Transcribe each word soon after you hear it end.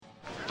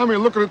I mean,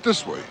 look at it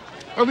this way.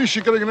 At least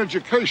you're getting an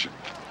education.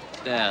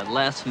 Dad,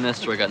 last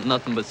semester I got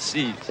nothing but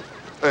C's.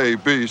 A,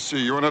 B, C,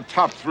 you're in the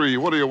top 3.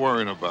 What are you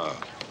worrying about?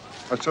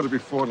 I said it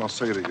before and I'll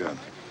say it again.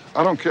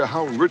 I don't care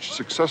how rich,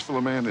 successful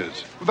a man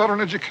is. Without an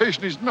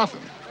education, he's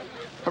nothing.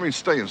 I mean,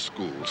 stay in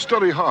school,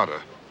 study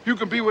harder. You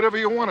can be whatever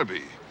you want to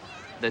be.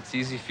 That's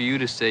easy for you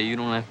to say. You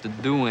don't have to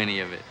do any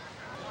of it.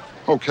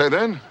 Okay,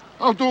 then.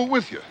 I'll do it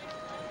with you.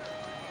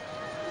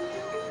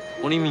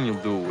 What do you mean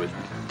you'll do it with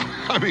me?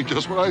 I mean,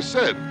 just what I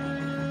said.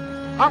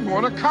 I'm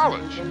going to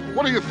college.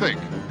 What do you think?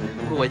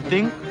 What do I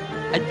think?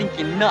 I think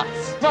you're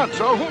nuts. Nuts,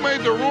 so who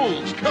made the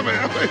rules? Come here.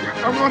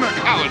 I'm going to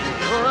college.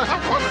 All right,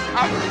 I'm going to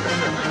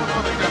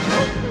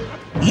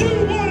college.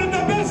 You wanted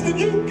the best and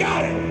you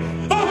got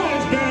it. The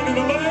hottest band in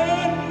the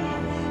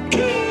land,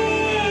 Kiss!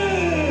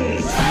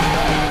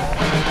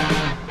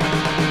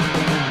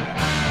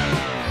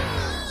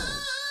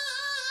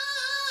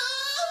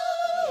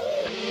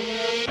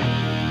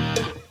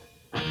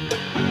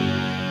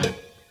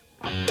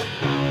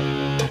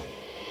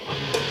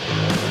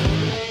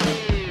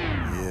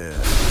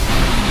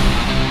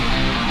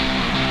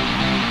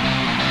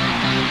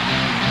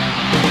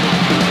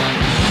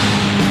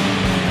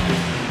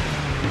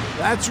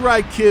 That's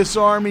right, Kiss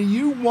Army.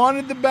 You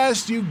wanted the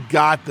best, you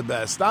got the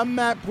best. I'm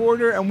Matt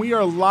Porter, and we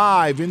are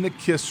live in the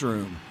Kiss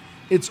Room.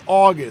 It's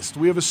August.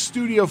 We have a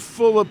studio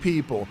full of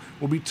people.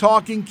 We'll be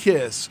talking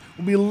Kiss.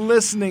 We'll be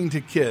listening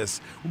to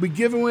Kiss. We'll be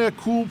giving away a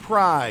cool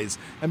prize.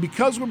 And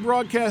because we're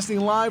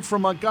broadcasting live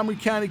from Montgomery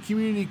County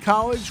Community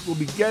College, we'll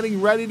be getting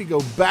ready to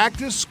go back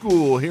to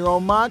school here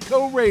on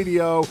Monco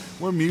Radio,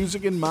 where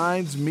music and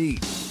minds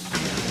meet.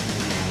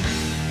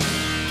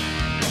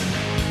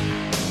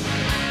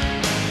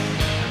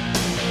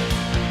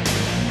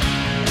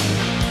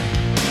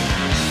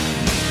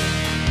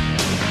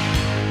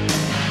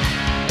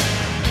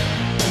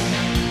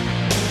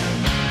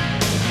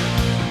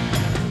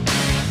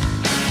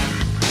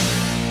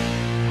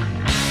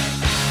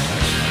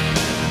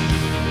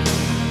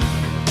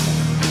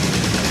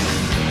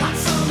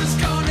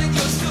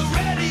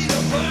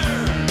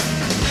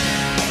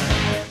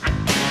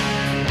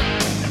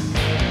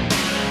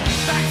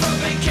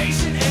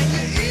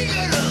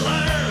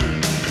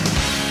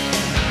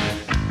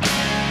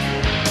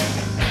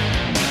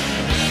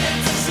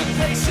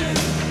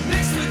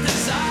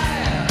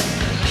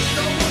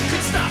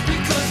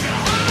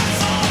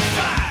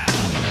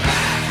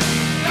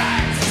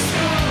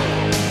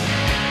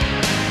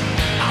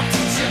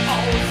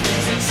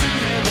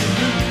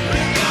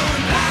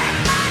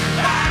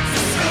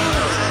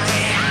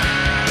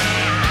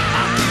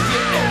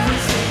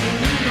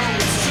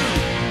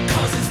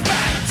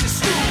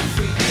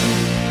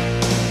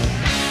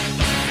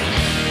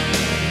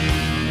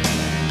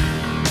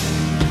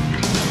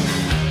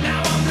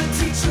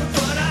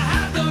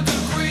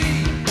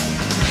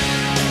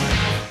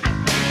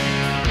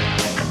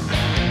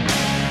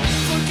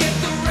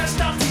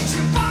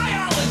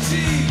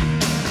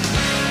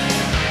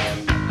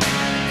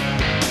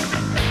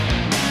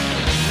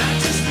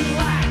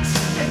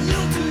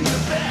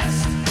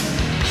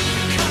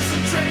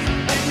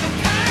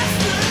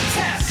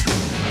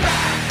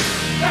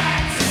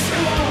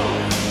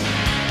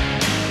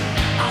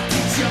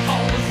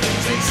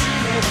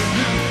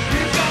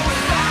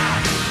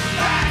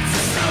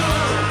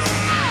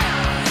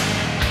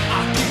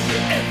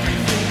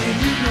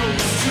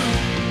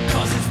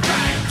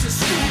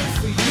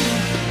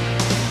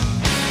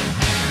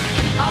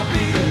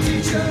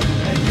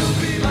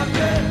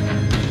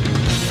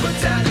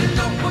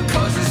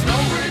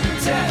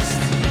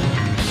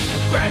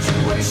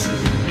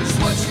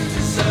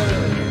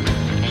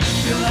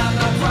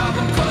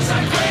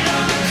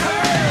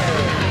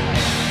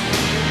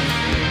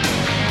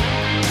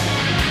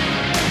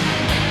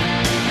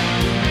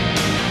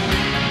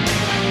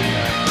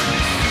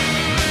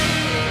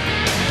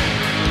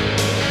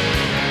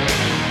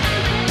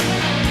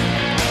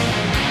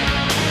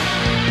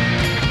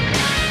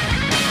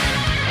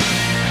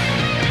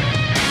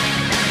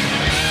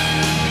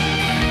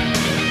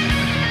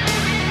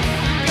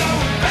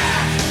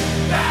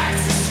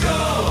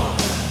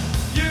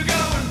 You're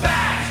going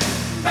back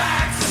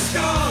to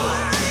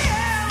school.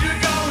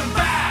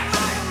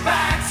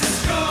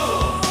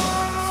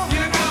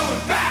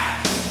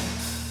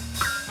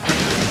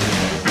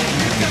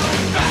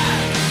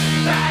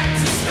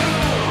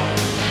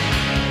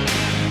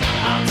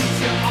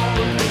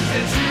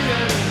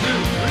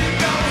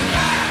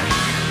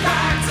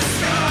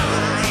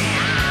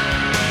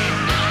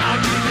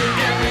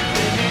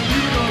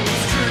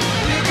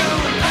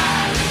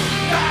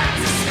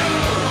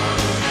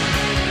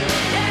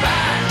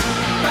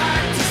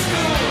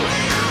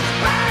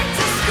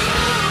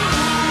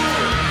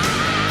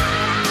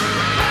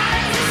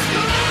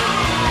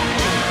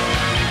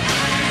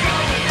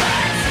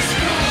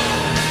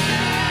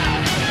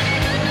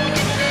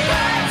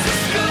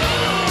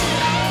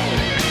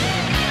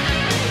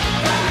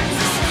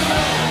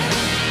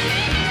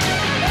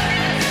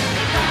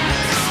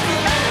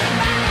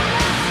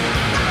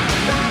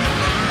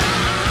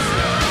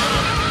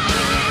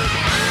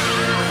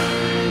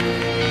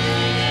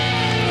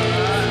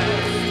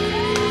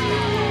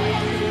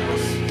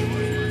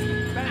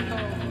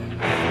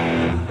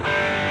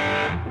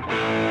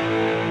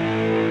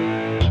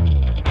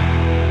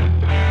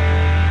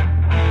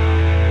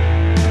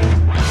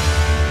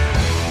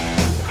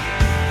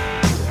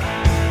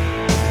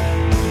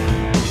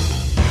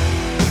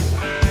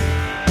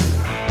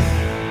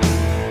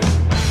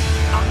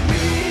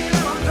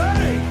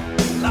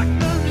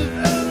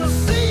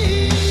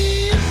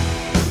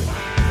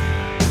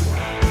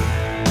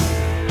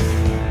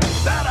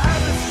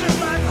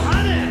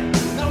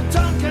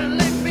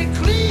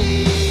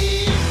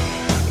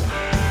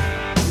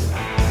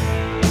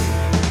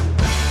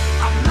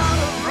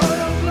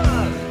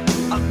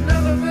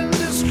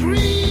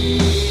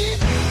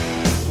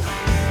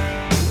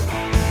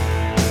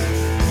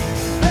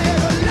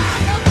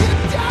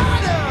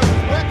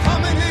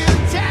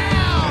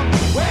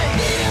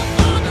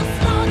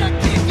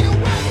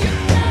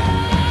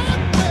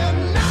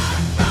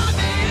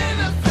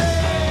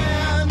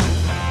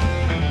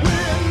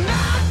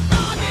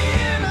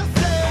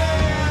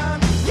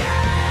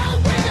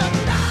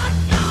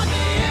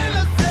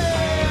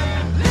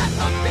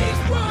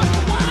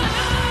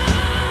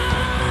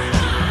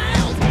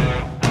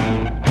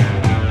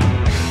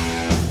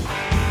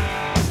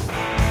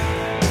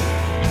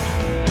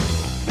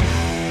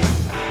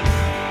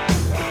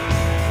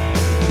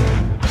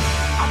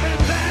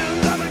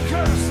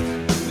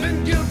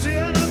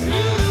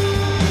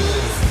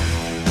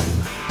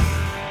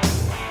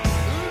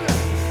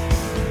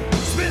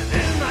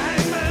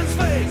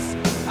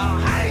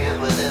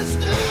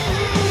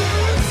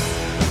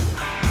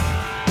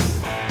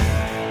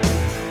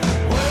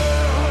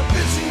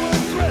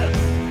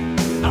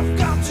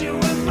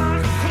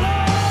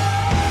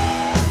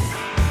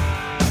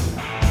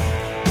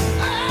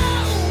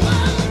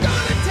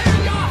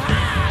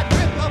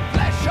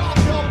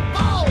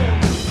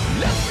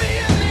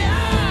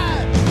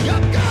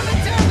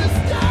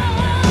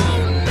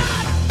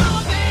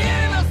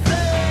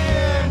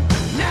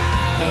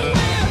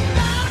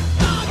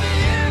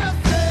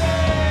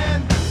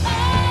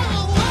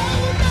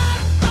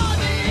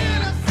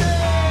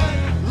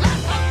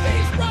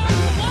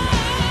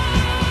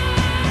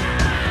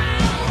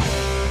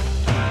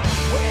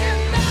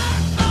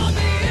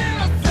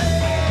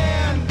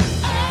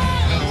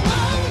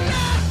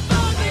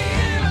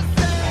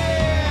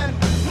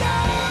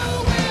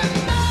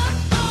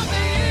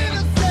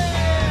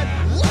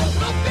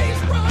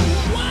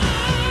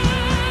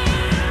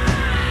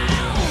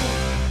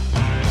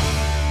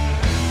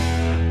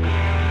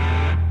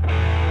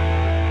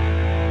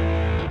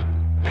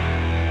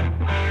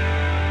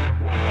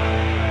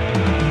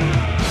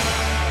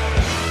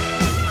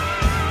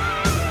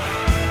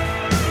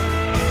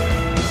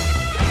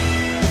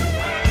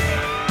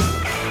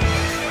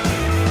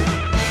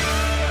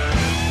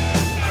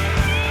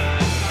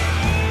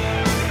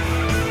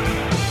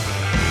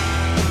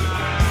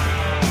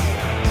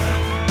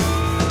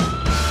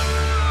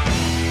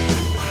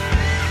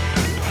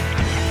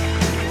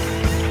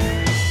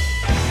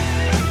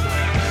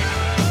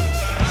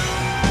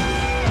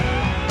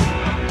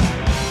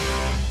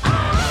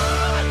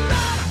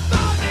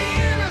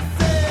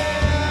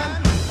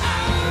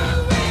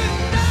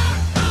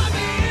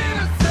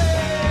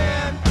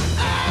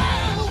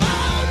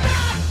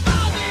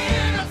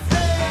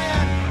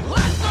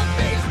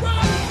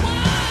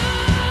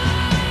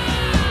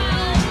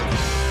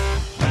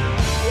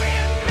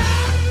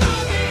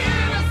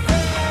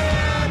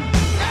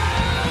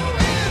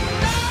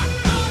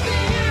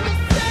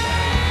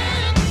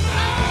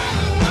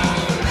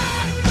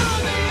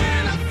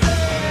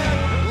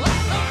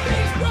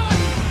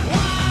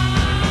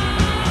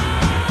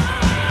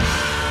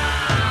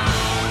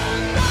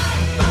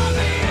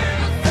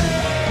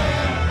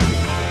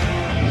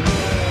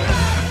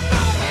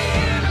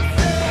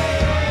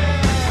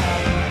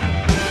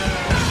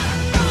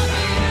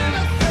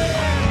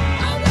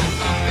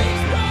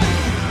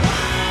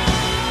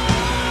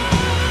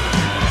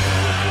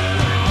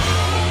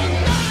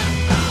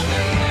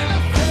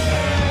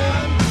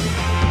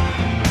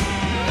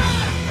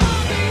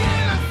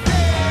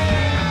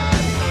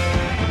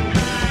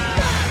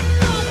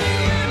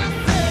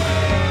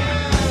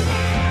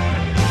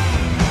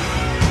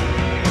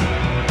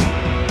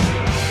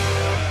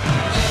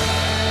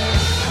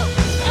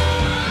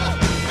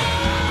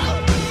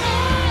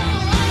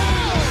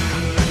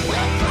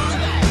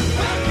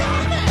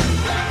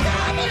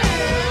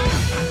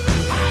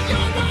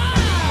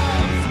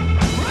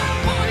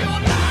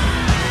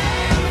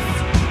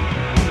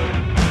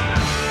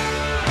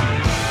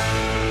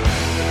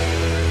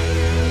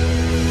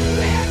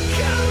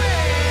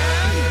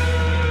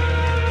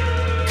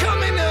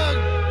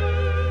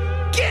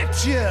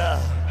 got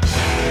you.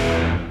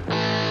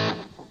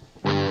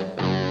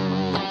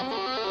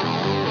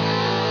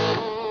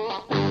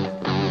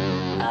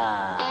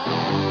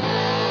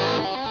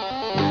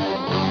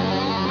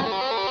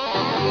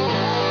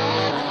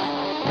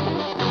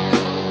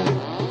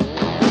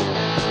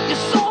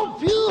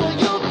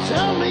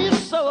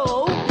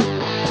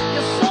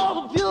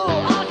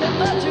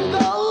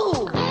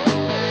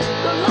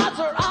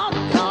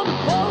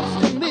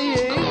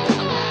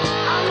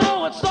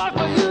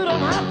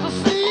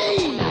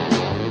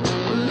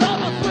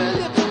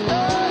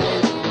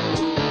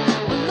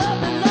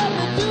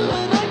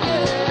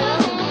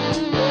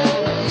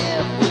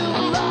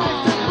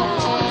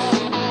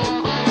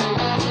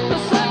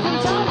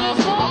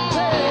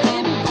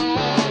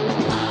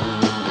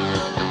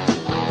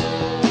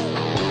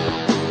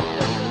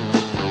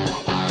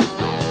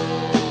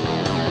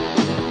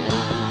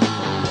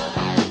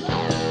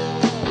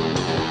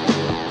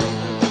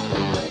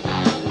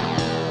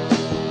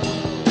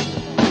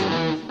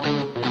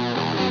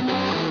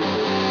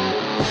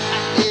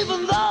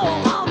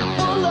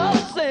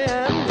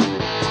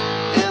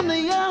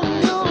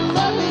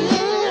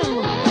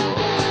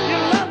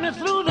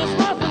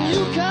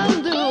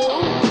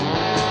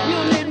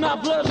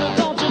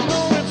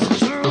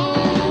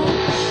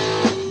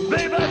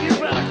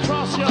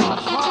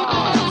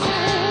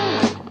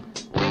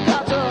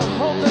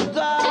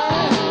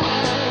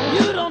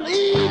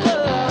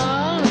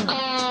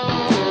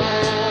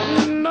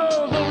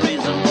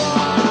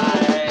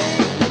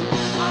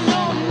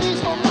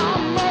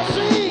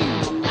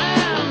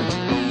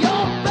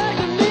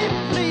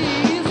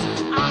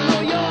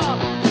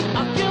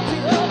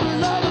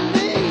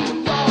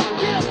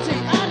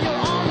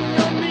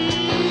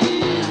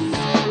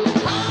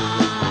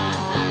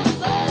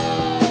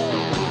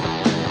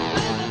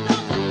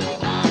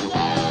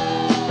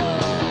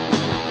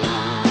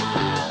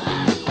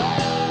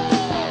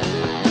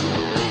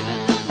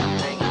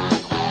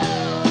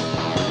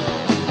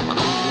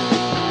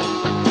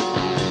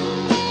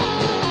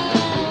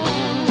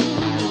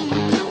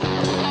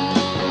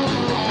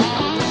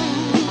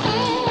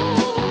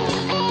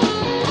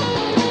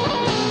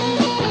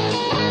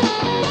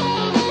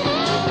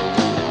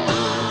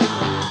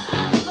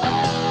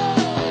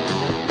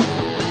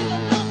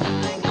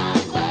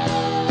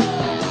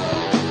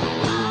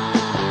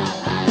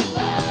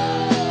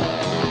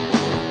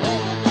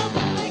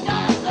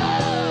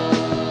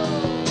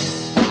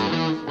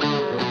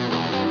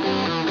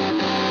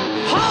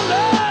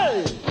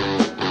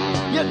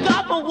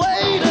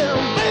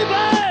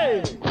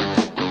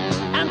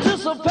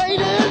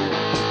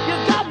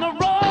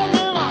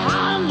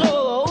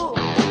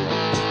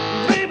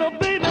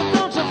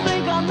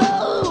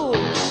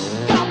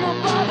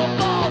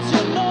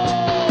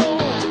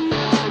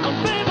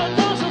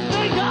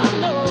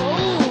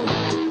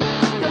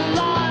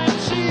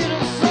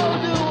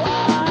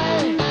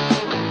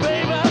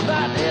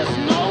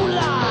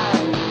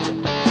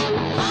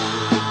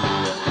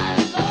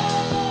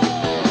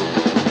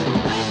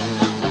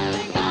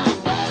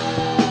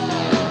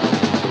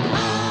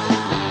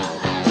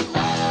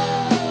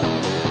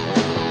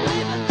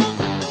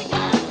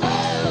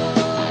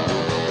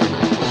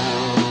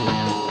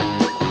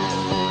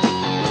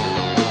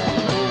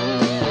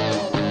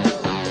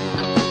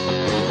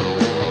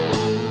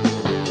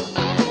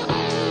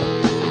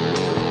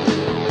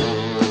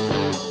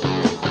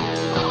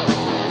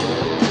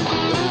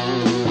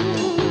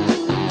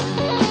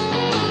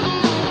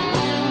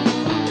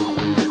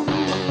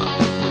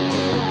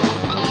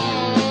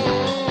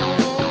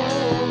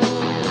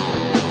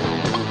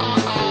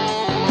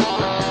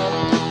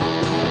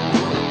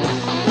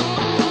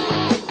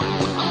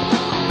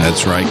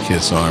 That's right,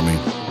 Kiss Army.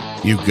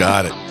 You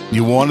got it.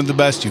 You wanted the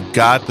best, you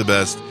got the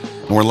best.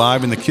 And we're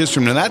live in the Kiss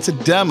Room. Now, that's a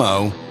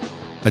demo,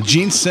 a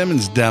Gene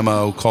Simmons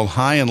demo called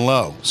High and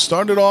Low.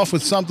 Started off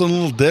with something a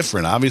little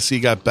different. Obviously,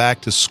 you got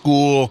back to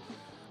school.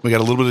 We got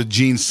a little bit of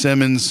Gene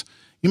Simmons.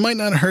 You might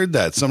not have heard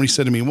that. Somebody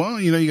said to me,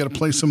 well, you got to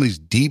play some of these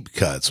deep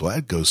cuts. Well,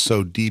 that goes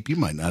so deep, you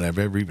might not have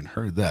ever even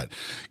heard that.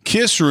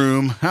 Kiss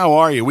Room, how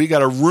are you? We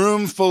got a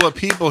room full of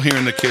people here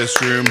in the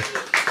Kiss Room.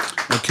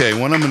 Okay,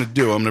 what I'm going to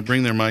do, I'm going to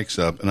bring their mics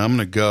up, and I'm going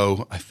to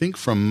go, I think,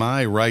 from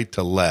my right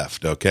to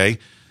left, okay?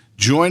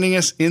 Joining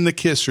us in the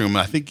Kiss Room,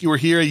 I think you were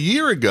here a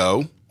year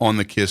ago on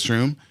the Kiss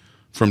Room,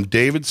 from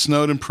David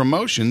Snowden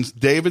Promotions.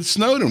 David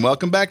Snowden,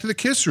 welcome back to the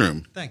Kiss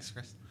Room. Thanks,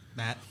 Chris.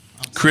 Matt.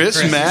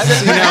 Matt.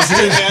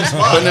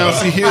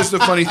 See, here's the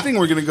funny thing.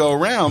 We're going to go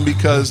around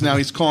because now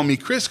he's calling me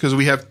Chris because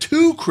we have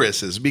two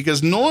Chris's.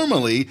 Because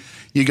normally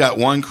you got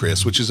one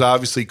Chris, which is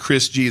obviously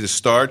Chris G, the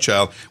star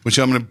child, which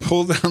I'm going to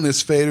pull down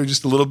this fader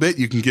just a little bit.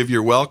 You can give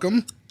your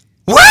welcome.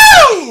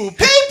 Woo!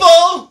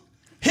 People,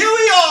 here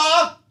we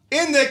are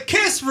in the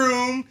Kiss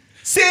Room.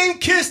 Same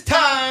Kiss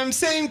time,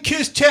 same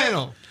Kiss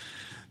channel.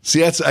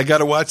 See, I got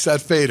to watch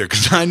that fader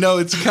because I know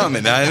it's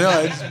coming. I know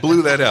I just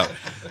blew that out.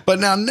 But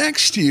now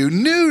next to you,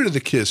 new to the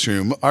Kiss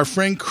Room, our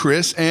friend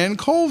Chris Ann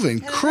Colvin.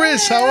 Hello.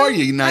 Chris, how are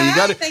you? Now you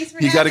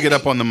got to get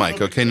up on the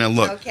mic. Okay, now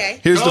look.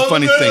 Okay. Here's the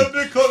funny thing.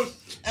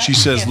 She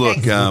says, "Look,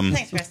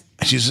 thanks, Chris.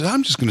 And she says,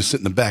 I'm just going to sit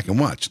in the back and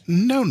watch.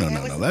 No.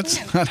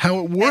 That's not how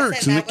it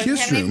works in the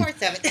Kiss Room.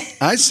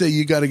 I say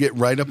you got to get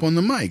right up on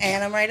the mic.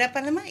 And I'm right up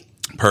on the mic.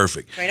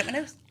 Perfect. Right up my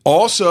nose.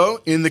 Also,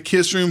 in the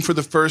Kiss Room for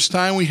the first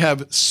time, we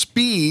have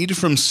Speed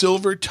from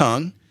Silver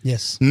Tongue.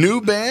 Yes.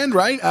 New band,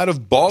 right? Out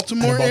of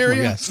Baltimore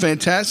area. Yes.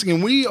 Fantastic.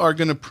 And we are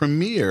going to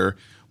premiere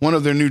one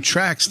of their new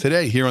tracks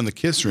today here on the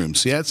Kiss Room.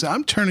 See,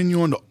 I'm turning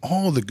you on to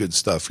all the good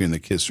stuff here in the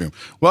Kiss Room.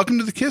 Welcome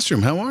to the Kiss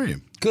Room. How are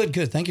you? Good.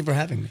 Thank you for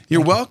having me.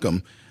 You're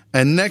welcome.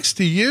 And next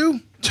to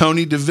you,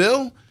 Tony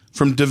DeVille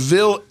from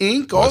DeVille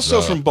Inc.,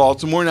 also from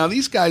Baltimore. Now,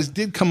 these guys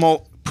did come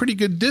all pretty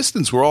good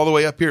distance. We're all the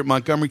way up here at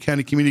Montgomery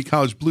County Community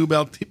College,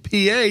 Bluebell,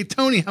 PA.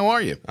 Tony, how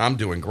are you? I'm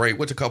doing great.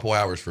 What's a couple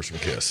hours for some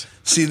Kiss?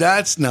 See,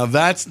 that's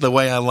the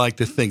way I like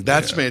to think.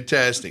 That's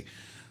fantastic.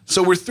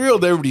 So we're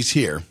thrilled everybody's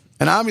here.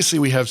 And obviously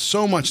we have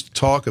so much to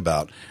talk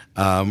about.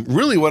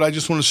 Really what I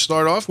just want to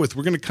start off with,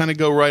 we're going to kind of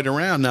go right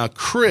around. Now,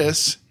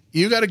 Chris,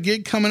 you got a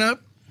gig coming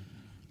up?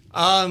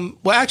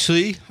 Well,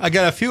 actually, I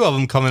got a few of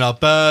them coming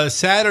up.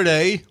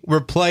 Saturday, we're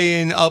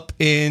playing up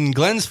in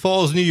Glens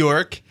Falls, New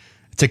York.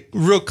 It's a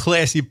real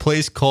classy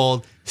place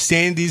called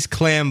Sandy's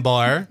Clam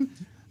Bar. And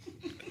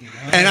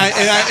I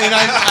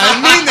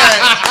mean that,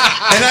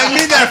 and I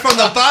mean that from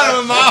the bottom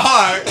of my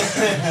heart.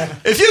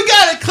 If you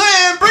got a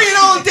clam, bring it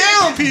on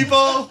down,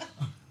 people.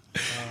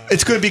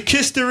 It's going to be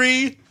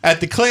Kistery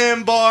at the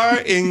Clam Bar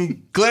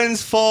in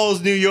Glens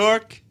Falls, New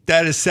York.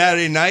 That is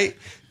Saturday night.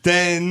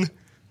 Then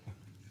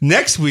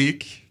next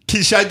week.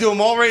 Should I do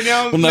them all right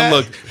now? Well, now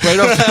look, right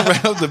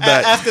off the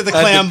bat. After the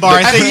Clam Bar,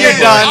 I think you're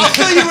done. I'll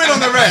fill you in on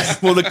the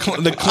rest. Well, the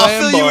Clam Bar.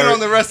 I'll fill you in on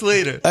the rest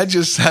later. That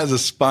just has a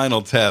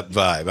Spinal Tap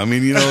vibe. I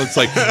mean, it's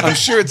like, I'm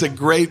sure it's a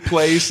great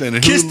place. And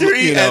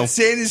Kistery at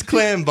Sandy's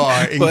Clam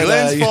Bar in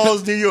Glens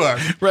Falls, New York.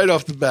 Right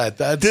off the bat.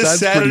 That's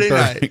Saturday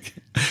night.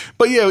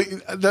 But yeah,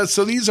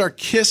 so these are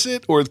Kiss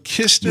It or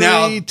Kistery.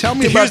 Now, tell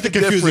me here's about the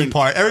confusing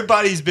part.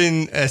 Everybody's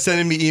been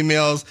sending me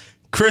emails.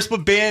 Chris,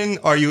 what band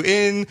are you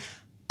in?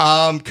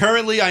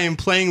 Currently, I am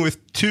playing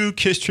with two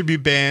Kiss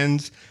tribute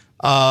bands,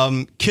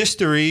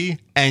 Kistery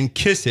and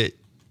Kiss It.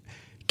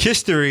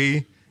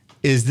 Kistery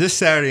is this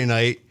Saturday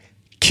night.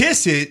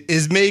 Kiss It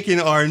is making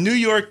our New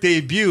York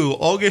debut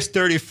August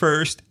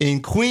 31st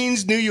in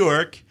Queens, New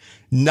York,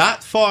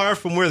 not far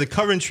from where the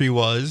Coventry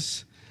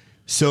was.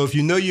 So if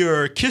you know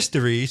your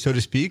Kistery, so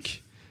to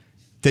speak,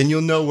 then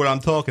you'll know what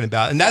I'm talking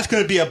about. And that's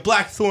going to be at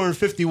Blackthorn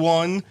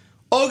 51,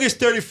 August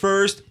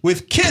 31st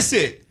with Kiss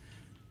It.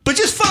 But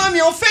just find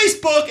me on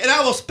Facebook, and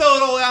I will spell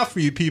it all out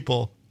for you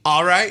people.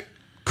 All right?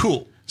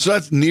 Cool. So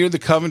that's near the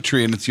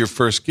Coventry, and it's your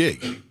first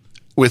gig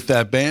with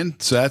that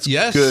band? So that's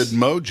good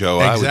mojo,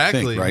 I would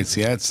think, right?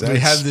 See, that's we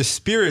have the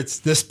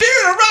spirit of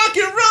rock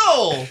and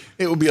roll.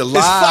 It will be alive.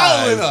 It's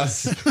following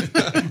us.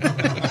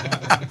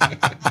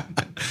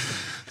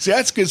 See,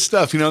 that's good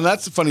stuff. And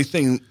that's the funny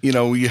thing.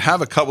 You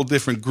have a couple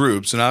different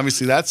groups, and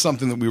obviously that's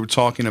something that we were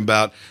talking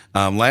about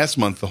last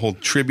month, the whole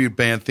tribute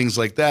band, things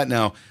like that.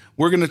 Now,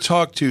 we're going to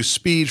talk to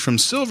Speed from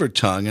Silver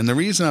Tongue, and the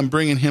reason I'm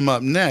bringing him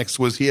up next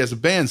was he has a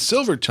band,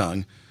 Silver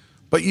Tongue,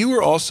 but you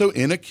were also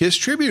in a Kiss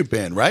tribute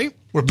band, right?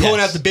 We're pulling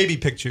out the baby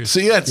pictures.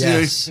 See, that's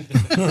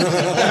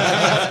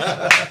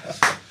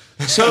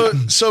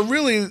So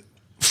really,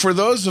 for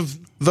those of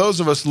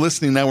us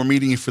listening now, we're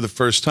meeting you for the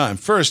first time.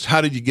 First,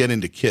 how did you get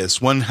into Kiss?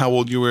 How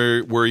old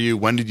were you?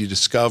 When did you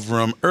discover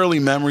them? Early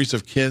memories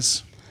of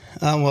Kiss?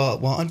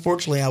 Well,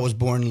 unfortunately, I was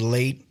born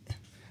late.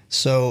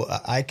 So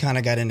I kind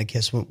of got into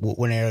Kiss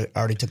when I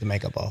already took the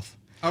makeup off.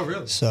 Oh,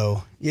 really?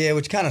 So yeah,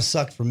 which kind of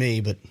sucked for me,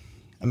 but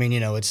I mean,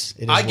 it is.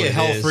 I get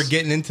hell for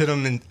getting into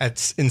them in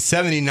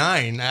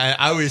 '79.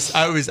 I was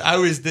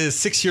the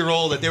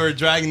 6-year-old that they were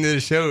dragging to the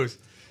shows.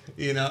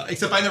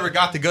 Except I never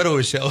got to go to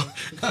a show.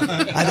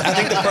 I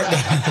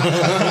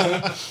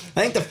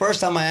think the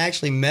first time I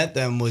actually met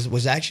them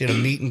was actually at a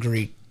meet and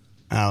greet.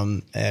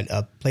 At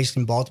a place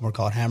in Baltimore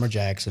called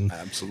Hammerjacks, and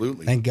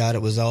absolutely, thank God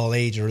it was all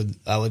age, or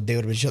they would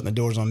have been shutting the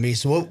doors on me.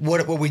 So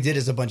what we did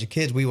as a bunch of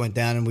kids, we went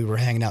down and we were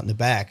hanging out in the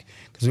back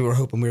because we were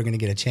hoping we were going to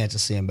get a chance to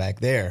see them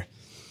back there.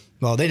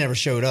 Well, they never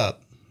showed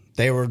up.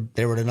 They were at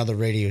another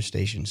radio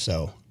station,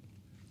 so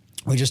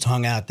we just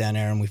hung out down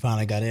there, and we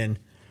finally got in.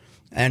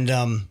 And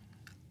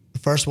the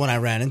first one I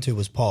ran into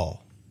was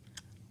Paul.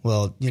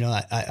 Well,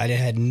 I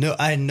had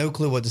no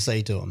clue what to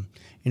say to him,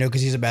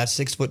 because he's about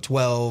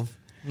 6'12".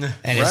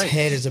 And his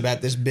head is about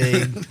this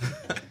big.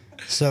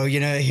 So,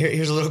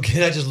 here's a little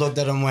kid. I just looked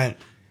at him and went,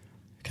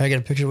 "Can I get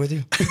a picture with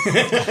you?"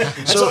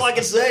 That's all I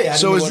can say.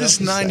 So is this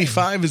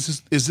 95?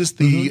 Is this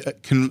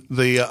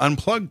the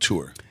Unplugged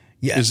tour?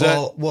 Yeah.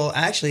 Well,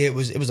 actually, it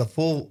was a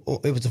full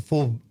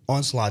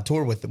Onslaught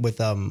tour with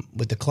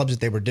the clubs that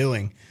they were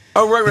doing.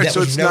 Oh, right.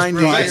 So it's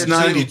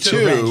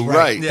 92,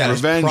 right? Yeah.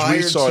 Revenge.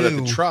 We saw it at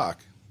the Troc.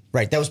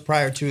 Right. That was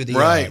prior to the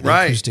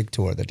acoustic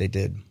tour that they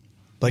did.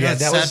 But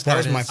that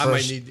was my first. I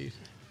might need these.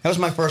 That was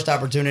my first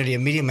opportunity to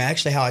meet him.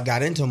 Actually, how I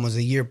got into him was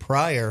a year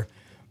prior.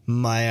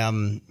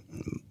 I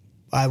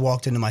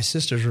walked into my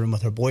sister's room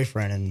with her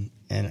boyfriend,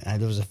 and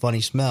there was a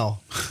funny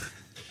smell,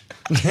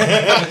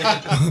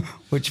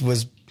 which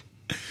was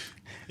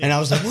And I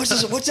was like,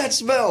 what's that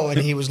smell? And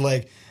he was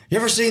like, you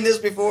ever seen this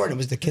before? And it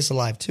was the Kiss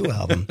Alive 2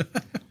 album.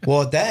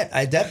 Well, at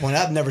that point,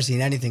 I've never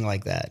seen anything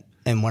like that.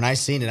 And when I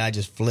seen it, I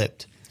just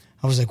flipped.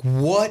 I was like,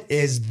 what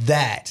is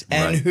that?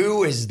 And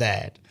who is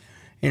that?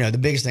 You know, the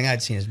biggest thing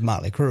I'd seen is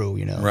Motley Crue,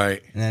 you know.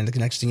 Right. And then the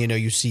next thing you know,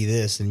 you see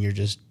this and you're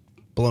just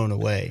blown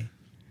away.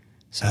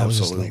 So I was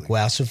just like,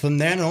 wow. So from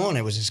then on,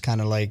 it was just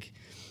kind of like,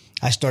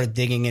 I started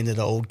digging into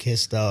the old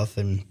Kiss stuff,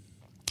 and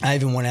I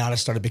even went out. I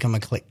started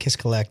becoming a Kiss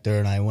collector,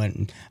 and I went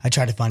and I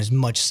tried to find as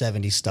much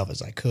 70s stuff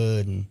as I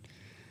could. And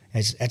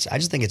I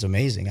just think it's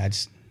amazing.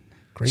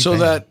 So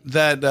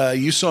that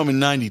you saw him in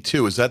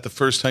 '92. Is that the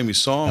first time you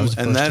saw him?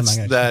 And that's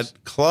that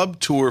club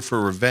tour for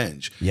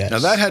Revenge. Yes. Now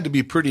that had to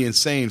be pretty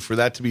insane for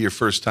that to be your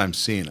first time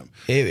seeing him.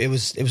 It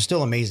was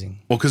still amazing.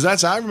 Well,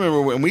 because I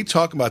remember when we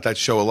talk about that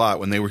show a lot.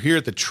 When they were here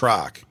at the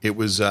Troc, it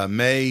was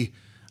May.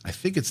 I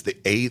think it's the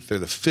 8th or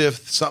the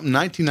 5th, something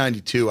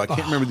 1992. I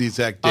can't remember the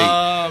exact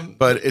date,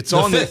 but it's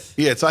on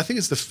 5th. I think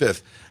it's the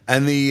 5th.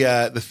 And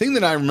the thing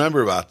that I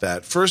remember about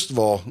that, first of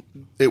all,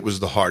 it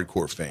was the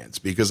hardcore fans,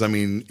 because I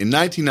mean, in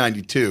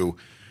 1992,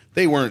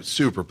 they weren't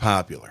super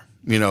popular.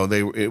 You know,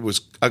 it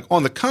was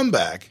on the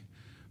comeback,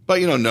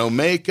 but you know, no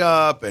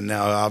makeup, and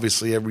now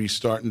obviously everybody's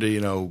starting to, you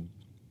know,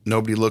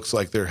 nobody looks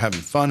like they're having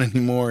fun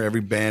anymore.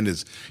 Every band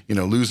is, you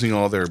know, losing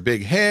all their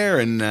big hair,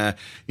 and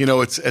you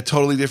know, it's a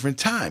totally different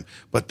time.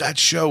 But that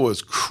show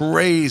was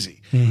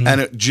crazy. Mm-hmm.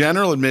 And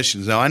general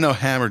admissions. Now I know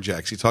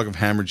Hammerjacks. You talk of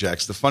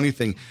Hammerjacks. The funny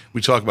thing,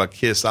 we talk about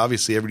Kiss.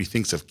 Obviously, everybody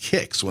thinks of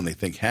Kicks when they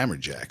think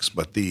Hammerjacks.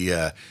 But you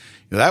know,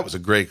 that was a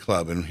great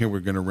club. And here we're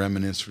going to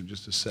reminisce for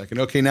just a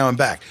second. Okay, now I'm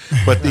back.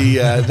 But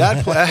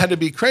that had to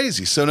be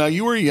crazy. So now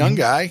you were a young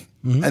guy,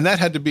 and that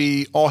had to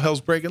be all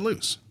hell's breaking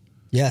loose.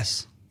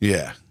 Yes.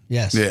 Yeah.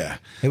 Yes. Yeah.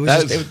 It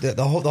was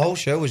the whole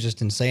show was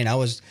just insane.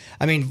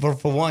 I mean,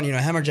 for one, you know,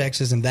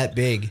 Hammerjacks isn't that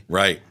big.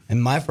 Right.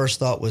 And my first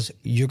thought was,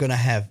 you're going to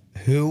have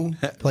who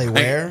play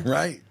where?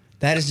 Right.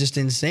 That is just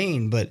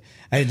insane. But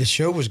the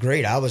show was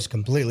great. I was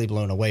completely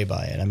blown away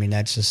by it. I mean,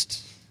 that's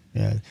just,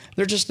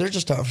 they're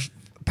just a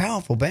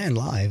powerful band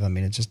live. I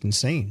mean, it's just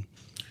insane.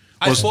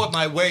 I fought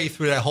my way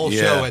through that whole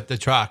show at the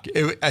Troc.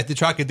 At the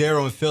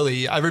Trocadero in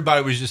Philly,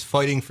 everybody was just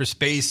fighting for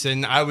space,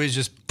 and I was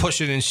just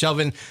pushing and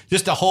shoving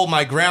just to hold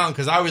my ground,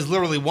 because I was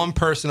literally one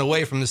person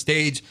away from the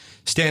stage,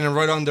 standing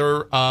right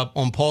under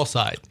on Paul's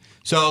side.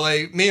 So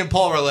like me and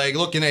Paul were like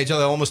looking at each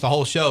other almost the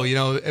whole show. You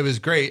know, it was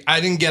great.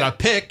 I didn't get a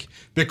pick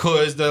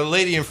because the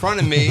lady in front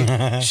of me,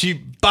 she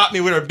bopped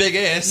me with her big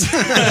ass.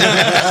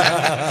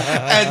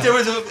 And there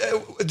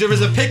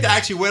was a pick that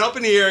actually went up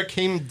in the air,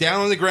 came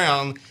down on the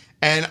ground,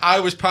 and I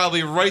was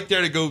probably right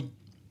there to go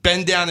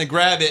bend down and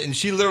grab it, and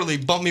she literally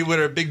bumped me with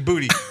her big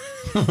booty.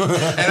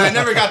 And I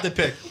never got the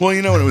pick. Well,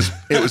 you know,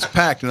 it was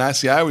packed, and I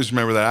always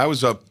remember that. I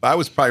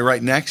was probably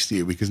right next to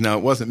you, because now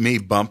it wasn't me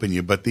bumping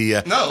you, but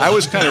I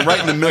was kind of right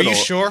in the middle. Are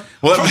you sure?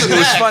 Well, it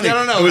was funny. I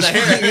don't know. It was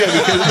funny,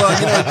 because, well,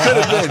 you know, it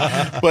could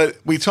have been. But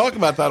we talk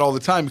about that all the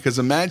time, because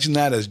imagine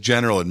that as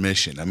general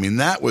admission. I mean,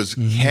 that was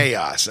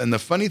chaos. And the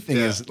funny thing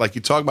is, like,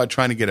 you talk about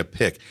trying to get a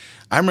pick.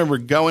 I remember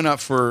going up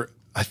for,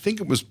 I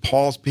think it was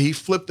Paul's. He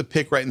flipped the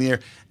pick right in the air,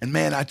 and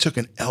man, I took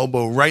an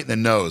elbow right in the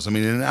nose. I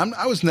mean, and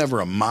I was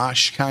never a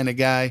mosh kind of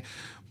guy,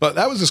 but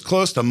that was as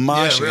close to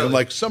moshing. really.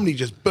 Like somebody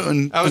just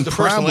boomed. That was the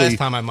first and last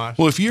time I moshed.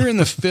 Well, if you're in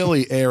the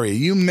Philly area,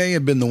 you may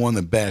have been the one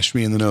that bashed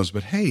me in the nose,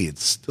 but hey,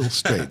 it's still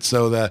straight.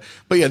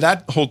 But yeah,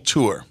 that whole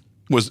tour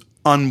was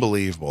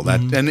unbelievable.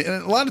 And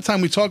a lot of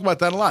time we talk about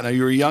that a lot. Now,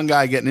 you're a young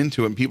guy getting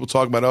into it, and people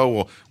talk about, oh,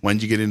 well, when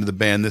did you get into the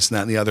band, this and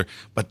that and the other.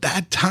 But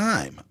that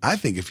time, I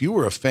think if you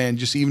were a fan,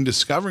 just even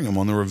discovering them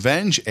on the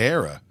Revenge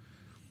era,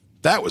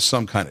 that was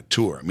some kind of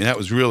tour. I mean, that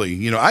was really,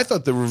 you know, I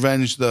thought the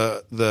Revenge,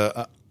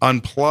 the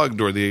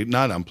Unplugged, or the,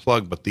 not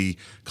Unplugged, but the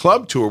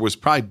club tour was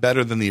probably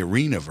better than the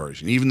arena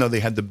version, even though they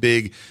had the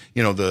big,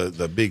 you know,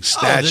 the big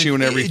statue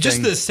and everything.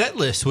 Just the set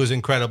list was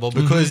incredible,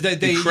 because they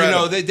you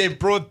know, they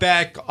brought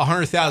back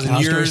 100,000 years. I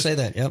was going to say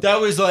that. Yep. That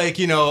was like,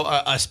 you know,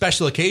 a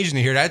special occasion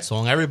to hear that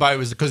song. Everybody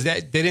was, because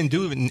they didn't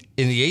do it in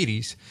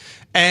the 80s.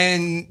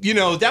 And, you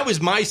know, that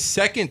was my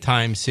second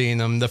time seeing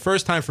them. The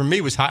first time for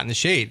me was Hot in the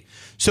Shade.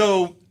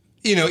 So,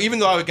 you know, even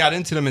though I got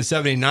into them in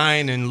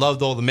 79 and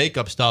loved all the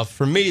makeup stuff,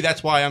 for me,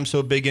 that's why I'm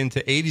so big into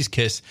 80s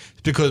Kiss.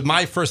 It's because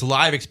my first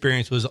live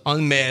experience was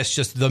unmasked,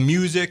 just the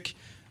music,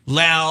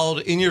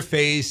 loud, in your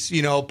face,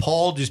 you know,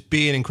 Paul just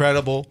being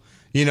incredible,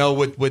 you know,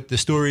 with the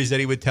stories that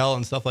he would tell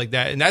and stuff like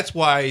that. And that's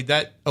why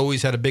that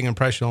always had a big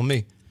impression on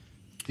me,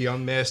 the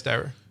unmasked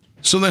era.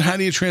 So then how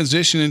do you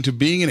transition into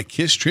being in a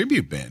Kiss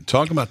tribute band?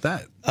 Talk about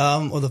that.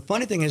 Well, the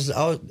funny thing is,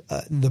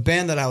 the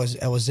band that I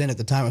was in at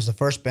the time was the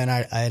first band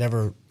I had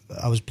ever...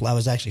 I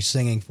was actually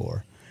singing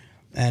for,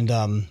 and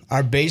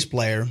our bass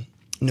player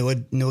knew a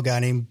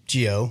guy named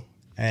Gio,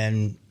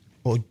 and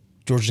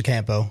George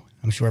DeCampo.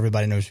 I'm sure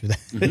everybody knows who that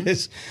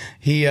is.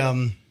 He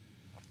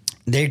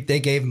they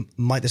gave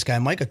this guy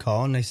Mike a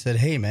call, and they said,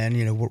 "Hey man,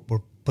 you know,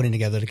 we're putting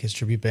together the Kiss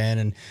tribute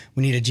band, and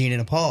we need a Gene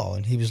and a Paul."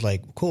 And he was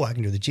like, "Cool, I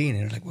can do the Gene."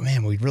 And they're like, "Well,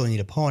 man, we really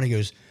need a Paul." And he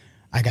goes,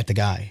 "I got the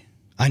guy.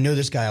 I know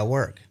this guy at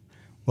work."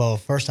 Well,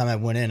 first time I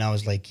went in, I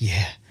was like,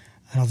 "Yeah."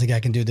 I don't think I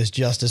can do this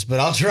justice, but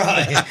I'll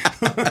try.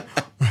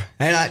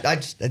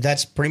 And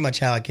that's pretty much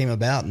how it came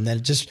about. And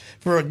then just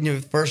for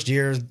first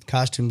year,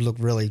 costumes looked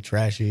really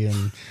trashy,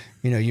 and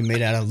you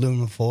made out of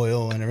aluminum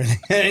foil and everything,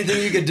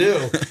 anything you could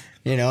do.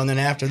 And then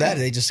after that,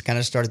 they just kind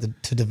of started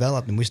to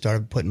develop, and we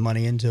started putting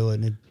money into it,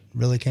 and it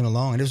really came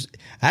along. And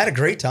I had a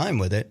great time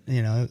with it.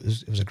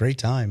 It was a great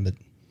time. But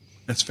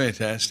that's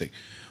fantastic.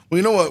 Well,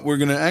 you know what? We're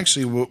going to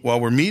actually, while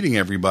we're meeting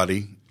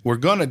everybody, we're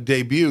going to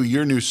debut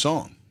your new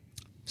song.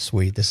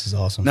 Sweet. This is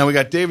awesome. Now, we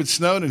got David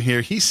Snowden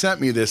here. He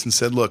sent me this and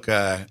said, look,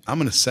 I'm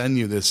going to send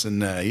you this,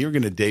 and you're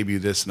going to debut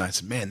this. And I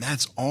said, man,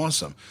 that's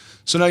awesome.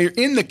 So now you're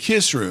in the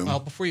Kiss Room. Well,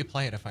 before you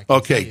play it, if I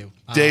can tell you.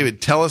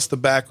 David, tell us the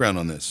background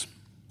on this.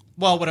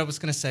 Well, what I was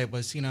going to say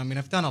was,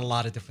 I've done a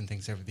lot of different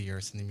things over the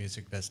years in the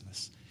music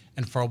business.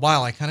 And for a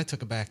while, I kind of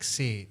took a back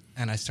seat,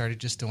 and I started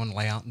just doing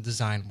layout and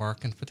design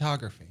work and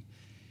photography.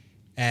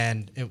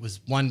 And it was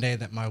one day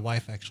that my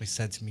wife actually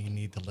said to me, you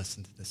need to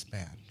listen to this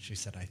band. She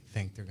said, I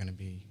think they're going to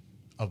be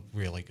a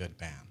really good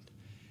band.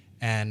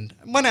 And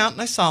I went out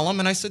and I saw them,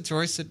 and I said to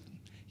her, I said,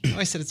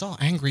 it's all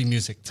angry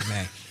music to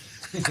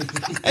me.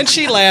 And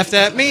she laughed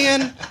at me,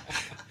 and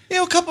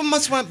a couple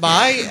months went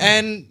by,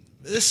 and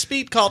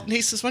Speed called, and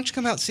he says, why don't you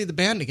come out and see the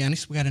band again? He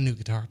said, we got a new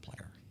guitar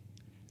player.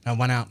 And I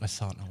went out and I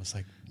saw it, and I was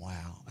like,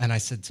 wow. And I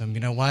said to him, you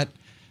know what?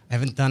 I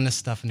haven't done this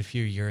stuff in a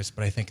few years,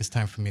 but I think it's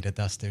time for me to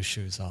dust those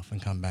shoes off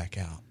and come back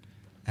out.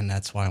 And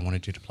that's why I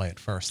wanted you to play it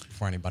first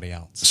before anybody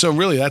else. So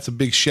really, that's a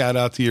big shout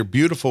out to your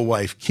beautiful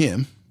wife,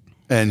 Kim.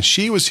 And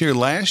she was here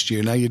last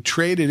year. Now you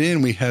traded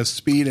in. We have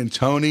Speed and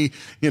Tony.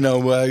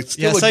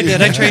 Yes, I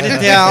did. I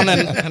traded down,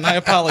 and I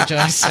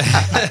apologize.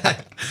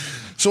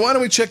 So why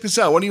don't we check this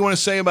out? What do you want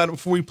to say about it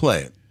before we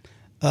play it?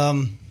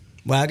 Well,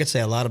 I could say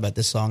a lot about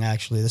this song,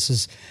 actually.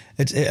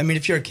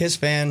 If you're a Kiss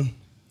fan,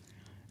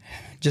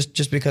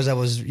 just because I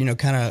was,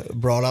 kind of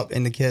brought up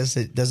in the Kiss,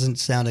 it doesn't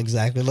sound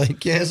exactly like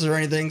Kiss or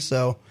anything.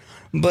 So,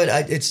 but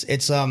it's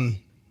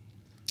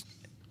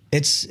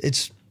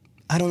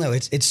I don't know.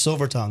 It's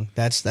Silvertongue.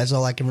 That's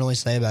all I can really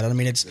say about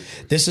it.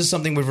 This is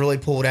something we've really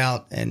pulled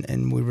out,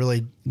 and we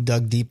really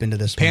dug deep into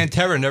this.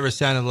 Pantera never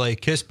sounded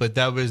like Kiss, but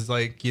that was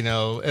like,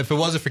 if it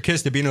wasn't for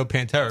Kiss, there'd be no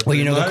Pantera. Well,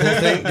 the cool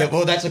thing.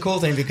 Well, that's the cool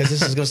thing, because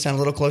this is going to sound a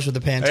little closer to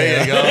Pantera.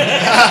 There you go.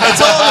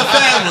 It's all in the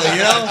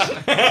family,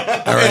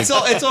 All right.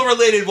 It's all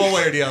related one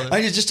way or the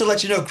other. Just to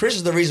let you know, Chris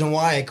is the reason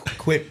why I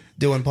quit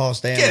doing Paul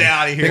Stanley. Get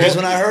out of here! Because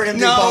when I heard him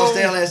do Paul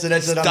Stanley, I said,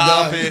 "I'm done."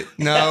 Stop it!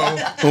 No.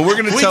 Well, we're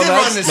going to tell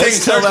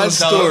that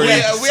story.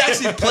 We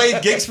actually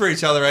played gigs for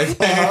each other, right?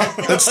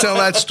 Let's tell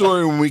that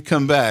story when we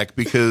come back,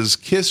 because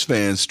Kiss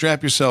fans,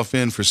 strap yourself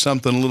in for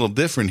something a little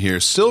different here.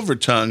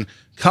 Silvertongue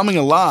coming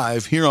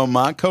alive here on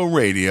Montco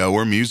Radio,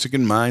 where music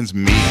and minds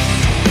meet.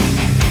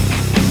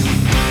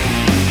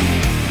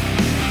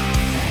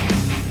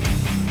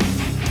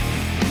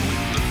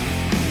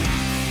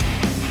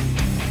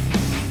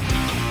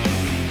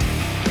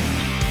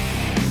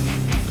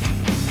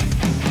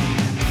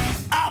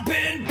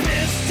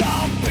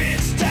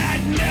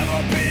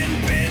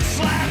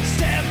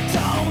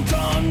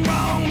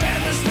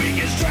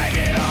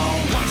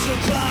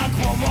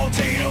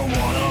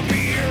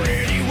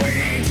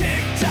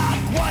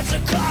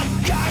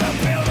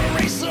 Gotta build a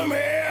race some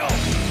hell.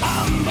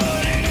 I'm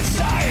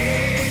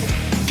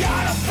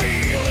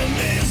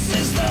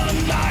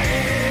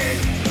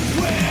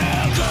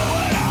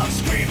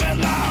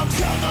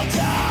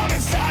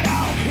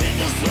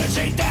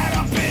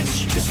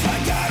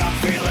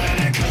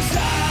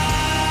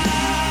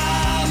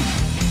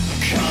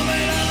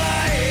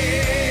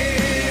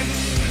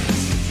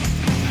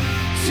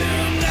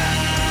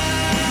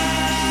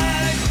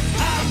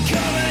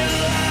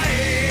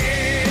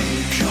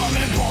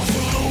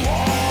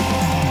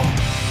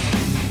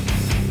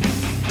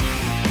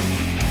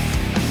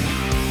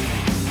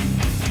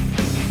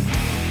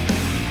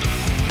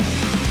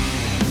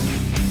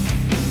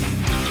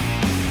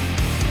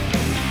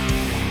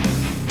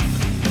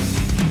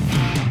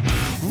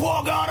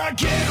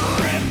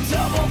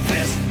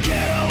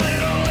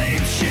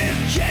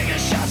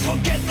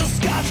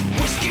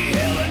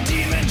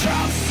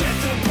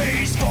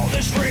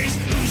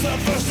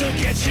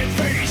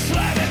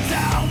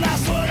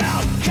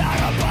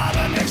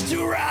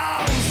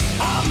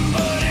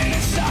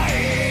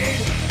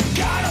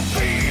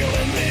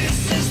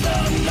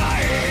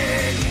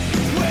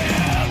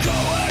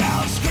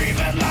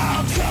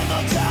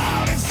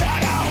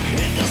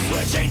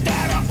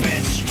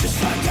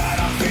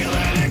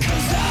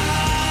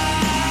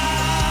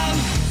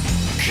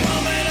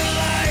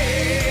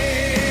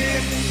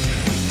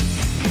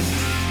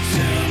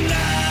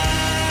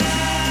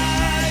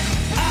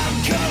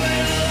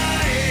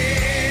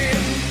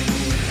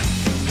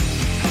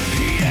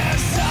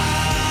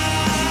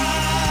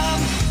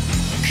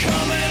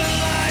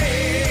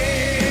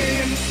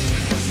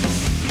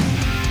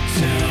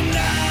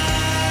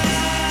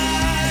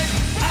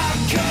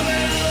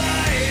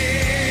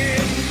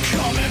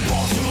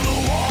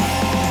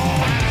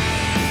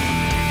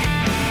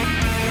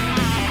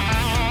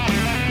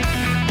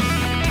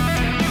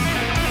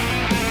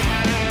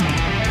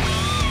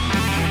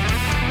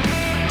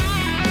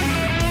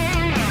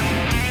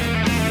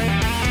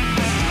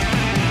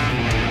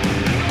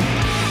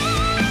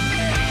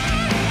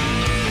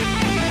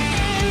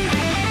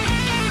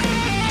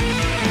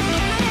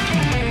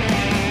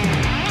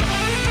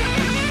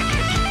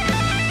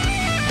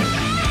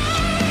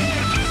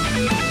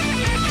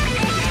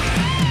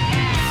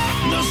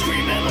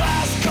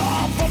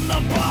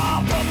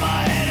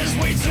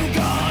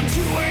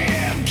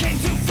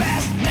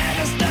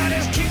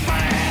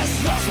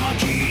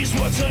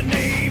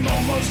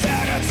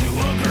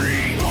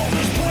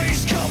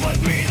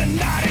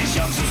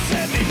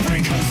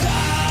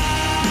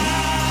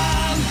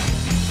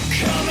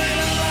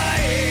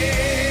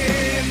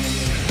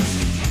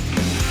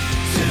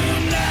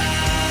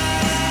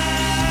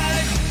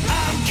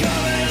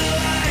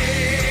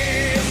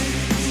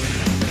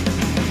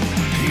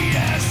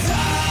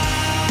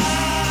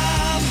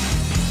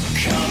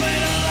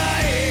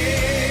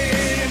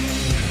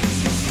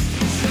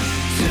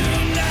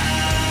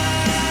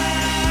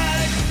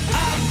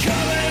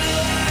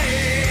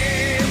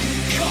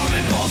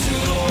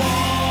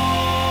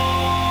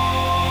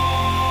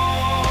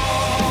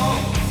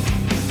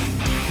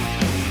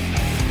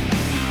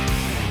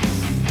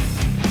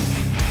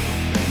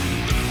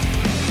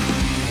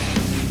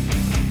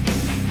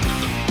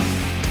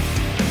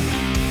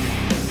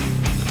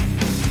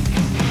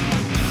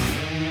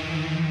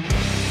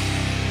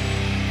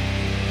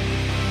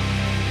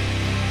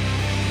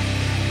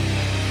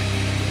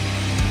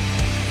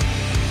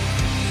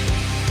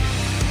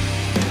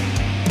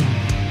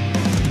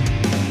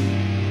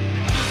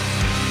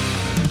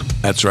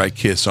That's right,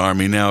 Kiss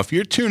Army. Now, if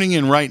you're tuning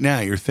in right now,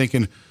 you're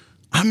thinking,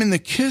 I'm in the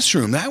Kiss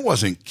room. That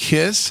wasn't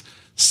Kiss.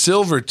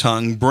 Silver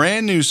Tongue,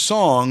 brand new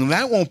song.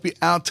 That won't be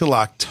out till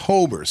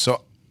October.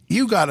 So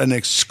you got an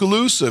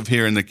exclusive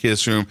here in the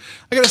Kiss room.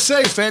 I got to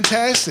say,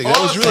 fantastic. That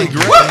was really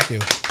great. Thank you.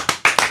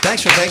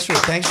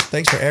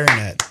 Thanks for airing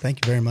that.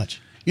 Thank you very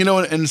much. You know,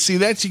 and see,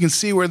 you can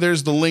see where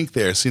there's the link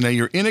there. See, now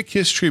you're in a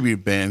Kiss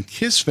tribute band,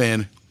 Kiss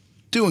fan,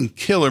 doing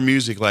killer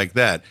music like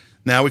that.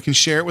 Now we can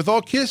share it with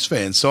all Kiss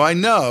fans. So I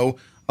know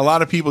a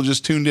lot of people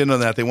just tuned in on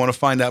that. They want to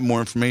find out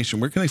more information.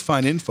 Where can they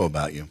find info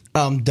about you?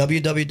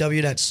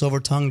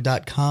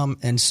 www.silvertongue.com.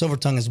 And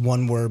Silvertongue is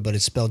one word, but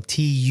it's spelled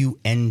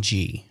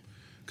Tung.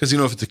 Because,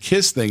 if it's a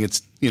Kiss thing,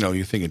 it's,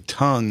 you're thinking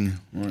tongue.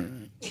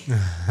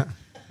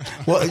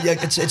 Well, yeah,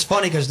 it's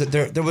funny because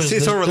there was.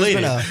 It's all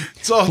related.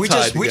 It's all we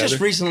tied just together.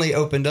 recently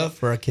opened up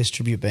for a Kiss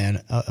tribute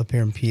band up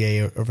here in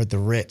PA over at the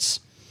Ritz,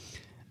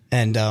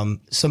 and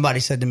somebody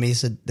said to me,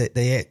 said that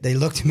they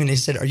looked at me and they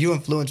said, "Are you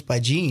influenced by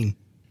Gene?"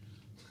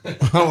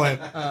 I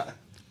went,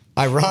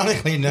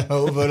 ironically,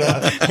 no, but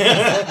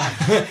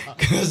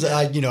because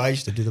I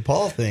used to do the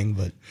Paul thing,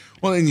 but.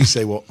 Well, then you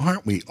say, well,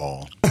 aren't we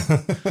all?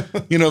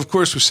 Of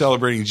course, we're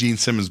celebrating Gene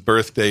Simmons'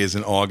 birthday is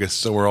in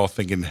August, so we're all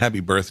thinking happy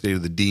birthday to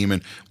the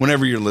Demon.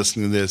 Whenever you're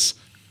listening to this,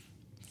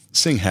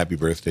 sing happy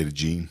birthday to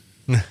Gene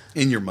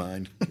in your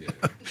mind.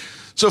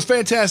 So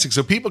fantastic.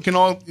 So people can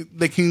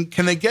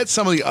they get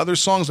some of the other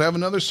songs? I have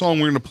another song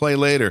we're going to play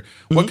later.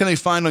 Mm-hmm. What can they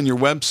find on your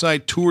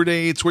website? Tour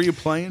dates? Where are you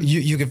playing?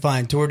 You can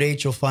find tour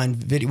dates. You'll find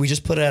video. We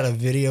just put out a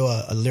video,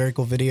 a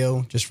lyrical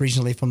video, just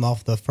recently from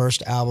off the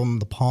first album,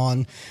 The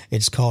Pawn.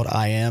 It's called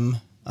I Am.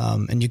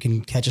 And you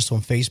can catch us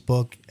on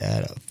Facebook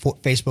at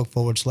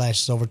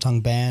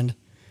Facebook.com/Silvertongue Band.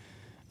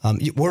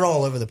 We're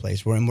all over the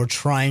place. We're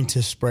trying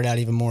to spread out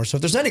even more. So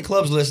if there's any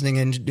clubs listening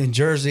in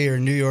Jersey or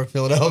New York,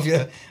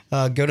 Philadelphia,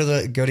 go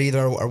to either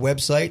our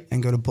website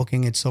and go to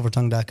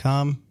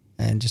booking@silvertongue.com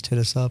and just hit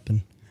us up.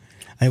 And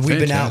we've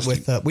been out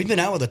with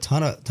a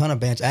ton of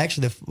bands.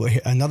 Actually,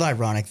 another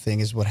ironic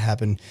thing is what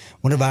happened.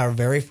 One of our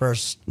very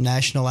first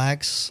national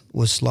acts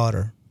was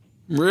Slaughter.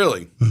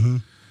 Really? Mm-hmm.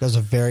 That was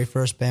the very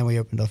first band we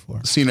opened up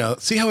for. See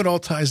how it all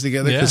ties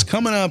together? Because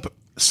coming up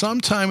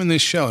sometime in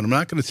this show, and I'm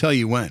not going to tell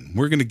you when,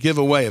 we're going to give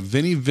away a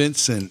Vinnie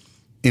Vincent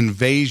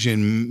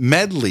Invasion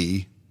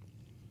medley,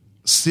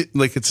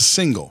 like it's a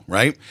single,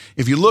 right?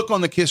 If you look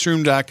on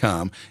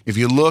thekissroom.com, if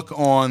you look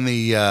on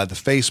the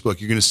Facebook,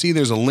 you're going to see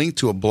there's a link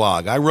to a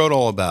blog. I wrote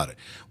all about it.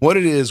 What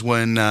it is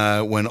when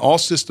All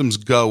Systems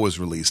Go was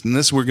released, and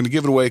this we're going to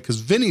give it away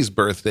because Vinny's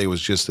birthday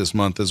was just this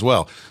month as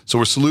well. So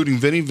we're saluting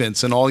Vinnie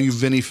Vincent. All you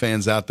Vinny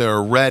fans out there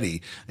are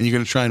ready, and you're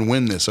going to try and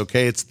win this,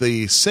 okay? It's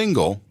the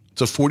single.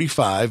 It's a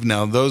 45.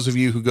 Now, those of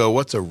you who go,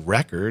 what's a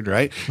record,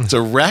 right? It's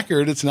a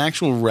record. It's an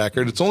actual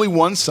record. It's only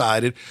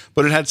one-sided,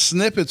 but it had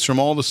snippets from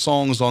all the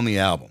songs on the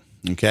album,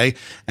 okay?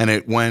 And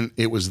it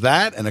was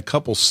that and a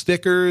couple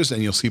stickers,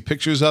 and you'll see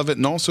pictures of it.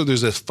 And also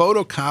there's a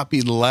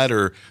photocopied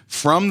letter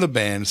from the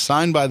band,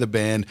 signed by the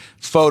band,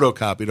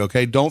 photocopied,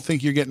 okay? Don't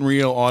think you're getting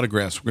real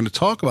autographs. We're going to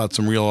talk about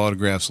some real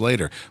autographs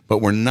later, but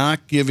we're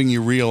not giving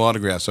you real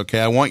autographs,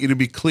 okay? I want you to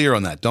be clear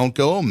on that. Don't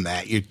go, oh,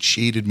 Matt, you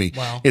cheated me.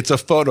 Well, it's a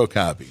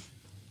photocopy.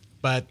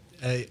 But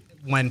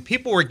when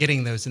people were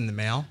getting those in the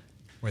mail,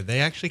 where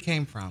they actually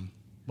came from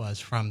was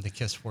from the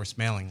Kiss Force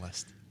mailing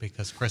list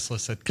because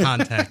Chrysalis had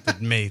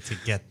contacted me to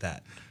get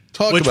that.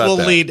 Which will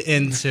lead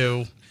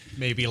into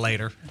maybe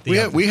later.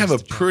 We have a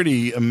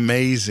pretty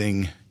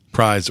amazing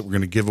prize that we're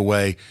going to give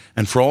away.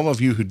 And for all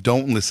of you who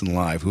don't listen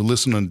live, who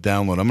listen on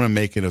download, I'm going to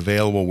make it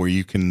available where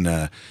you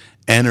can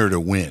enter to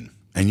win.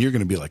 And you're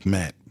going to be like,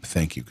 Matt,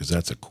 thank you, because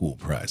that's a cool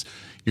prize.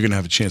 You're going to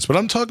have a chance. But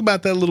I'm talking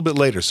about that a little bit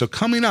later. So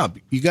coming up,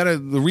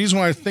 the reason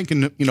why I'm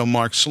thinking,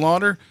 Mark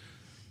Slaughter,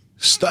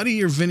 study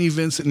your Vinnie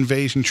Vincent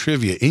Invasion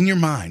trivia in your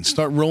mind.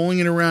 Start rolling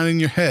it around in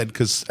your head,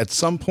 because at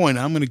some point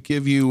I'm going to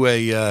give you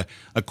a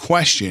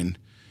question.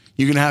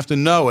 You're going to have to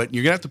know it.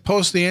 You're going to have to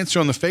post the answer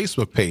on the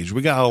Facebook page.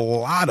 We got a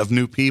lot of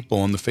new people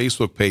on the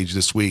Facebook page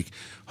this week.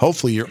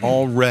 Hopefully you're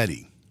all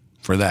ready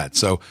for that.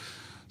 So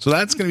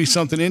that's going to be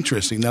something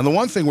interesting. Now, the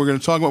one thing we're going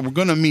to talk about, we're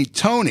going to meet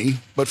Tony,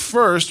 but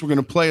first we're going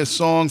to play a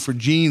song for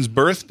Gene's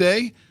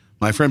birthday.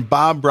 My friend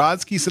Bob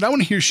Brodsky said, I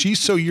want to hear She's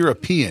So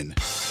European.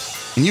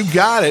 And you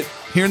got it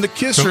here in the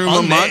Kiss Room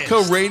on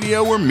Montco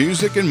Radio, where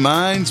music and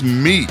minds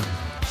meet.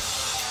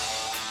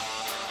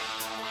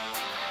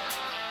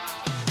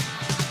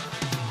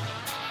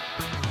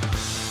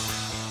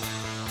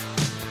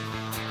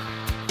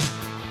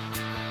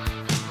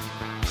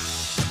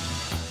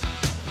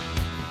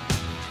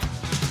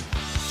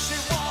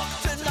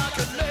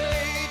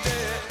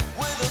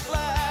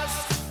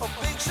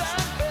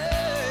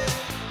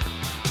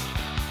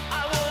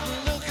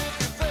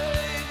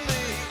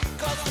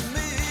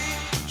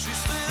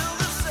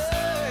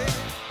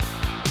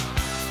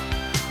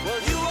 Well,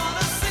 you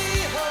wanna see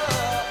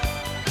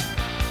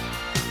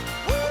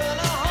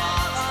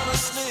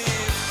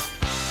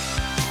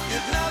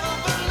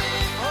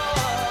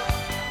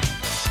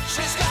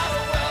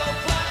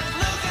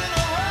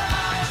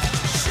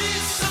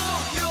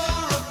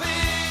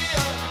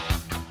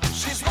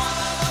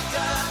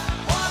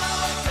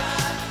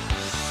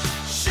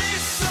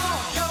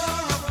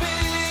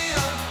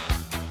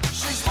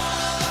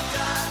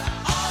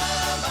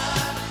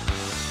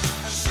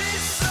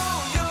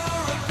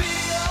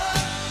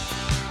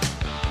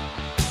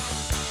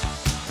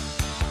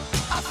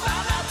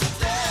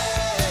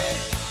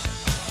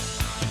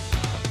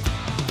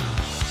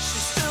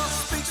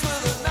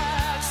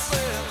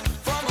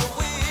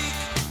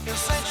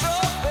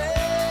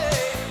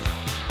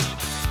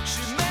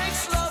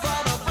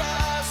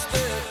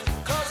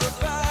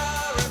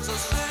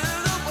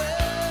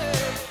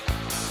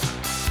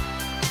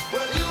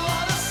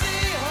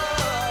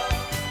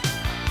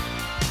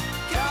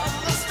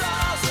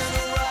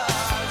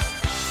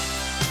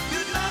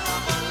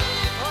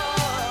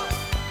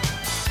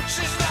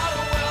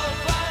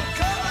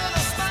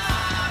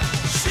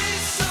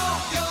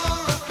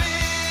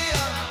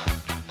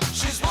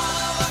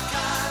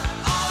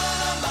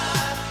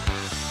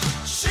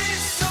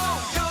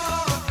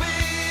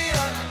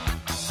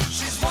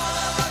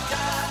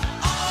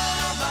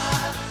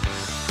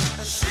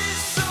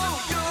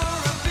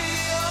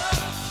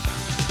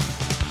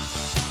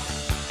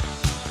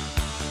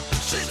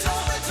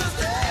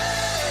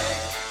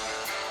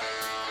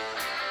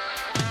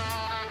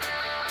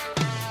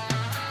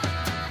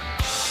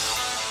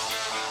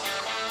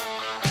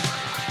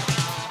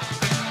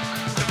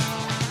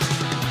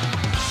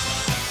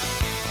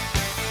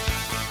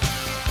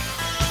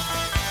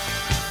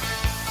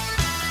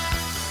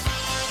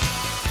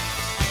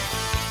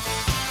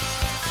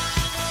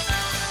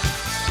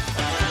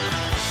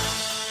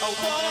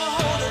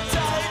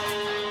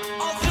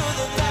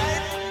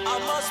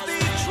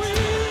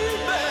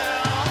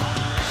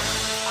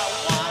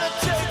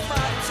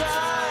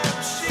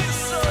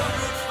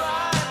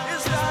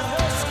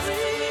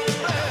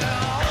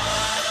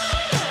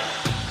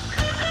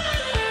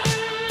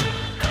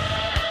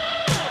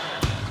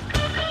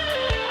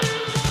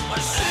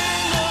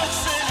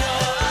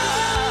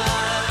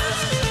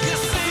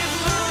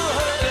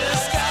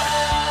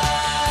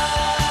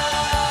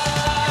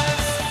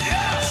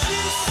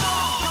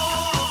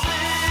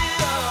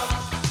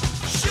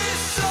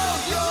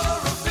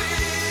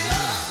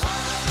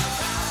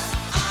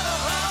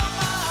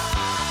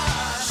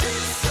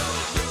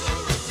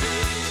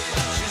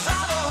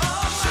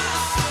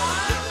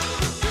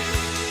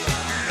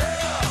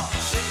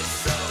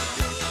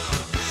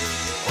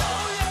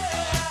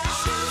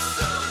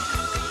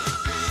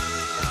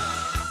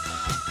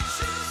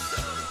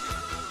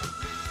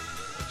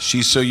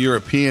She's so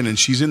European, and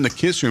she's in the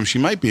Kiss Room. She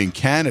might be in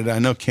Canada. I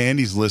know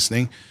Candy's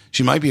listening.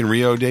 She might be in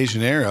Rio de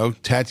Janeiro.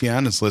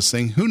 Tatiana's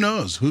listening. Who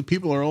knows?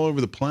 People are all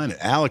over the planet.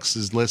 Alex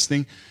is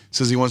listening.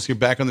 Says he wants to get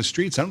back on the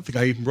streets. I don't think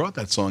I even brought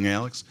that song,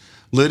 Alex.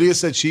 Lydia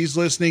said she's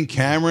listening.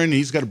 Cameron,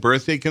 he's got a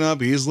birthday coming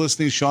up. He's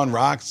listening. Sean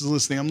Rocks is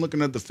listening. I'm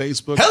looking at the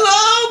Facebook.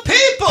 Hello,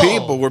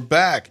 people! We're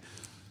back.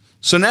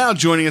 So now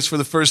joining us for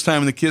the first time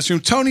in the Kiss Room,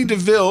 Tony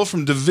DeVille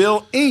from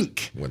DeVille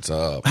Inc. What's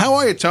up? How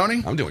are you,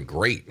 Tony? I'm doing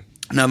great.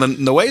 Now,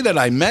 the way that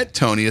I met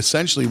Tony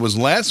essentially was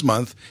last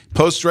month,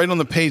 posts right on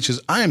the page,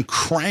 says, I am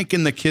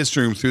cranking the Kiss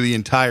Room through the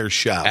entire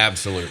shop.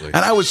 Absolutely.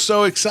 And I was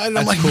so excited.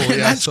 I'm like, cool. man, Yeah,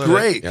 that's so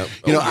great. Yep.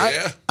 You know,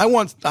 Yeah.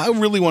 I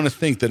really want to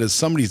think that as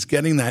somebody's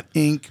getting that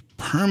ink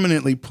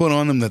permanently put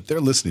on them, that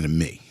they're listening to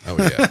me. Oh,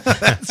 yeah.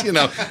 That's, you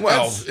know,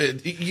 Well,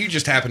 you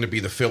just happen to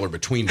be the filler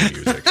between the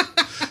music.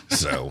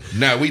 So,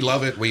 no, we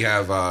love it. We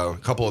have a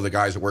couple of the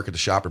guys that work at the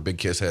shop are big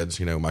Kiss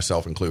heads,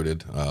 myself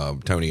included,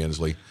 Tony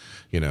Inslee.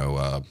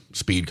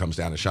 Speed comes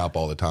down to shop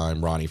all the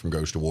time. Ronnie from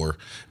Ghost of War.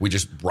 We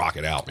just rock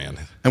it out, man.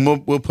 And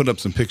we'll put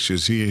up some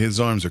pictures. His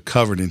arms are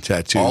covered in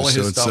tattoos. All of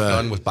his so stuff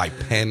done with by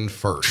pen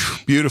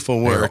first. Beautiful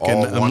work. They're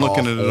all And I'm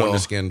looking at it on all. the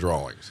skin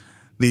drawings.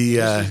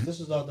 This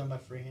is all done by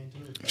freehand too.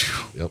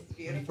 Yep.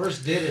 When he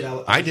first did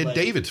it, I did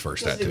David's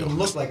first Doesn't tattoo. even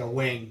look like a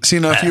wing. See,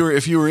 now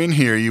if you were in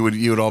here, you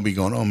would all be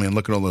going, "Oh man,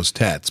 look at all those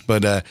tats."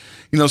 But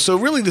so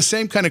really the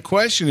same kind of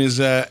question is,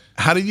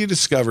 how did you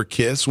discover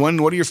Kiss?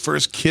 What are your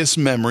first Kiss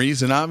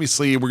memories? And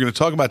obviously, we're going to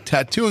talk about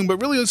tattooing, but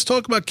really, let's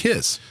talk about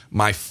Kiss.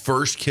 My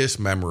first Kiss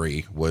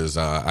memory was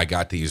I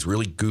got these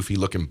really goofy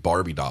looking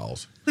Barbie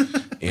dolls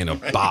in a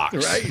box,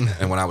 right.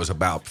 And when I was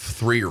about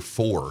 3 or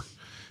 4.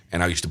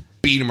 And I used to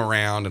beat them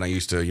around, and I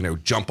used to,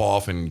 jump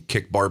off and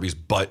kick Barbie's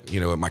butt,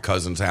 at my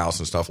cousin's house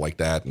and stuff like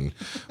that. And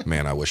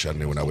man, I wish I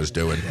knew what I was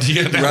doing.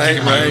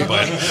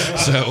 Right.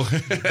 So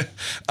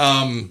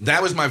that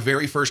was my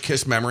very first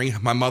Kiss memory.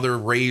 My mother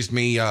raised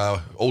me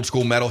old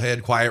school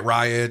metalhead, Quiet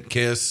Riot,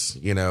 Kiss,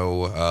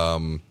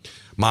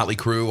 Motley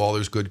Crue, all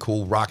those good,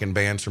 cool rocking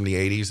bands from the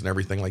 80s and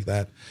everything like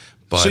that.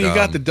 But, So you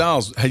got the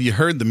dolls. Had you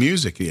heard the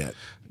music yet?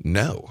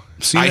 No.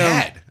 See,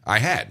 I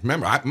had.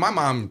 Remember, my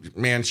mom,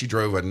 man, she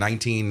drove a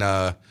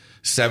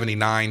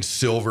 1979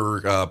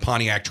 silver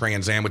Pontiac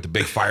Trans Am with the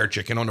big fire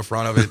chicken on the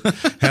front of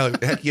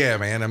it. Heck yeah,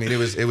 man. I mean, it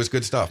was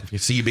good stuff. You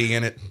CB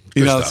in it.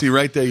 Good stuff. See,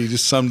 right there, you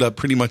just summed up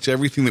pretty much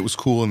everything that was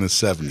cool in the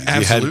 70s. Absolutely.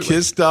 You had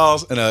Kiss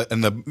dolls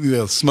and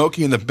the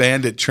Smokey and the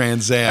Bandit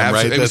Trans Am,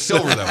 right? It was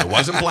silver, though. It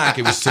wasn't black.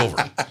 It was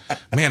silver.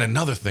 Man,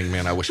 another thing,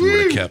 man, I wish we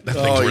would have kept. That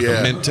thing's worth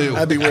a mint, too.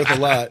 That'd be worth a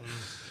lot.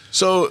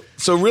 So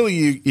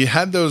really, you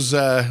had those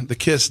the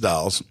Kiss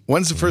dolls.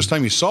 When's the first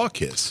time you saw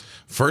Kiss?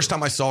 First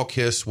time I saw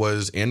Kiss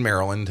was in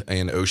Maryland,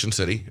 in Ocean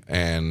City,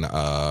 and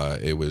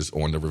it was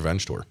on the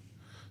Revenge Tour.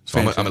 So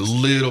I'm a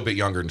little bit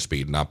younger than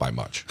Speed, not by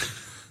much.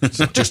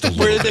 So just a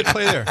little. Where did they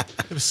play there?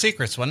 It was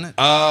Secrets, wasn't it?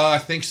 I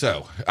think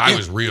so. I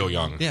was real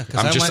young. Yeah,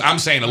 'cause I'm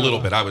saying a little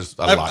bit. I was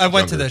a lot I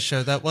went to younger. that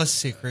show. That was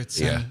Secrets.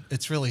 Yeah. And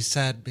it's really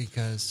sad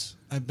because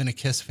I've been a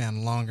Kiss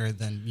fan longer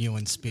than you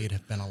and Speed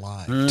have been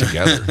alive.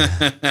 Together.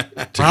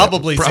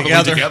 Probably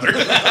together.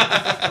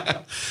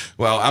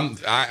 Well, I'm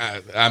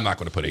not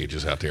going to put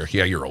ages out there.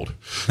 Yeah, you're old.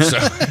 So,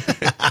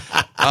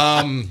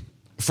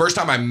 first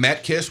time I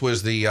met Kiss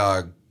was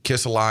the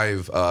Kiss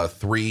Alive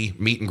 3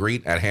 meet and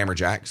greet at Hammer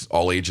Jack's,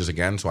 all ages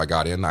again. So I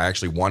got in. I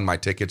actually won my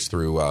tickets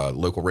through a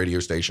local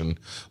radio station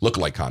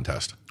lookalike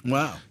contest.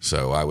 Wow.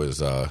 So I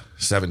was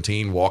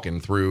 17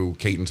 walking through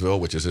Catonsville,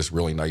 which is this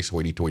really nice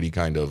hoity-toity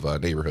kind of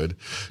neighborhood,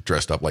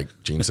 dressed up like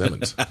Gene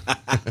Simmons. All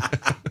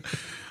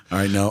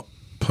right, now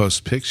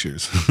post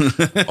pictures.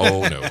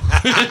 Oh, no.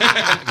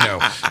 No.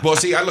 Well,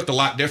 see, I looked a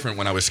lot different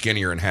when I was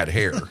skinnier and had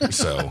hair.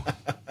 So,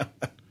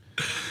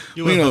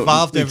 You have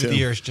evolved me over too. the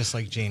years just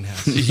like Gene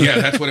has. yeah,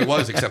 that's what it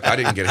was, except I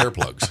didn't get hair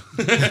plugs.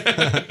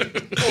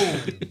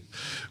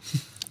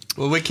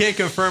 Well, we can't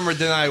confirm or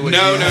deny what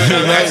No.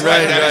 That's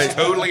Right, That is right.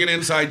 totally an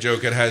inside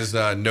joke. It has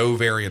no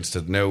variance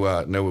to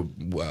no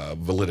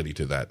validity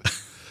to that.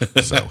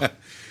 So,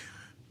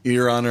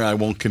 Your Honor, I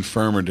won't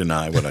confirm or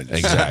deny what I just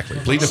exactly.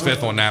 Plead the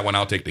fifth on that one.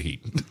 I'll take the heat.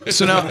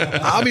 So now,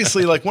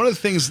 obviously, like one of the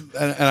things,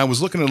 and I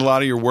was looking at a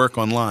lot of your work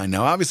online.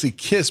 Now, obviously,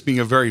 Kiss being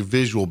a very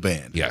visual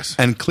band, Yes.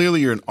 and clearly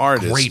you're an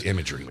artist. Great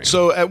imagery, man.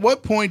 So, at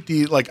what point do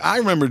you like? I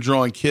remember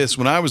drawing Kiss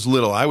when I was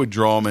little. I would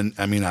draw them, and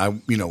I mean,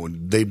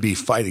 they'd be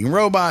fighting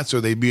robots or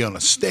they'd be on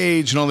a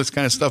stage and all this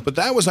kind of stuff. But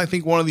that was, I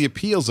think, one of the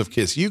appeals of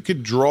Kiss. You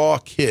could draw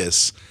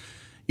Kiss.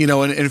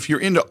 And if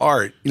you're into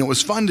art, it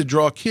was fun to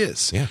draw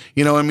Kiss. Yeah.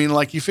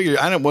 Like you figure,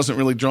 I wasn't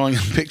really drawing a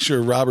picture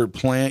of Robert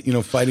Plant,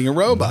 fighting a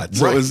robot.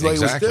 So Right, it was like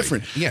exactly. it was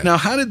different. Yeah. Now,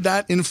 how did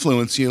that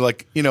influence you?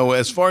 Like,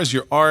 as far as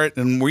your art,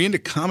 and were you into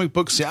comic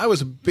books? See, I was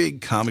a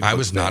big comic book I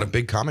was not a fan.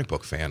 big comic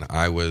book fan.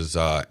 I was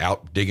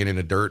out digging in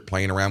the dirt,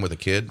 playing around with a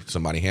kid.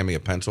 Somebody handed me a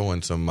pencil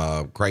and some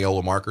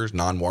Crayola markers,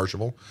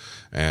 non-washable,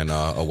 and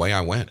away I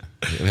went.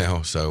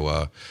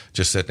 So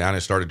just sat down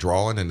and started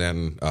drawing, and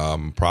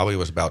then probably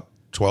was about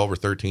 12 or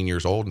 13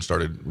 years old and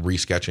started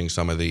resketching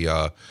some of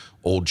the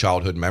old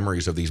childhood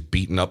memories of these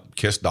beaten up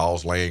Kiss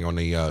dolls laying on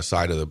the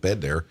side of the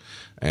bed there,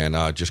 and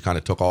just kind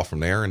of took off from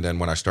there. And then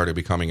when I started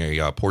becoming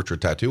a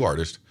portrait tattoo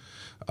artist,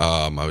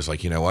 I was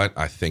like, you know what?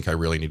 I think I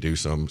really need to do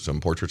some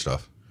portrait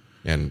stuff,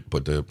 and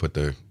put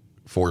the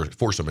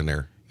foursome in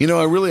there. You know,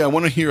 I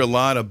want to hear a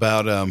lot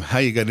about how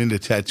you got into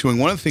tattooing.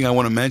 One other thing I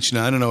want to mention,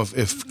 I don't know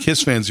if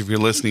Kiss fans, if you're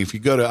listening, if you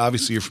go to,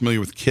 obviously you're familiar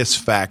with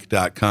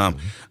KissFact.com.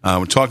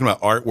 We're talking about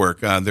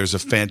artwork. There's a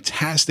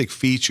fantastic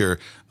feature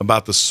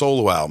about the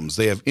solo albums.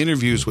 They have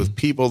interviews with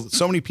people,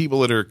 so many people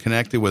that are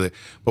connected with it.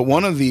 But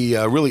one of the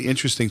really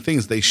interesting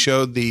things, they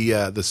showed the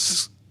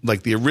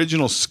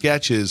original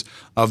sketches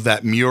of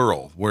that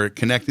mural where it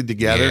connected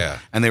together. Yeah.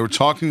 And they were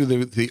talking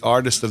to the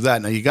artist of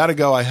that. Now, you got to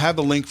go. I have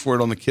the link for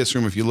it on the Kiss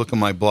Room if you look on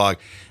my blog.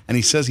 And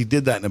he says he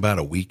did that in about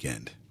a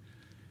weekend.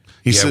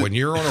 He said, when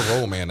you're on a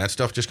roll, man, that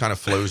stuff just kind of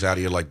flows out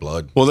of you like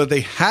blood. well, that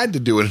they had to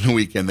do it in a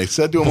weekend. They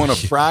said to him on a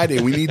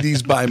Friday, we need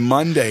these by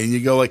Monday. And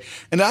you go like,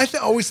 and I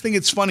always think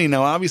it's funny.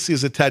 Now, obviously,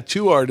 as a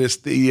tattoo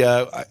artist,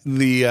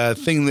 the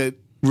thing that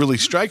really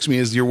strikes me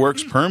is your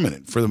work's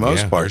permanent for the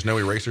most part. There's no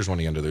erasers on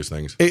the end of those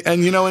things.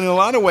 And, you know, in a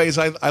lot of ways,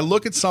 I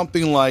look at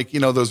something like, you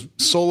know, those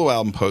solo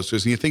album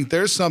posters, and you think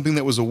there's something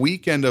that was a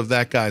weekend of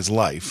that guy's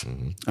life.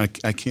 I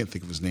can't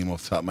think of his name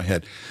off the top of my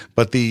head.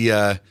 But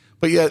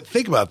but yeah,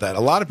 think about that. A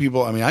lot of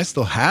people, I mean, I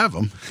still have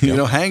them, you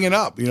know, hanging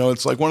up. You know,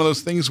 it's like one of those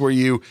things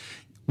where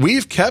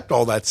we've kept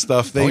all that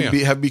stuff. They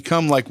have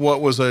become like what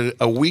was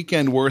a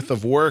weekend worth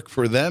of work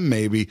for them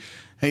maybe,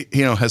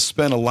 you know, has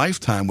spent a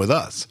lifetime with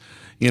us.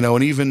 You know,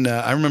 and even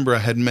I remember I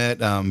had met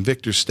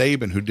Victor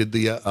Staben, who did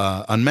the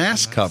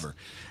Unmasked cover,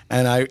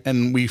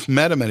 and we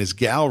met him at his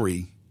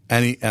gallery,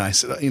 and I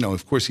said, you know,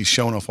 of course he's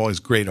showing off all his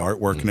great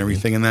artwork and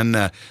everything, and then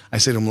I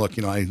said to him, look,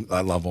 you know,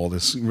 I love all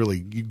this really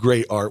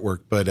great artwork,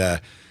 but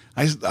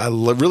I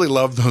really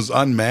love those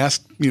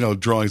unmasked, you know,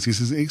 drawings. He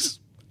says,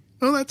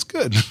 oh, that's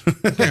good.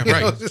 Yeah,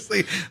 right. know, just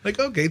like,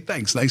 okay,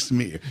 thanks. Nice to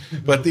meet you.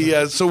 But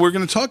so we're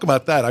going to talk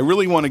about that. I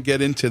really want to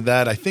get into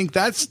that. I think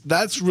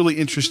that's really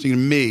interesting to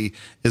me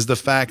is the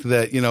fact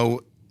that, you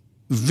know,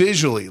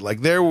 visually,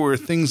 like there were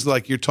things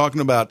like you're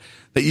talking about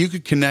that you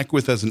could connect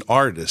with as an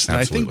artist. And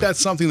Absolutely. I think that's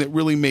something that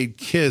really made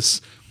Kiss,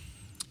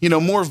 you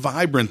know, more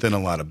vibrent than a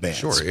lot of bands.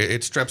 Sure.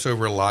 It steps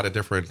over a lot of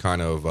different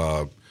kind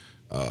of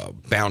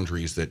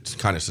boundaries that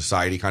kind of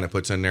society kind of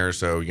puts in there.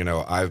 So, you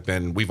know,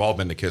 we've all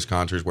been to Kiss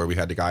concerts where we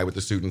had the guy with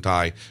the suit and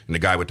tie and the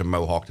guy with the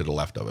mohawk to the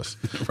left of us.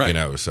 Right. You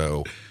know,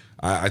 so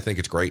I think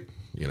it's great.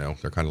 You know,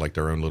 they're kind of like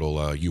their own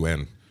little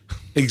UN.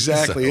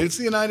 Exactly. So- It's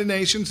the United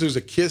Nations. There's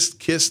a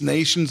Kiss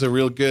Nations, a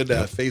real good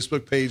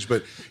Facebook page.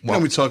 But you know,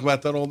 we talk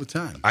about that all the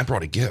time. I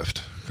brought a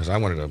gift because I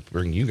wanted to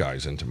bring you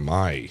guys into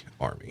my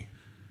army.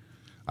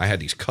 I had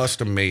these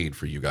custom made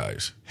for you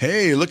guys.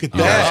 Hey, look at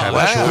You guys that.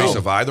 have a choice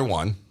of either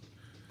one.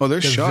 Oh, they're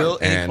DeVille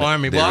sharp. Ink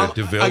Army. they're Well,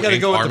 DeVille I got to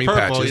Ink go with Army the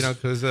purple, patches. you know,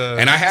 because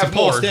And I have it's a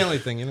Paul more. Stanley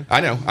thing, you know.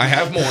 I know. I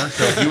have more.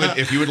 So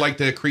if you would like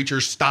the creature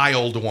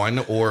styled one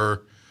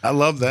or I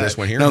love that. this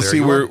one here, Now, there see,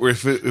 you are.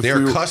 if they are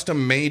we were,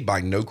 custom made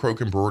by No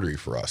Croak Embroidery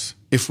for us.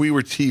 if we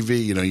were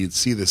TV, you know, you'd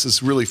see this.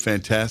 It's really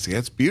fantastic.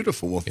 That's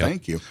beautiful. Well, Yep.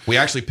 thank you. We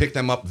actually picked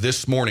them up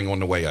this morning on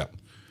the way up.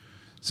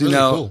 See,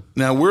 Really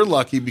now we're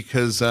lucky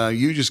because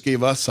you just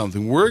gave us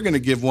something. We're going to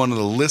give one of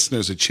the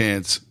listeners a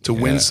chance to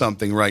win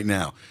something right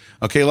now.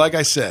 Okay, like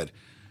I said,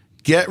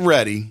 get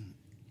ready.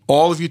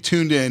 All of you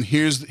tuned in,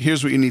 here's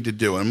what you need to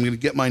do. I'm going to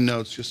get my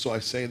notes just so I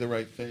say the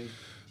right thing.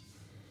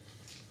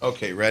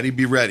 Okay, ready?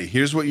 Be ready.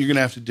 Here's what you're going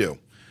to have to do.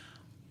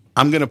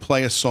 I'm going to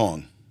play a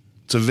song.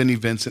 It's a Vinnie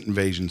Vincent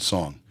Invasion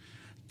song.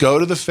 Go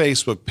to the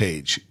Facebook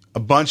page. A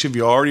bunch of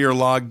you already are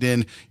logged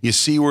in. You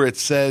see where it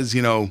says,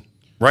 you know,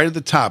 right at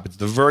the top. It's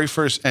the very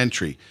first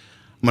entry.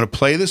 I'm going to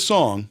play the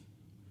song.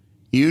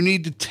 You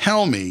need to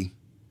tell me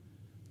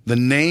the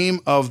name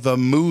of the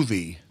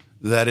movie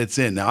that it's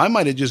in. Now, I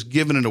might have just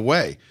given it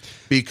away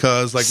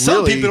because, like, Some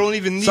really, people don't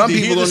even need some to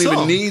people hear the don't even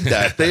song. need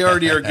that. They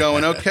already are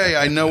going, okay,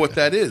 I know what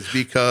that is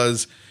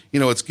because, you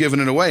know, it's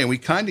giving it away. And we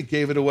kind of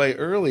gave it away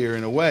earlier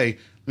in a way.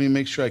 Let me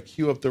make sure I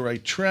cue up the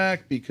right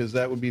track because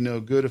that would be no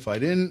good if I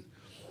didn't.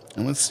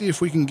 And let's see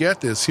if we can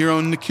get this here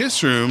on the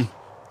Kiss Room.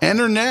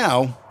 Enter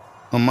now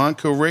on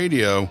Monco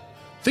Radio.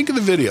 Think of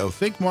the video.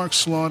 Think Mark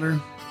Slaughter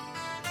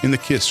in the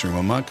Kiss Room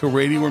on Monco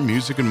Radio where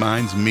music and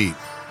minds meet.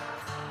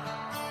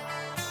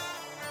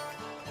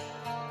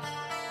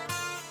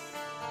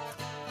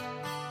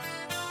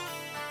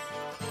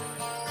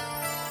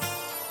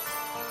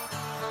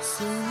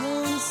 So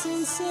long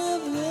since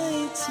I've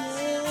waited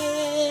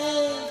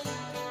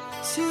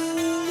to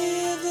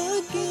live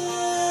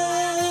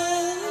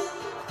again.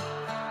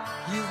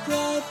 You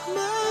brought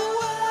my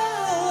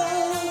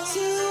world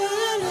to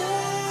an end.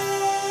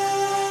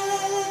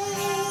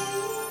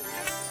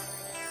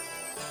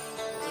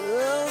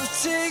 Love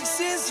takes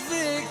its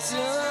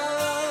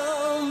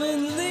victim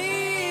and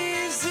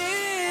leaves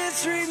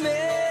its remains.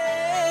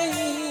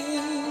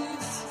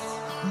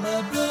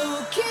 My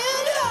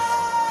broken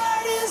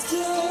heart is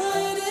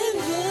done in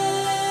vain.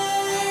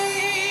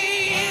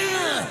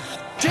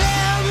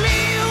 Tell me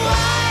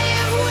why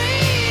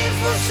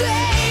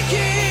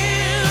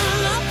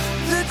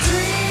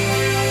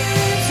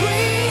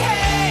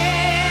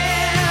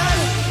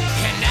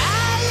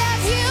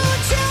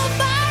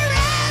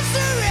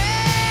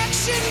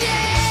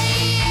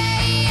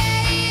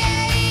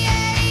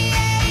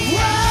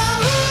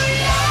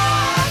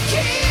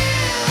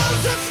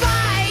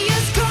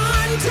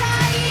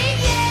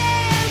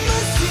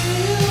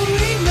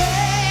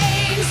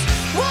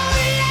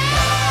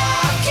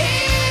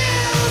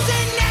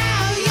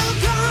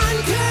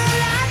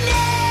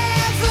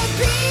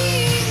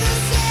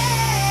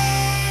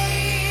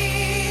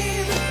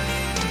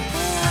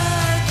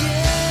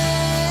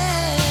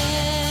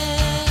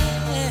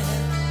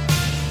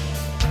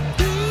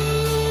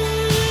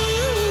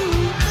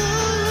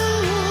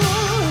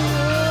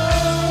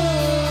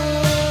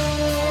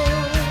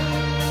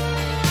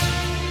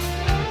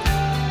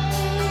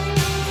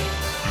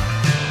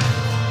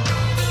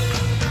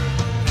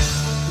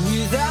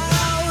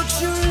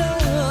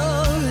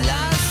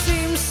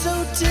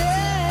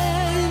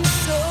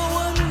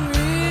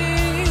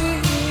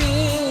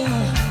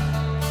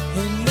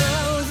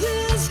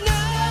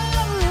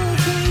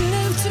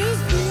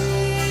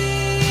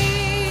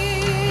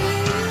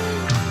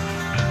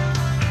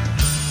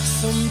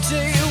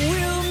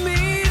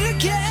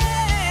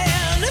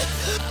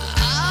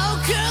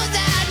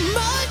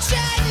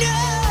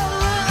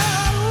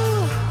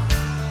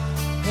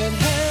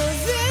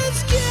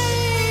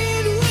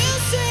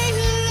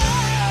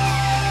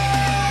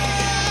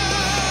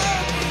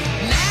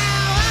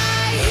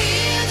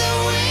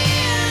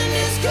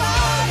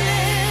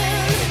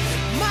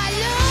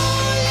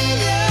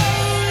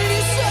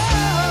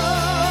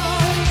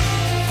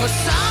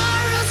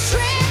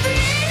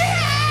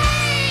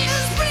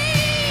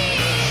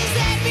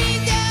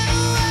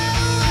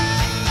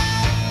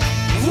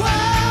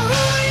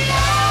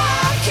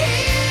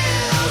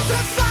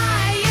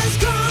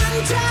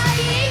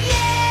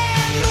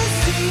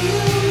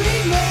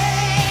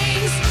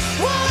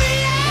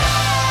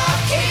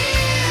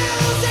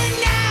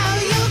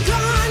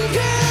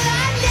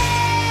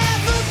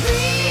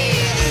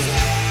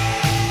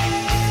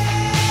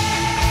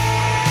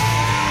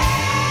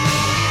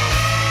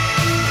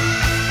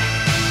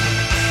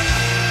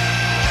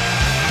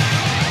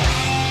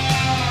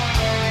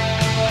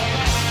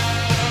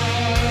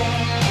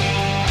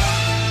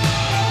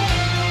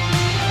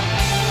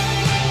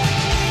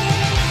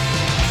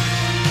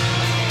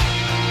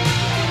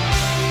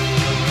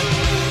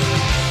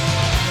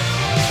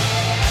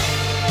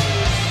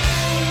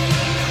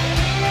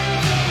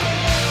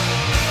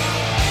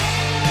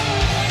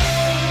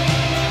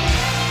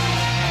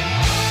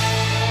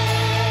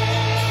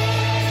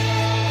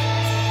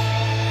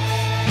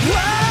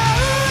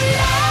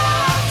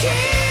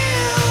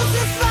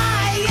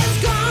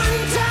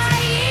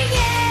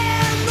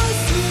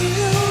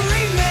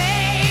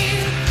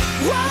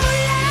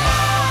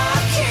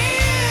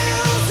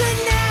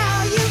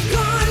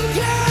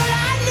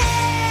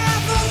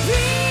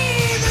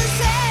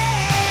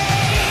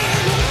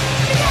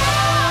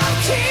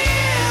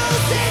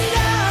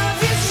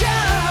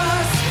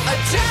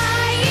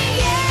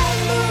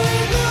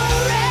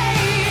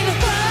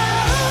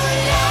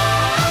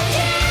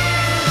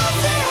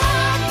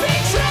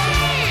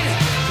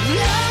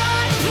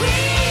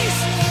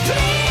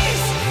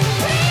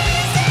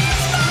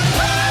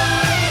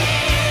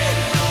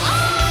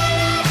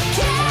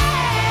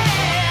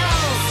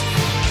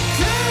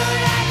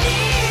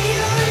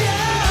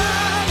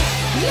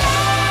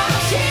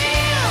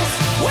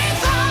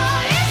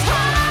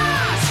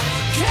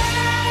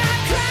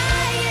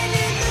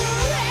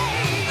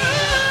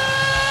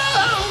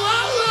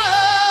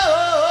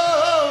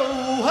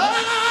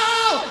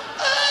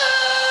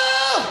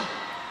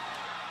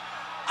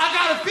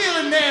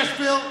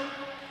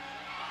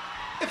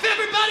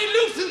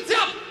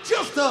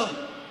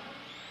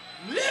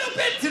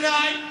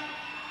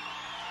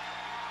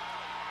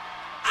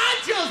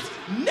just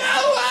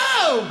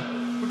know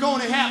we're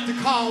going to have to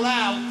call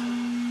out.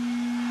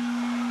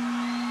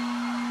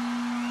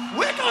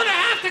 We're going to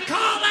have to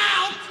call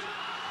out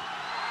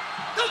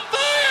the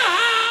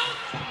firehouse.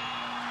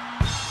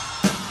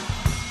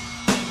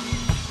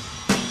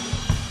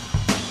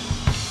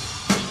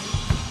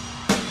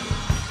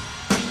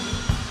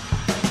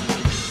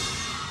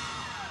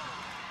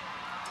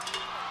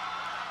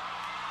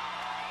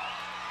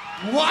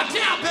 Watch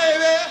out,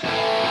 baby!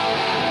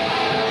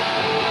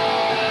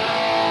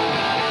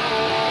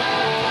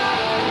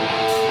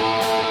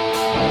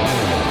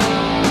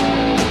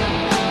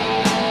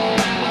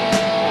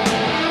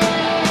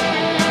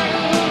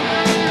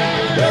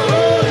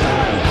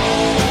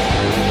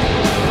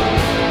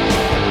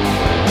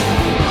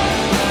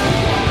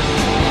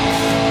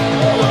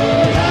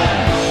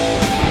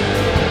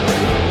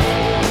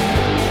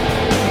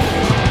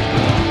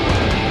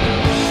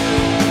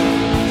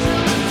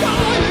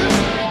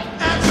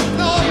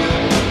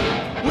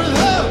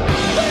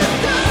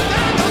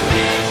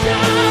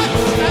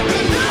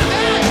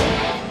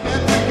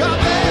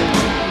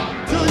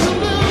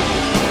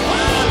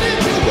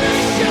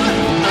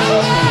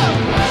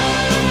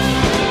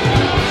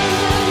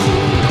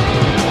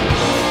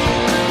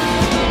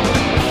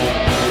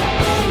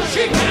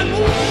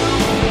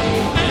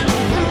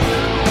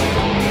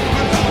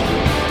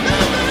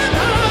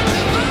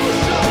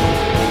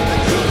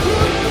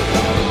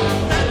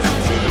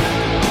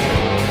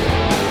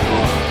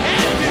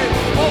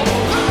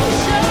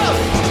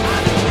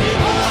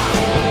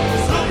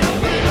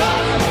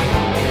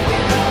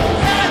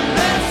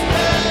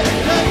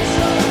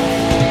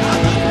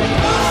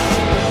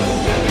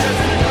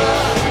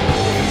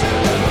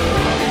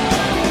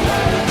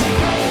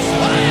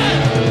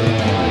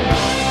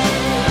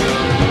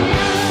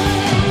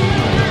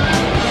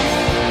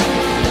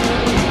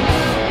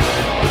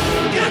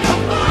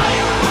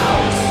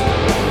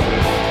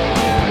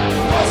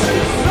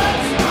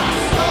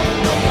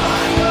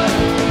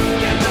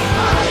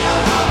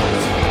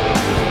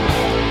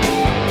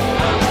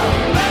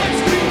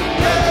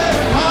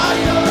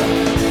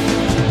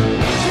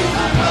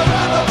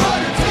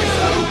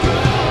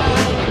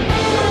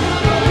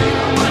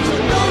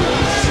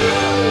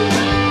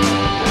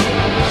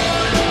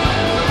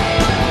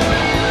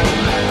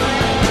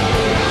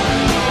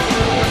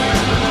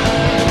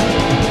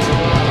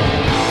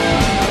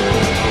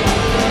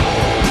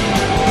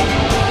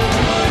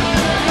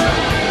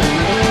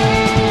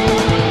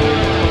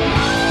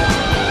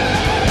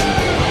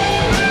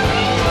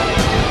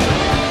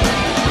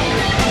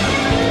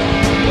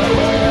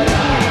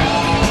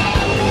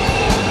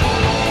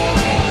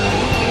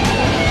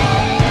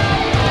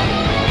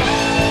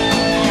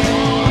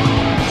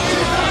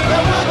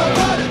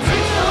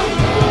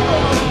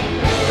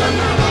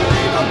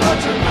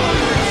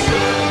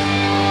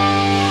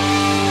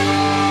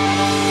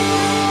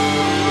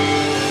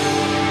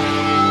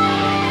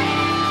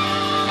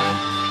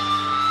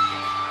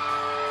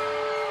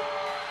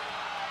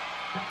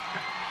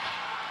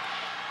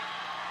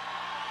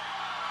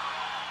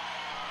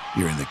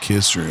 You're in the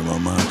Kiss Room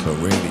on Monaco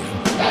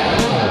Radio.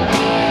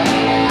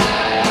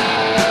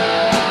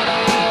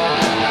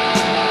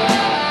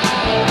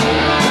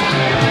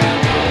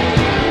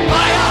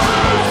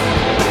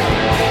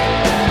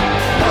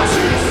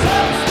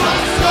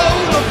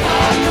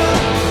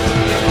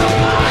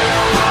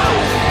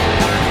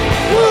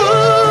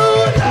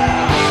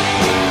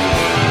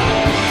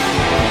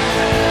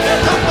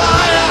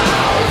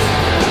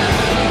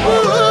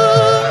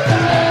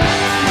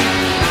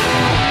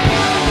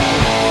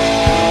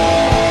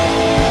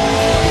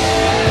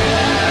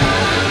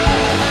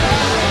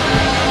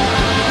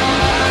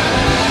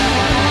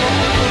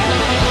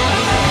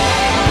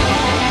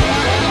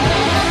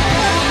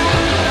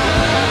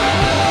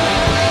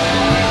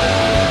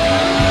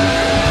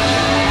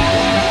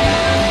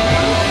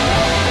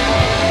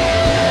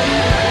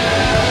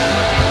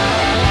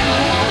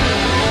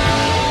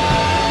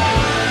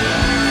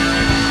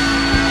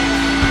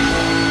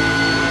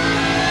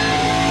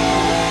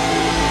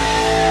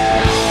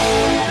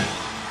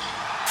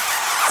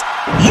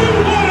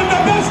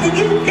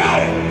 You got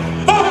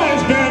it! The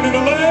highest band in the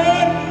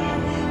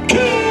land,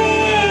 Kiss!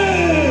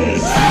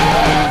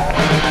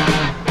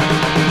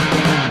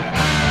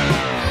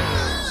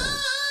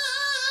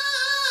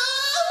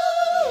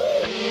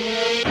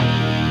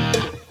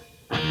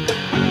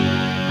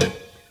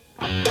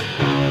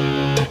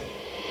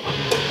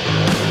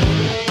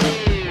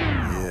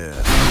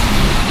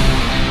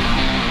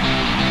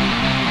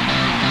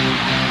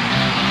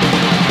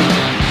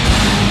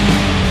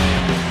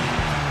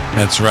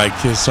 That's right,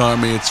 Kiss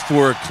Army. It's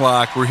 4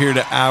 o'clock. We're here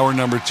to hour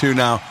number 2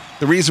 now.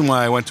 The reason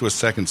why I went to a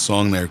second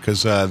song there,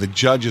 because the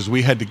judges,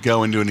 we had to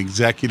go into an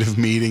executive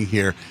meeting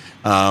here.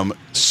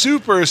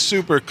 Super,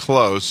 super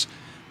close.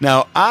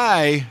 Now,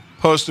 I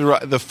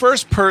posted, the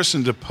first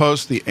person to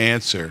post the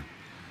answer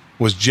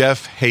was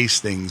Jeff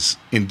Hastings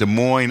in Des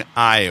Moines,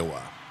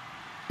 Iowa.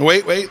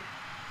 Wait.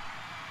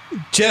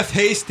 Jeff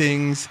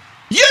Hastings,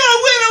 you're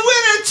a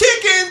winner,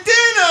 chicken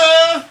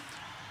dinner.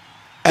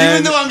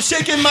 Even though I'm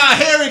shaking my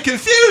hair in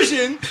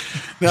confusion,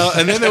 Now,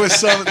 and then there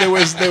was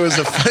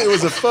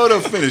a photo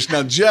finish.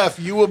 Now, Jeff,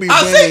 you will be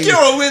I winning. think you're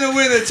a winner,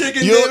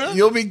 chicken dinner.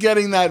 You'll be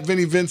getting that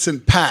Vinnie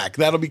Vincent pack.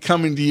 That'll be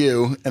coming to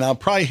you, and I'll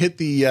probably hit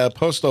the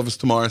post office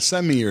tomorrow.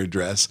 Send me your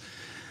address.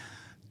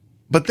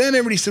 But then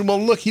everybody said, well,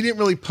 look, he didn't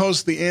really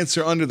post the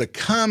answer under the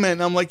comment.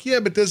 And I'm like,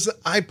 yeah, but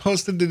I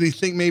posted, did he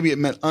think maybe it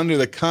meant under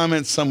the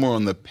comment somewhere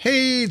on the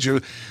page?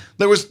 Or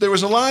there was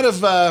a lot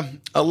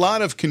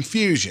of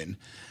confusion.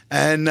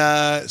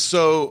 And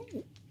so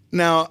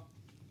now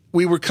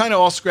we were kind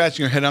of all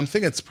scratching our head. I'm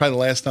thinking it's probably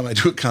the last time I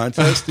do a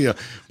contest.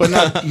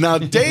 But now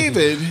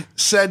David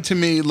said to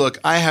me, look,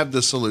 I have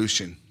the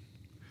solution.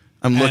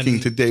 I'm looking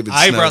to David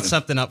I Snowden. brought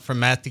something up for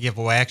Matt to give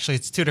away. Actually,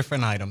 it's 2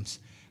 different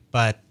items.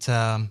 But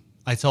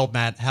I told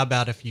Matt, how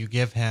about if you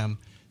give him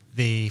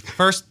the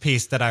first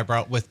piece that I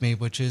brought with me,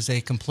 which is a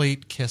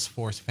complete Kiss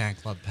Force fan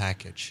club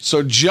package.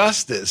 So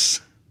Justice,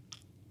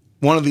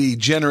 one of the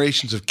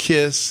generations of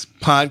Kiss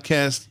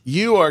podcast,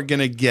 you are going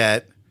to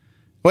get...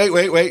 Wait.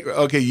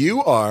 Okay,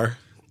 you are...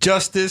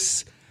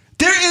 Justice.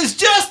 There is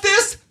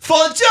justice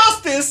for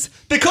justice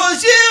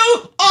because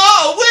you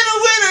are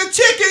winner,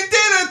 chicken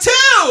dinner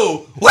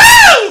too.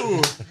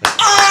 Woo!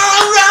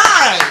 All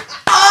right.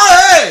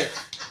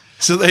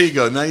 So there you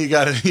go. Now you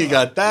got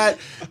that.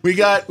 We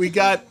got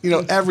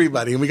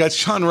everybody, and we got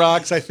Sean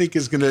Rocks. I think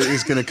is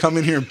gonna come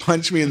in here and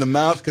punch me in the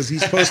mouth because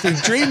he's posting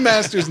Dream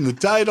Masters in the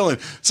title. And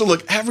so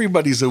look,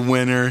 everybody's a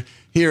winner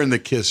here in the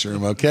Kiss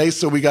Room. Okay,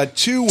 so we got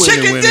 2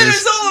 Chicken winners.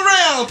 dinners all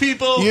around,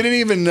 people. You didn't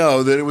even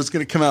know that it was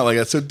going to come out like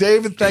that. So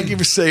David, thank you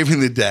for saving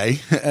the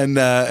day. And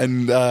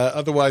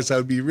otherwise, I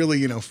would be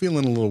really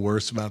feeling a little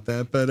worse about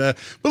that. But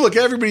look,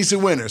 everybody's a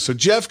winner. So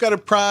Jeff got a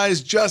prize.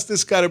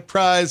 Justice got a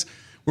prize.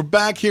 We're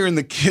back here in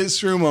the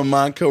Kiss Room on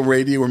Monco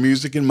Radio, where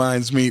music and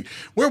minds meet.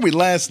 Where we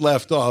last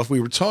left off, we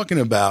were talking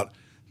about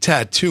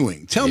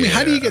tattooing. Tell me,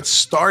 how do you get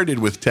started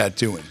with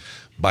tattooing?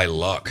 By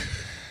luck.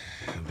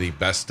 The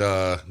best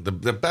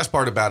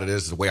part about it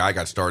is the way I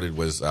got started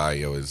was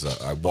I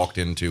walked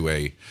into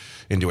a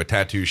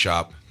tattoo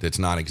shop that's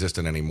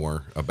non-existent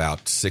anymore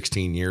about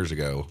 16 years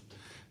ago,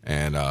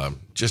 and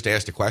just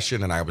asked a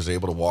question, and I was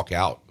able to walk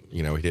out.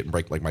 He didn't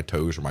break like my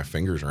toes or my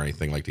fingers or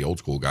anything like the old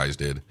school guys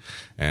did.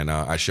 And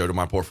I showed him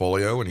my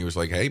portfolio, and he was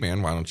like, "Hey,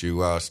 man, why don't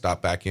you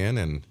stop back in?"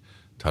 And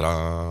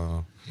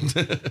ta-da!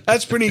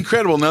 That's pretty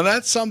incredible. Now,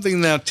 that's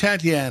something now,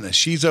 Tatiana,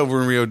 she's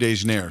over in Rio de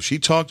Janeiro. She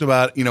talked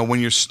about, when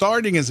you're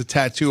starting as a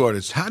tattoo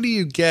artist, how do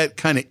you get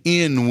kind of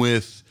in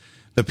with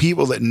the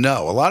people that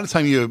know? A lot of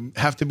time you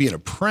have to be an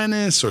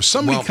apprentice or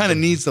somebody kind of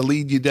needs to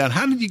lead you down.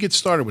 How did you get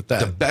started with that?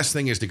 The best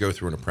thing is to go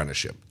through an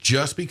apprenticeship.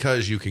 Just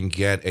because you can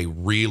get a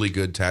really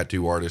good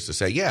tattoo artist to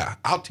say, yeah,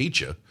 I'll teach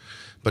you.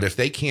 But if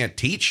they can't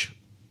teach,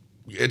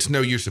 it's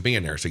no use of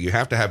being there. So you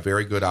have to have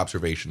very good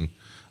observation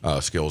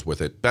skills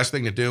with it. Best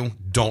thing to do,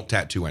 don't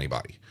tattoo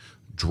anybody.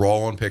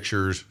 Draw on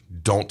pictures.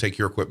 Don't take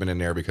your equipment in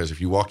there, because if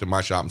you walked in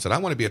my shop and said, I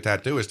want to be a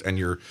tattooist, and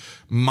your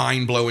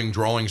mind-blowing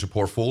drawings, a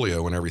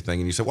portfolio and everything,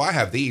 and you said, well, I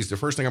have these, the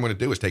first thing I'm going to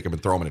do is take them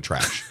and throw them in the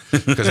trash.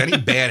 Because any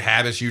bad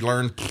habits you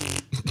learn,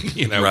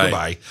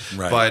 goodbye.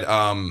 Right.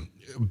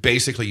 But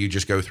basically you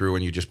just go through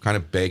and you just kind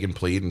of beg and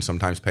plead and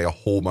sometimes pay a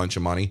whole bunch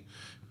of money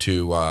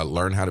to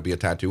learn how to be a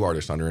tattoo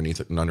artist under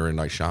a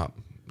nice shop,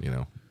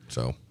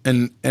 So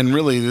and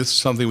really, this is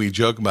something we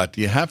joke about.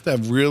 Do you have to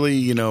have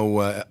really,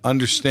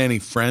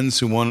 understanding friends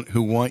who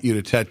want you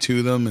to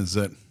tattoo them? Is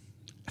that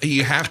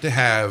you have to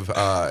have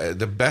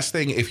the best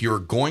thing? If you're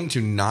going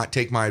to not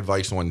take my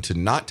advice on to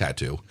not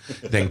tattoo,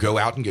 then go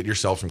out and get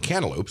yourself some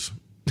cantaloupes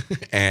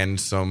and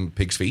some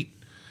pig's feet,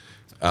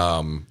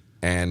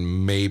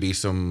 and maybe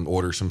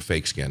order some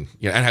fake skin.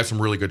 And have some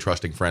really good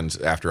trusting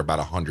friends after about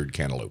 100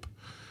 cantaloupe.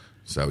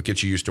 So it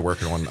gets you used to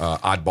working on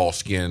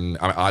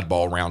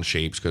oddball round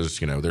shapes, because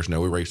there's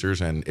no erasers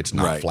and it's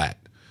not flat.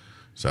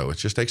 So it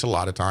just takes a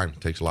lot of time.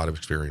 It takes a lot of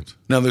experience.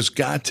 Now there's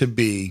got to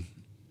be.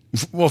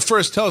 Well,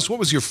 first tell us, what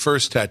was your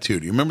first tattoo?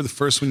 Do you remember the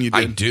first one you did?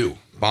 I do,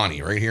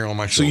 Bonnie, right here on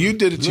my shoulder. So you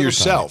did it to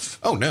yourself?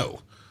 Oh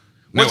no,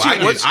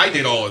 I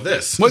did all of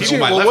this. What's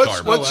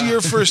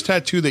your first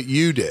tattoo that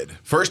you did?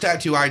 First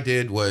tattoo I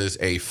did was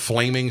a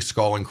flaming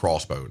skull and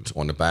crossbones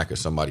on the back of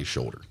somebody's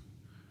shoulder.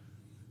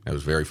 That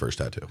was very first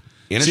tattoo.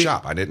 In a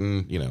shop. I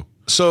didn't,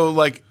 So,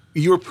 like,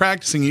 you were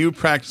practicing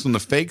on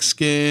the fake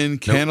skin,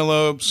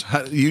 cantaloupes.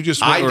 You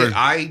just...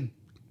 It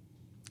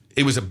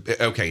was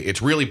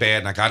it's really bad,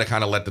 and I got to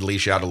kind of let the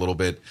leash out a little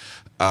bit.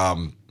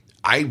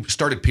 I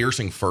started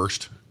piercing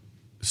first.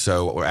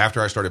 So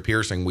after I started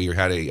piercing, we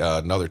had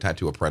another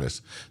tattoo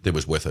apprentice that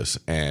was with us.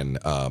 And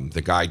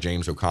the guy,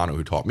 James O'Connor,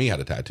 who taught me how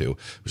to tattoo,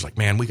 was like,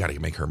 man, we got to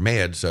make her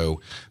mad. So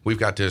we've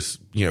got this,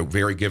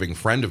 very giving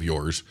friend of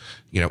yours,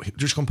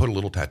 just going to put a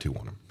little tattoo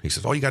on him. He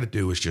says, all you got to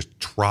do is just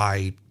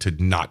try to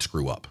not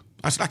screw up.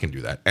 I said, I can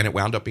do that. And it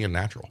wound up being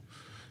natural.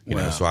 You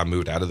know, so I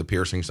moved out of the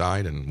piercing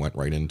side and went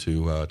right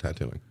into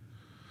tattooing.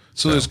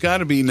 So there's got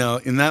to be, now,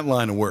 in that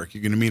line of work,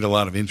 you're going to meet a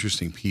lot of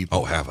interesting people.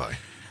 Oh, have I?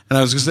 And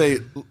I was going to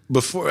say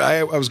before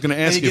I was going to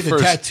And ask you you get to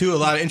first. tattoo a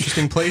lot of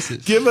interesting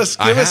places. Give us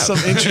some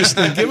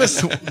interesting. Give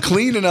us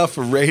clean enough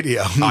for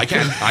radio. I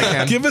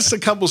can. Give us a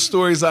couple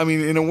stories. I mean,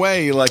 in a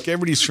way, like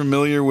everybody's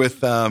familiar with.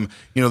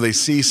 They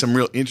see some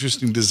real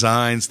interesting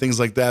designs, things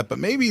like that. But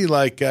maybe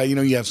like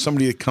you have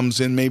somebody that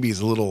comes in. Maybe is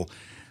a little.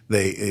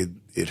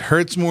 It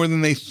hurts more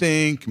than they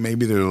think.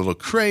 Maybe they're a little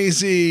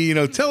crazy.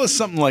 Tell us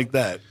something like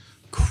that.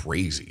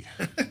 Crazy.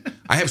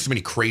 I have so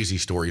many crazy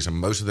stories, and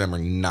most of them are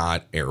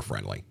not air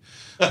friendly.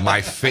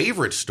 My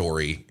favorite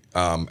story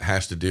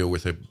has to do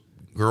with a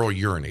girl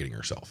urinating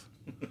herself.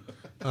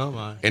 Oh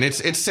my! And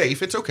it's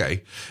safe. It's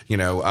okay.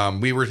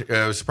 We were.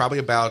 It was probably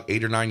about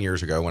 8 or 9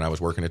 years ago when I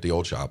was working at the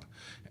old shop,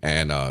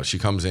 and she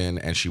comes in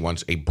and she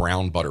wants a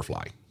brown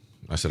butterfly.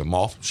 I said, a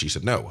moth? She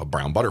said, no, a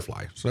brown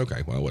butterfly. I said,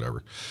 okay, well,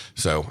 whatever.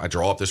 So I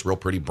draw up this real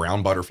pretty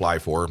brown butterfly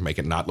for her, make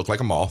it not look like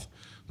a moth,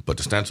 put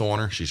the stencil on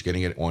her. She's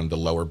getting it on the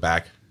lower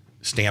back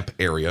stamp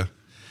area.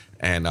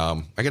 And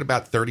I get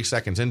about 30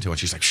 seconds into it, and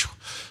she's like,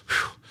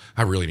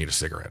 I really need a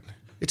cigarette.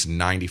 It's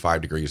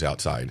 95 degrees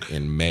outside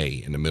in May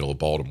in the middle of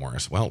Baltimore. I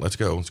said, well, let's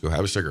go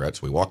have a cigarette.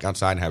 So we walk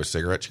outside and have a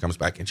cigarette. She comes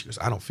back and she goes,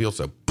 I don't feel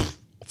so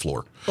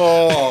floor.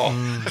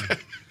 Oh.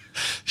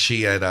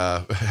 She had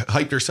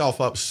hyped herself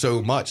up so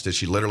much that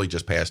she literally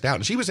just passed out.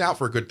 And she was out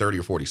for a good 30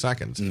 or 40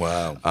 seconds.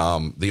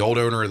 Wow. The old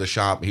owner of the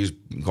shop, he's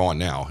gone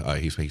now.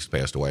 He's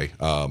passed away.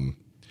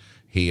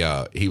 He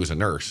was a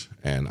nurse,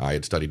 and I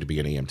had studied to be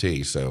an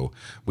EMT. So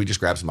we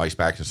just grabbed some ice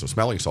packs and some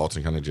smelling salts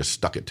and kind of just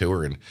stuck it to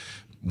her. And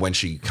when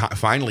she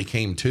finally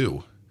came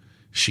to,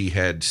 she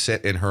had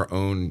set in her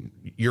own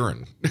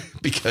urine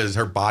because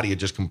her body had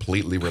just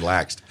completely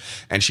relaxed.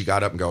 And she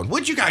got up and going,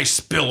 what'd you guys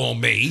spill on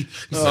me?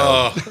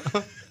 So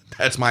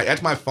that's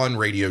my fun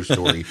radio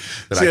story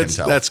that I can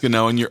tell. That's good.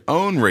 Now, on your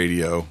own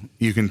radio,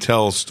 you can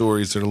tell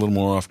stories that are a little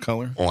more off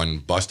color. On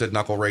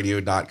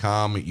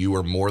BustedKnuckleRadio.com, you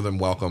are more than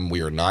welcome.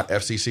 We are not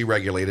FCC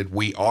regulated.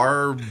 We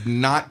are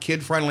not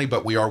kid friendly,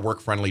 but we are work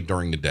friendly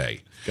during the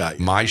day. Got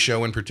you. My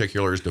show in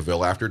particular is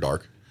DeVille After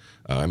Dark.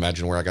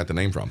 Imagine where I got the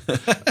name from.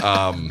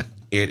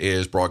 It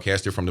is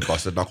broadcasted from the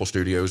Busted Knuckle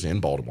Studios in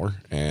Baltimore,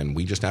 and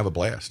we just have a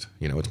blast.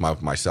 It's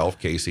myself,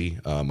 Casey,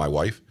 my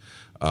wife,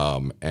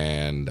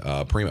 and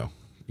Primo.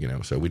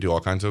 So we do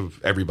all kinds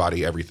of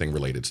everything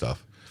related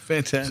stuff.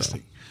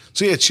 Fantastic.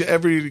 So yeah,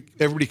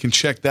 everybody can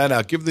check that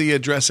out. Give the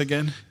address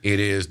again. It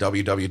is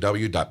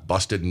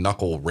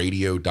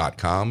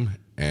www.bustedknuckleradio.com,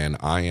 and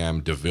I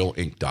am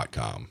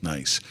DeVilleinc.com.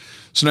 Nice.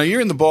 So now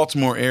you're in the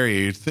Baltimore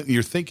area.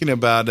 You're thinking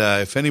about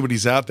if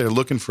anybody's out there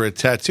looking for a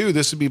tattoo,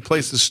 this would be a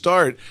place to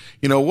start.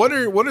 What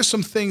are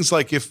some things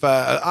like if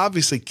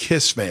obviously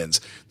Kiss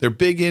fans, they're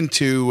big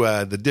into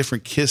the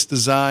different Kiss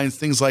designs,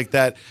 things like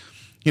that.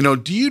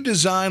 Do you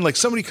design, like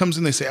somebody comes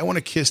in, they say, I want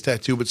a Kiss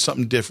tattoo, but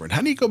something different.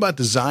 How do you go about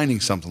designing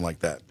something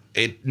like that?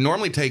 It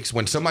normally takes,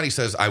 when somebody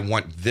says, I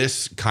want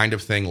this kind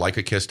of thing like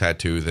a Kiss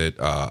tattoo that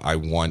I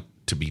want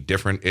to be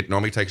different, it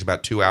normally takes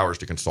about 2 hours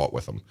to consult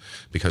with them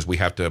because we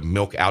have to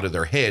milk out of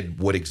their head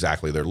what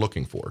exactly they're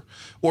looking for.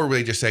 Or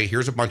they just say,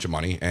 here's a bunch of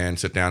money and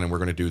sit down and we're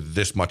going to do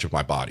this much of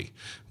my body,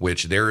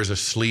 which there is a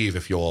sleeve,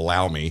 if you'll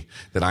allow me,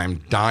 that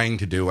I'm dying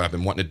to do. I've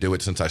been wanting to do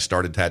it since I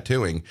started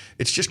tattooing.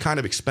 It's just kind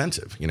of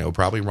expensive,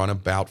 probably run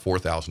about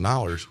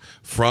 $4,000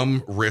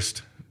 from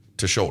wrist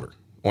to shoulder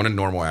on a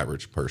normal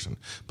average person.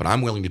 But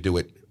I'm willing to do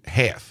it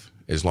half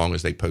as long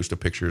as they post the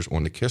pictures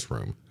on the Kiss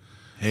Room.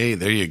 Hey,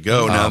 there you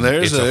go. Now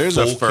there's a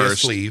full first.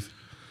 Kiss sleeve.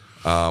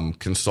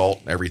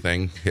 Consult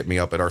everything. Hit me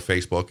up at our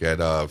Facebook at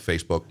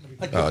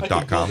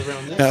facebook.com.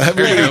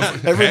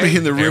 Everybody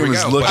in the room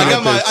is looking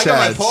at their I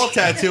got my Paul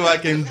tattoo I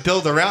can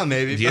build around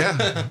maybe.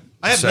 Yeah.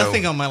 I have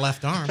nothing on my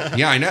left arm.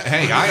 Yeah, I know.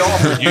 Hey, I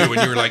offered you,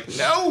 and you were like,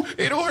 no,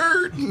 it'll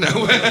hurt.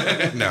 No.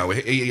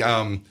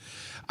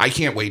 I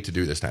can't wait to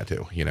do this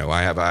tattoo.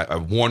 I have a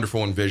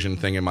wonderful envision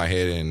thing in my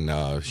head, and,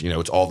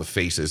 it's all the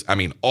faces. I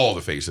mean, all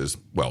the faces.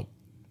 Well,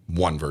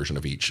 one version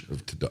of each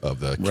of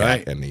the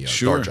cat and the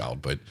Star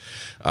Child, but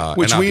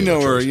which we know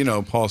are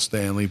Paul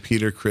Stanley,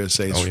 Peter Criss,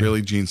 Ace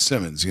Frehley, Gene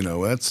Simmons.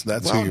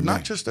 That's who you're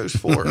not just those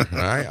four.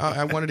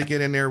 I wanted to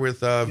get in there with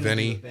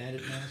Vinny.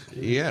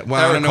 Yeah,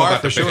 well, Eric I don't know Carr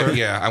about for the sure.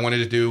 Yeah, I wanted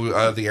to do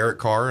the Eric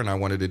Carr, and I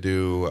wanted to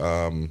do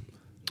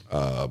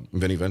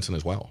Vinnie Vincent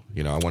as well.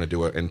 I want to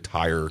do an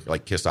entire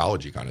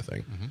Kissology kind of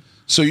thing. Mm-hmm.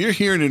 So you're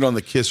hearing it on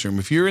the Kiss Room.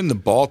 If you're in the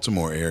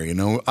Baltimore area,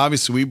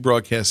 obviously we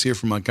broadcast here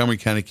from Montgomery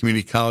County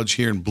Community College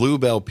here in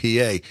Bluebell, PA.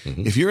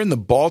 Mm-hmm. If you're in the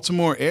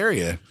Baltimore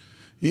area,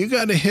 you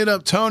got to hit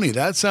up Tony.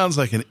 That sounds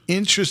like an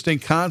interesting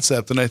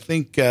concept, and I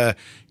think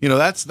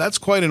that's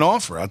quite an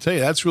offer. I'll tell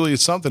you, that's really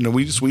something. And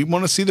we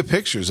want to see the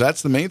pictures.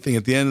 That's the main thing.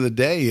 At the end of the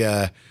day,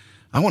 I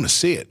want to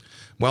see it.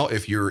 Well,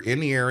 if you're in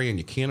the area and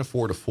you can't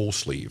afford a full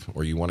sleeve,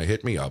 or you want to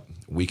hit me up,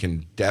 we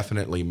can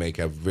definitely make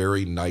a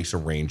very nice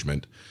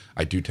arrangement.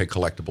 I do take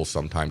collectibles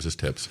sometimes as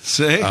tips.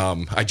 See?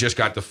 I just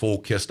got the full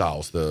Kiss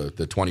dolls,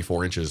 the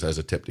 24 inches as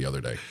a tip the other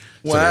day.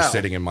 Wow. So they're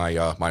sitting in my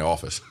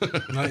office.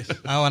 Nice.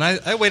 Oh, and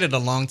I waited a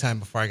long time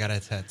before I got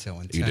a tattoo,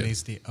 and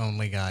Tony's the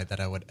only guy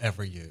that I would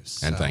ever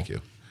use. And thank you.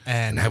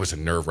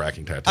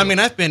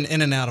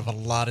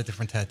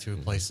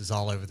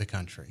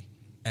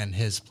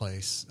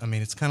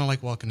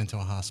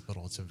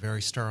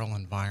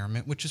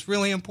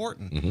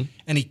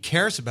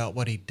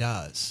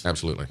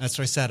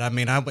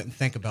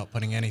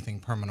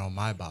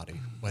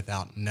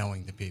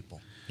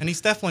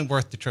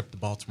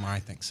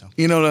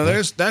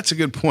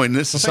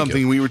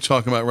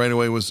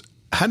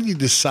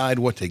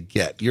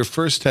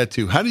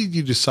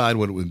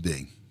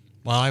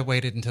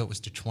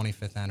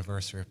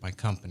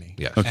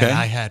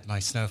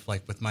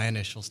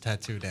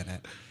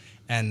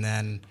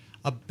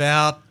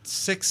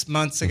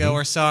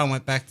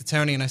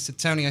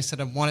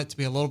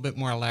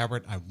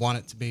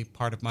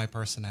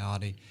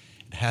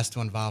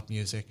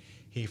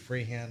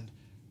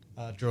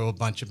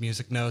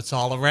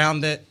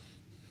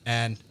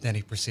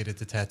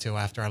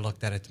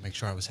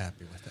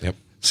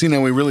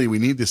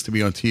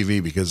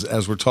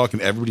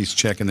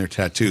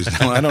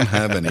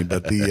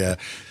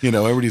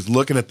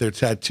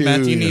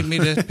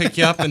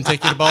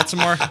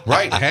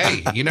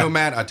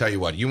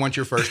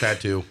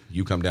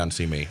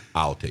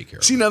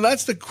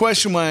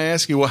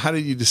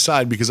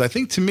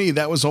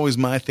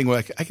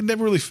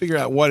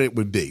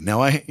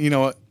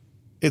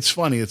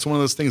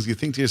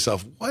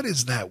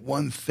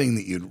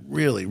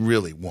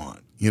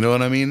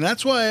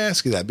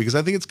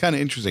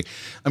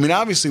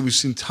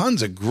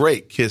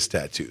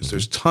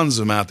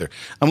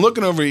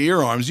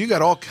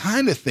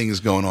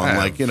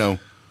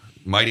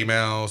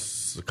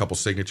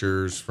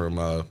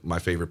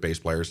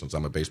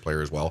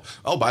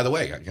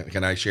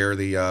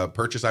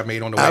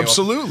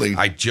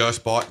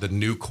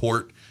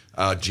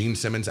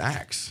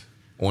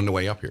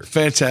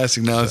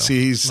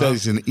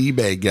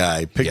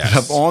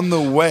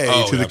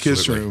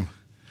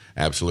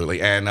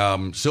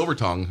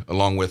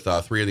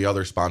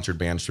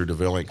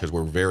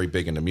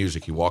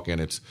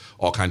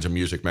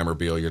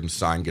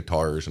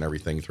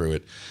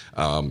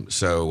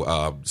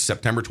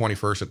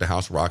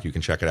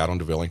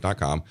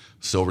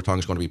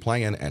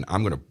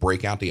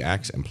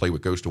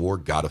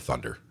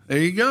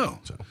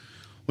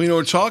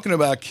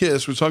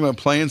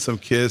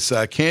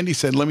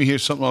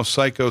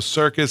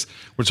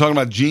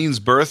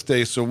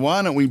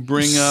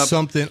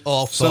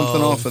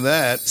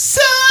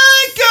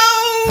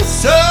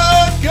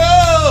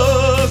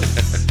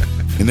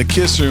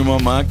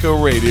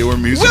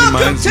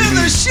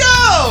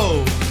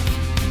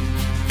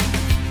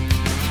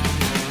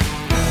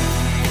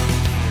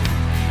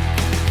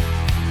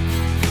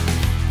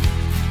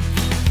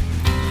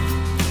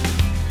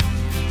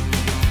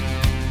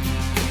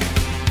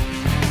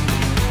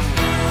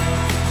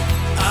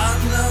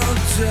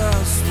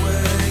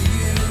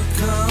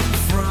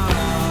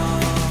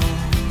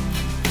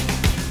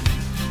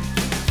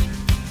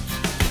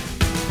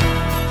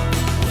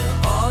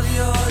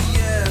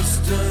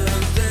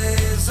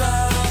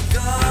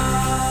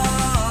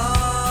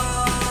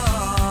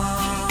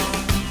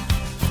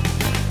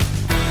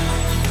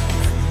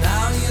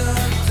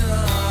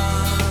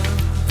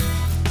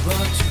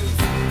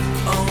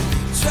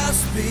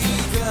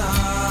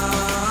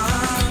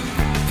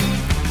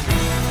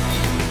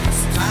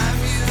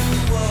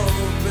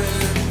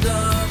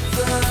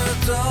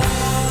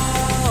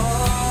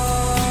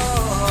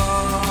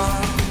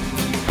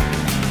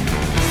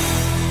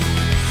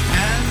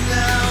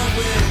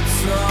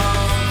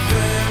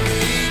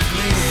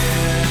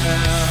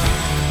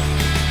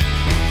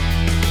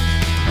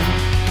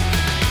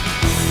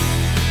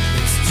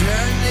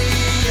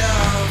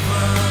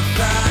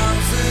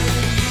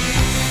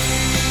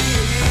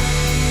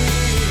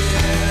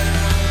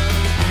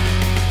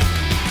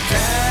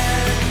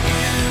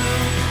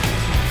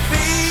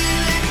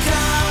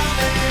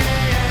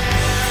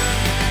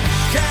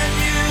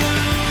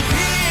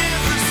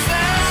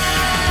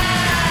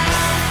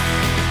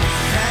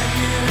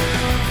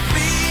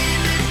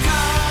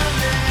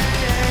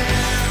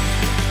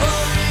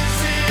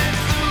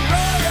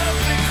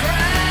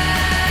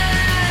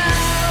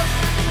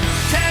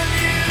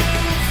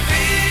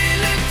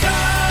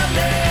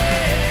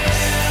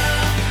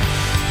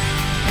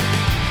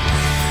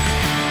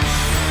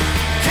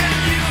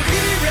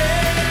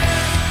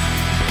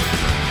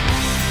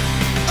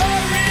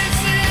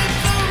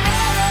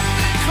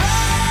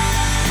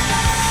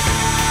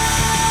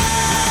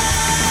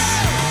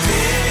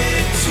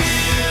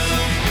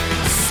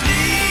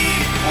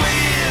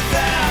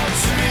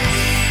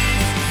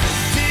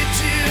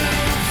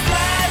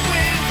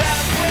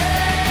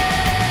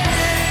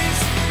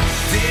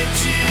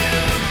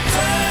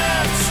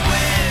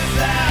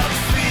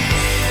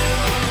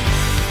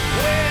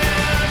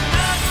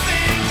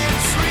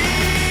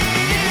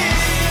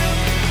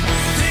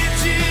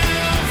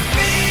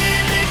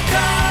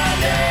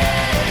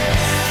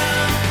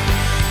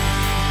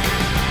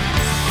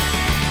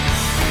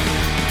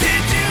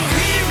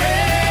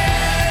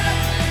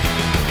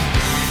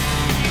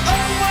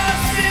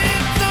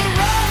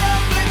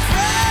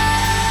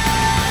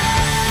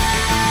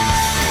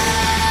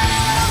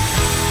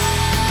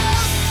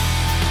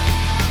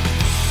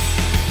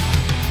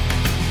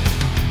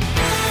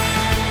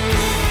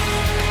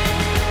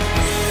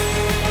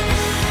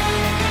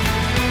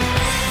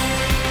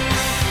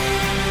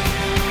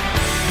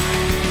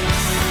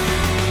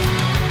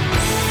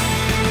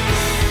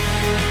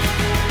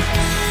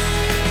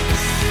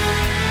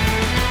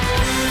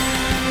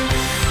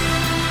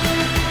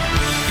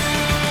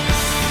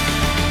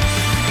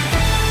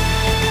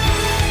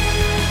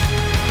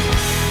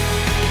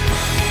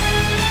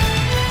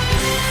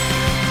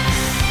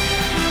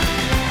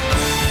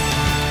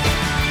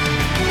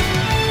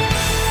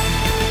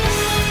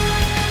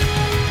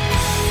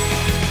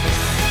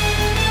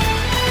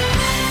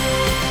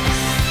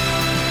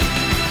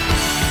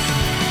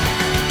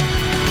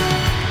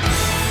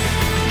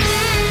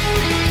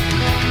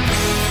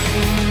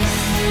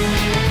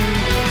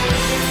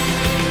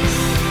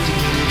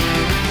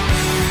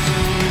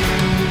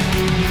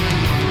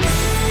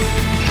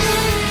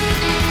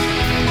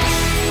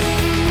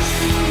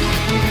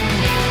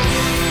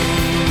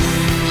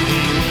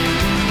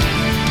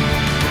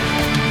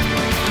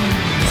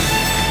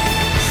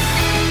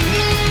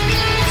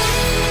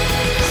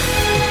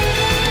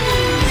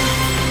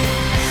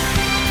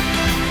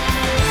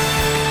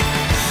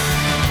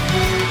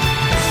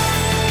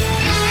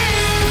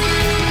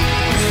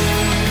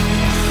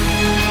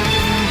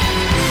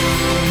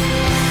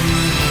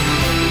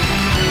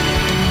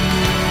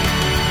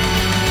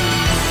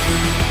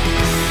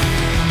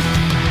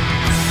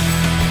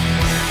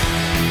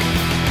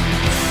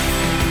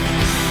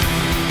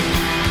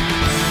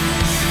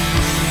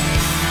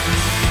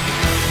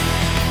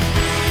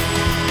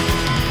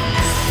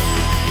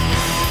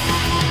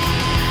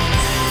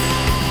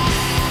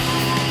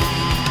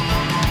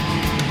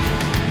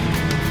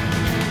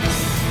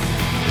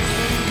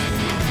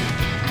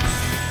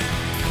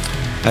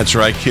 That's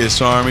right,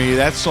 Kiss Army.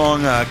 That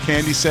song,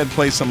 Candy said,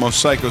 plays some on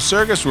Psycho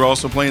Circus. We're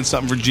also playing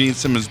something for Gene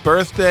Simmons'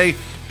 birthday,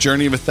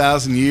 Journey of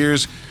 1,000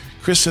 Years.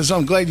 Chris says,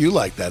 I'm glad you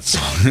like that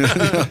song.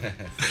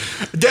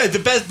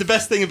 The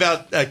best thing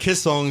about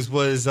Kiss songs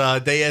was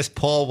they asked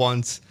Paul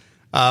once,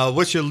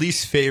 what's your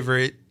least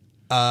favorite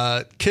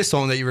Kiss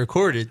song that you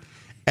recorded?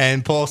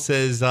 And Paul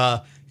says,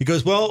 he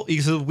goes,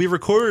 we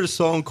recorded a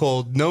song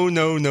called No,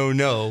 No, No,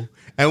 No.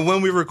 And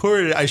when we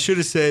recorded it, I should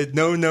have said,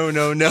 no, no,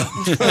 no, no.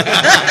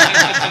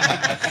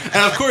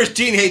 And of course,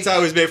 Gene hates I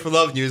Was Made for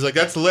Loving You. He's like,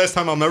 that's the last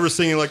time I'm ever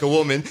singing like a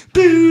woman.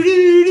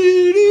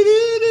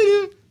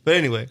 But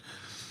anyway.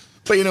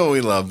 But you know, we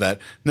love that.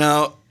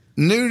 Now,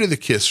 new to the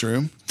Kiss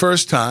Room,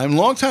 first time,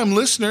 long-time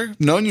listener,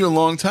 known you a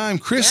long time.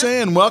 Chris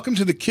Ann, welcome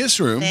to the Kiss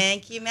Room.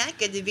 Thank you, Matt.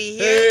 Good to be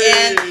here.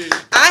 And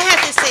I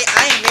have to say,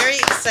 I am very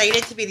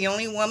excited to be the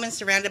only woman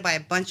surrounded by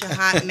a bunch of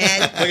hot men.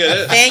 Look at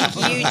this. Thank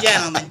you,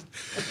 gentlemen.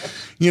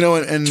 You know,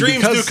 and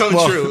dreams do come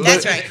true.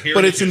 That's right.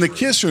 But it's in the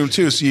Kiss Room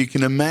too, so you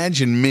can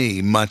imagine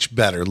me much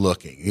better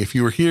looking. If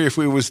you were here, if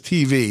it was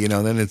TV, you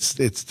know, then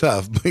it's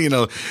tough. But you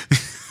know,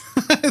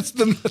 it's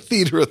the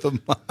theater of the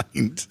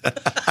mind.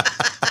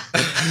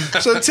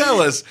 So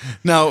tell us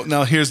now.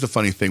 Here's the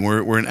funny thing: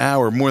 we're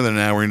more than an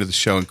hour into the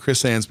show, and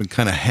Chris Ann's been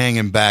kind of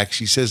hanging back.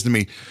 She says to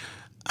me,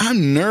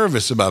 I'm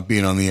nervous about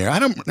being on the air.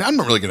 I'm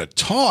not really going to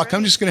talk.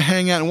 I'm just going to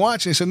hang out and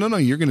watch. And I said, no,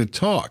 you're going to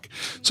talk.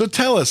 So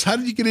tell us, how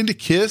did you get into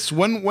Kiss?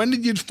 When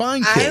did you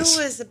find Kiss?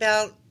 I was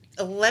about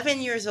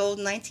 11 years old,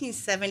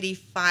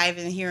 1975,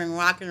 and hearing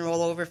Rock and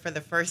Roll Over for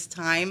the first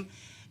time.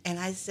 And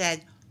I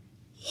said,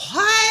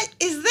 what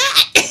is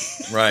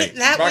that? Right.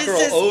 That Rock was and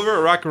Roll just, Over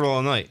or Rock and Roll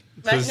All Night?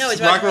 No, it's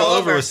Rock and Roll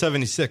Over was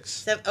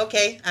 76.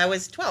 Okay, I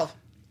was 12.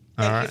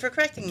 Thank you for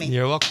correcting me.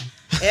 You're welcome.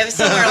 It was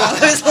somewhere along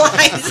those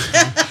lines.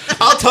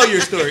 I'll tell your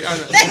story.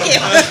 Thank you.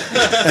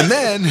 And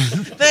then,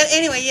 but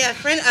anyway, yeah,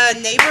 a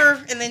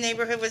neighbor in the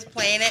neighborhood was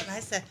playing it, and I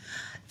said,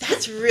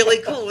 "That's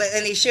really cool."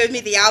 And he showed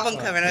me the album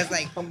cover, and I was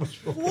like,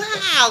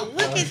 "Wow,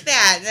 look at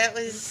that!"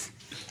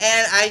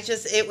 And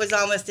it was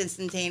almost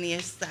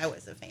instantaneous. I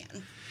was a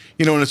fan.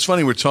 you know, and it's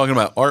funny we're talking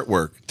about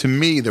artwork. To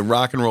me, the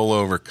Rock and Roll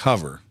Over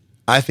cover,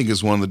 I think,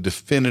 is one of the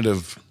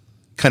definitive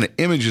kind of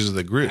images of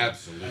the group.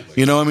 Absolutely.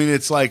 You know, I mean,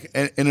 it's like,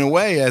 in a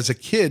way, as a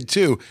kid,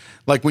 too,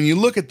 like when you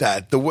look at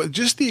that,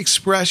 just the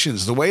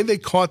expressions, the way they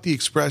caught the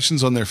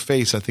expressions on their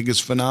face, I think is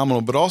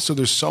phenomenal. But also,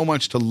 there's so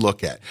much to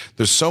look at.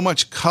 There's so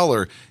much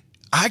color.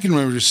 I can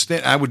remember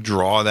I would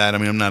draw that. I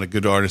mean, I'm not a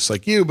good artist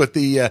like you, but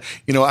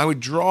I would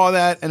draw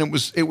that, and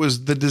it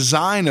was the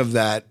design of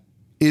that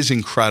is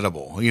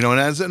incredible, you know. And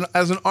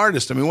as an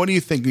artist, I mean, what do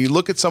you think? When you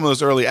look at some of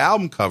those early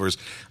album covers,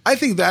 I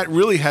think that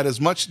really had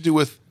as much to do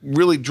with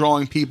really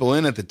drawing people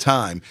in at the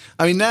time.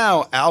 I mean,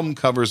 now album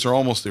covers are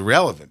almost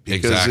irrelevant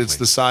because it's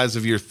the size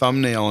of your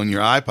thumbnail on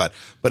your iPod.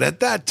 But at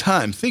that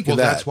time, think of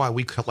that. Well, that's why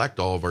we collect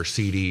all of our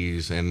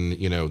CDs and,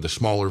 you know, the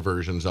smaller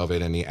versions of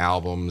it and the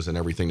albums and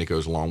everything that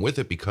goes along with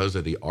it because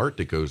of the art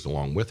that goes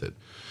along with it.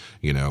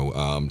 You know,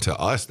 to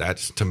us,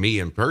 to me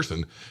in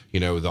person, you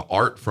know, the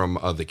art from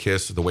the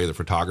Kiss, the way the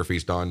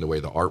photography's done, the way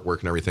the artwork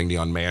and everything, the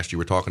Unmasked you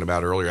were talking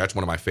about earlier, that's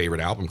one of my favorite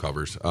album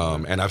covers.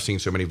 And I've seen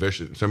so many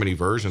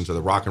versions of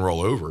the Rock and Roll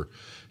Over,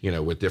 you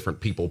know, with different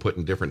people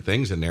putting different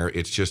things in there.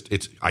 It's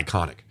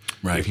iconic.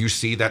 Right. If you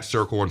see that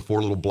circle and four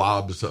little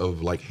blobs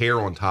of like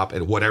hair on top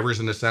and whatever's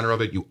in the center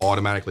of it, you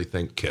automatically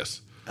think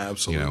Kiss.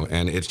 Absolutely. You know,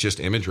 and it's just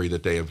imagery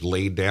that they have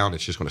laid down.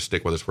 It's just going to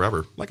stick with us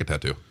forever, like a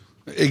tattoo.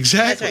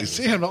 Exactly. Right.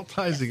 See how it all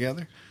ties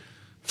together?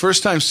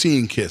 First time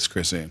seeing Kiss,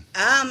 Chris Ann.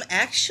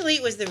 Actually,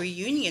 it was the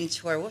reunion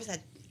tour. What was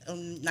that,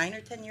 9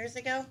 or 10 years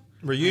ago?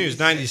 Reunion's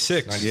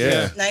 96.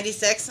 Yeah.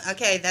 96?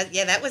 Okay,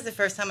 that was the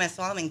first time I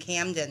saw them in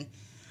Camden.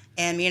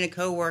 And me and a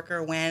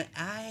coworker went.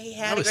 I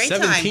had a great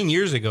time. That was 17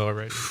 years ago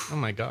already. Oh,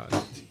 my God.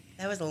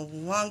 That was a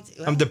long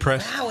time. I'm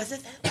depressed. Wow, was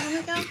it that long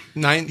ago?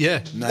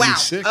 96.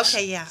 Wow.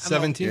 Okay, yeah.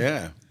 17.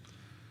 Yeah.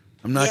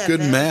 I'm not good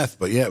in math,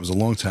 but yeah, it was a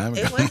long time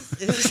ago. It was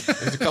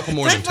There's a couple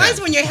more than 10. That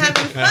was when you're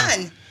having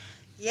fun.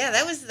 Yeah,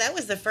 that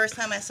was the first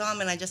time I saw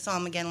him, and I just saw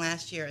him again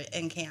last year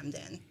in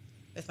Camden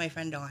with my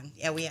friend Dawn.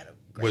 Yeah, we had a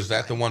great Was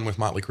that time. the one with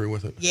Motley Crue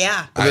with it?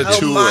 Yeah. The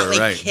tour, Motley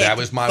right. kicked That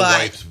was my butt.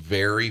 wife's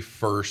very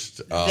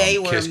first They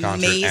were Kiss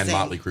concert and amazing.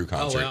 Motley Crue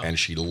concert, Oh, wow. and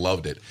she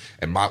loved it.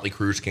 And Motley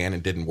Crue's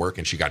cannon didn't work,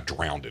 and she got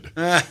drowned.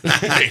 That's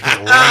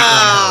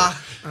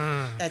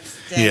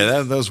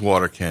Yeah, those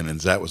water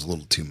cannons, that was a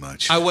little too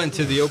much. I went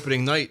to the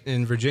opening night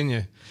in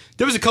Virginia.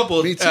 There was a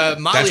couple. Me too.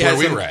 Motley That's had where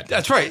we some- were at.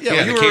 That's right. Yeah, Yeah,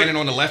 you the were- cannon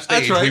on the left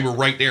That's stage, right. we were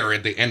right there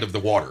at the end of the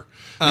water.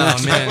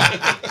 Oh, man.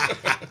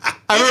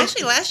 And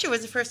actually, last year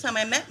was the first time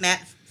I met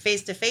Matt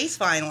face to face.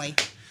 Finally,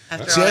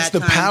 after See, all that's that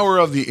the time. power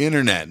of the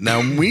internet.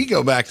 Now we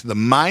go back to the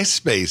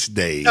MySpace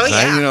days. Oh,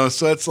 yeah. You know,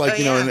 so that's like, Oh,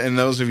 you know, yeah. and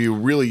those of you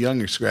really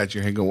younger scratch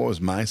your head and go, what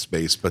was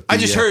MySpace? But I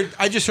just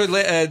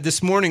heard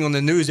this morning on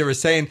the news they were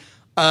saying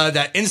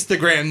that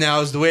Instagram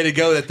now is the way to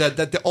go. That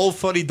the old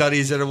fuddy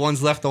duddies are the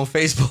ones left on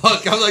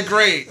Facebook. I'm like,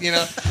 great, you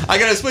know. I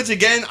gotta switch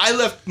again. I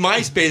left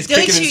MySpace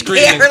kicking and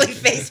screaming. Don't you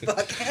dare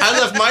Facebook. I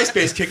left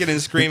MySpace kicking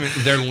and screaming.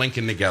 They're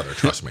linking together.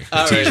 Trust me,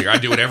 it's easier. I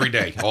do it every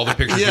day. All the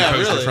pictures we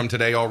posted from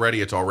today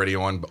already. It's already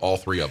on all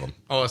 3 of them.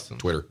 Awesome.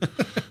 Twitter.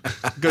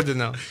 Good to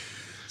know.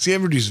 See,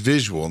 everybody's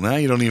visual. Now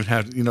you don't even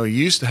have to, you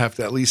used to have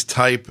to at least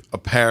type a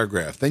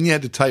paragraph. Then you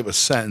had to type a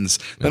sentence.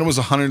 Then it was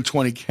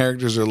 120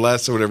 characters or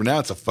less or whatever. Now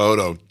it's a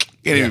photo.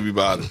 Can't even be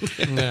bothered.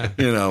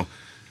 Yeah.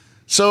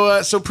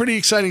 So pretty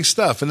exciting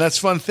stuff. And that's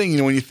a fun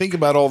thing. When you think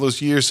about all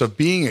those years of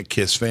being a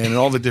Kiss fan and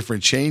all the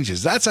different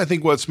changes, that's, I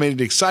think, what's made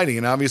it exciting.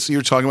 And obviously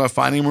you're talking about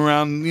finding them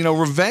around,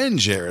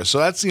 Revenge era. So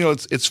that's,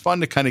 it's fun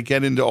to kind of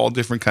get into all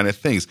different kind of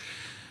things.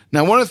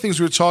 Now, one of the things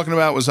we were talking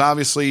about was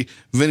obviously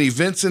Vinnie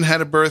Vincent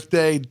had a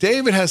birthday.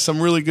 David has some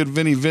really good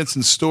Vinnie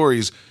Vincent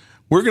stories.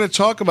 We're going to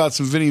talk about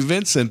some Vinnie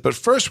Vincent, but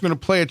first we're going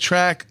to play a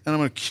track, and I'm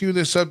going to cue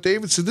this up.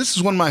 David said this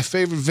is one of my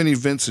favorite Vinnie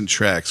Vincent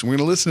tracks, and we're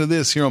going to listen to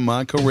this here on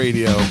Modco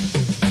Radio,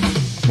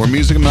 where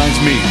music minds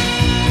meet.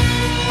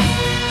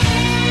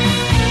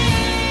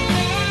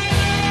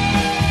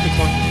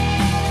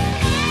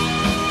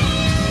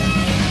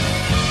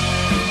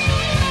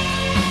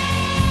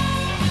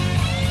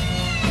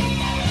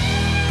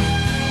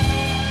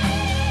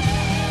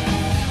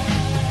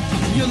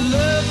 You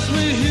left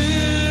me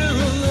here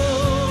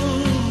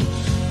alone.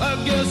 I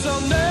guess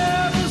I'll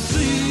never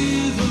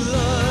see the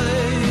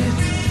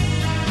light.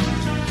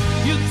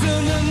 You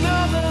turn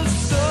another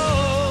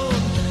stone.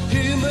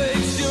 He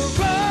makes your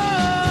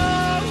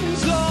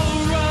wrongs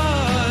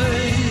alright.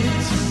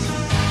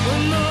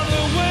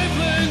 Another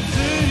wavelength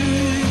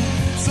day.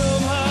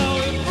 Somehow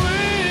it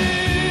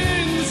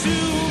brings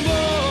you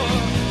more.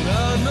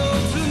 I know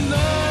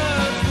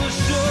tonight for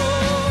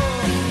sure.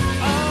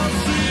 I'll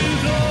see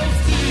those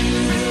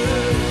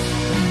tears.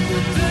 The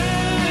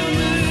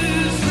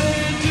damage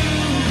they do.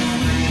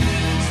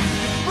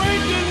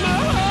 Breaking my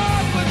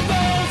heart with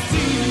those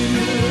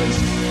tears.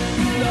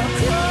 And I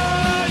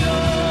cry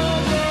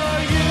over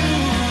you.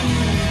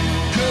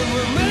 Can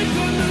we make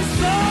a new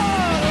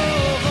start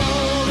of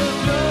all the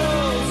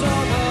girls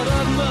I've had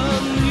on my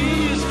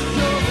knees?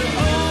 You're the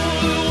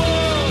only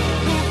one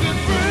who can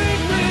bring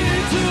me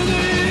to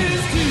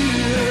these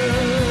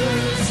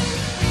tears.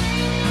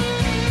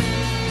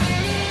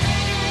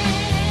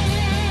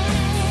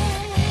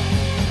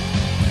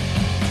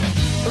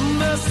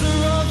 Master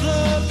of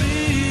the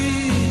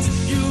beat,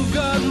 you've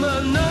got my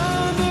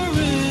number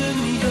in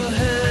your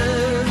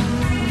hand.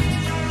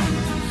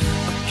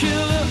 A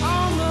killer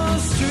on the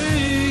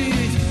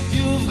street,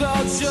 you've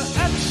got your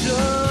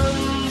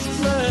actions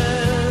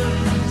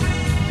planned.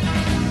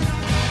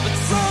 But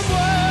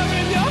somewhere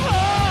in your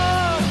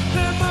heart,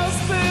 there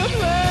must be a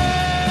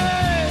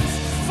place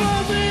for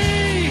me.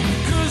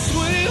 'Cause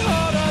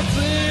sweetheart, I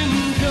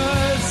think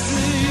I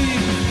see.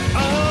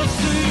 I'll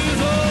see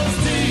those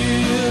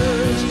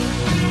tears.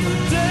 The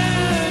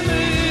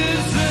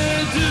damage they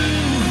do.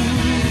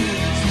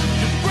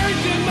 You're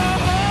breaking my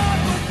heart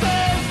with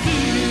those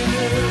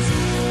tears.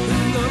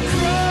 And I'll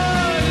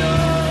cry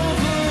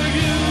over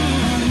you.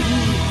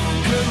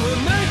 Can we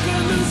make a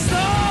new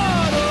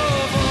start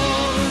of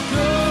all the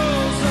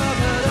girls I've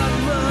had on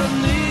my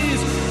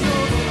knees?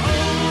 You're the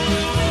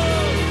only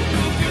one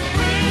who can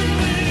bring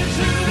me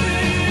to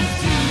these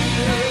tears.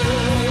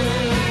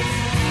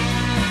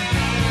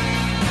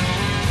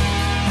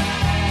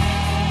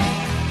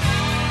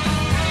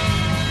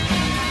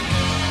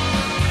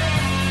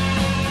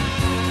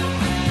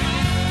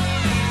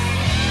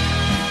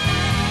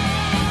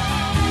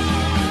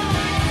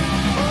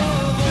 Of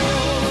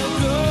all the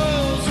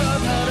girls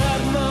I've had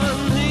at my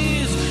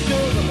knees,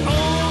 you're the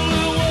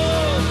only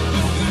one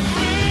who can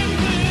bring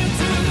me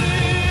to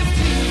these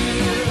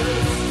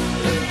tears.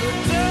 And the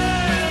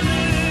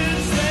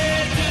damage they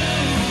do.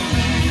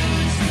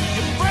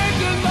 You're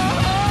breaking my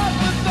heart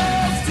with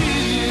those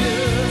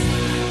tears.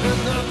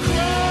 And I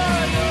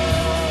cry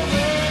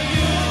over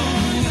you.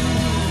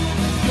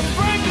 You're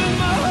breaking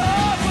my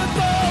heart with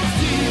those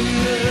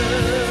tears.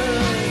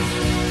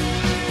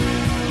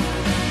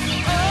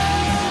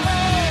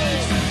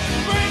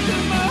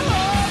 Breaking my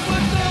heart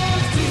with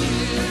those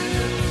tears.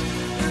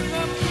 And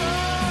I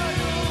cry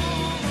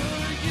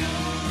over you.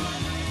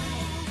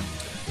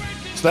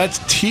 So that's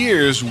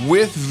Tears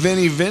with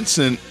Vinnie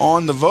Vincent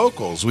on the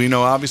vocals. We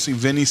know, obviously,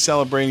 Vinnie's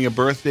celebrating a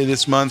birthday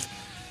this month.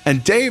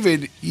 And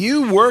David,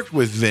 you worked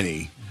with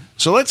Vinnie.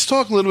 So let's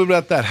talk a little bit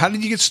about that. How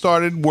did you get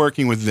started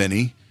working with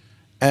Vinnie?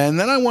 And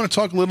then I want to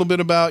talk a little bit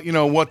about,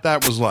 what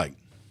that was like.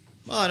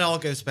 Well, it all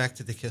goes back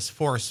to the Kiss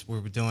Force.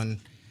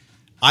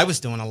 I was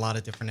doing a lot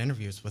of different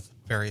interviews with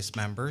various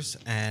members,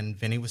 and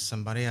Vinny was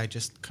somebody I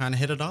just kind of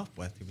hit it off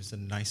with. He was a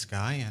nice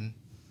guy, and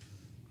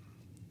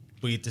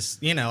we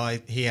just,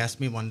 he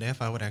asked me one day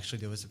if I would actually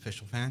do his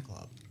official fan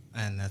club,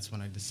 and that's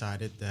when I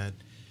decided that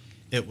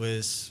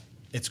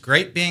it's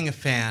great being a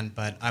fan,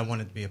 but I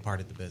wanted to be a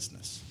part of the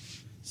business.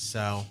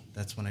 So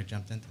that's when I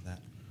jumped into that.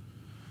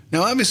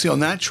 Now, obviously, on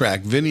that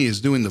track, Vinnie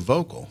is doing the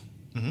vocal.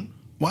 Mm-hmm.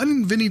 Why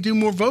didn't Vinnie do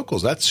more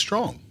vocals? That's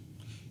strong.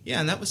 Yeah,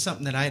 and that was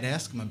something that I'd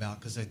ask him about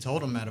because I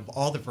told him out of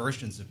all the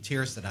versions of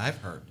Tears that I've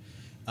heard,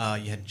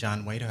 you had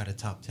John Waite who had a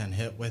top 10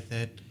 hit with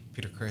it.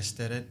 Peter Criss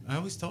did it. I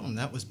always told him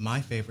that was my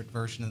favorite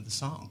version of the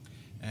song.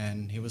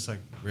 And he was like,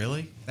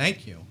 really?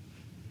 Thank you.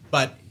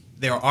 But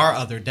there are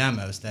other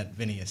demos that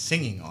Vinny is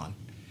singing on.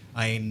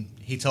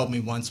 He told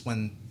me once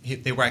when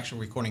they were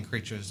actually recording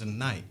Creatures in the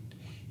Night,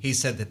 he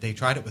said that they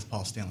tried it with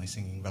Paul Stanley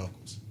singing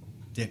vocals.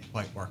 Didn't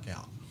quite work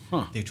out.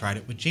 Huh. They tried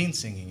it with Gene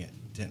singing it.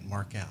 Didn't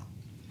work out.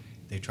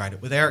 They tried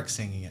it with Eric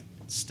singing it.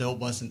 Still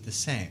wasn't the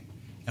same.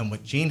 And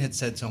what Gene had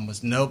said to him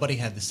was nobody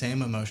had the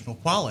same emotional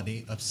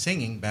quality of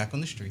singing Back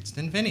on the Streets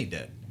than Vinny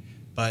did.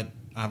 But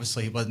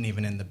obviously he wasn't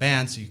even in the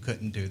band, so you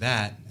couldn't do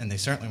that. And they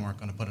certainly weren't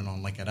going to put it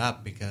on Lick It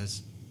Up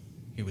because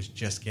he was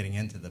just getting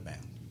into the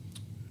band.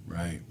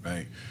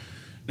 Right.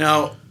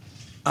 Now,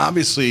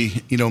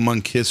 obviously,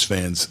 among Kiss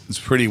fans, it's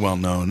pretty well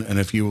known. And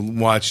if you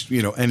watch,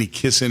 any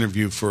Kiss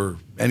interview for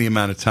any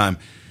amount of time,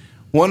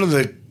 one of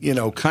the,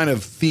 kind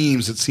of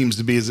themes it seems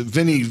to be is that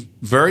Vinny,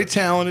 very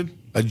talented,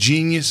 a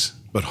genius,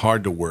 but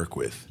hard to work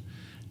with.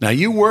 Now,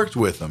 you worked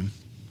with him.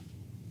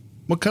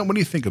 What do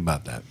you think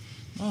about that?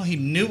 Well, he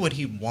knew what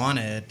he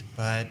wanted,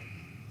 but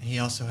he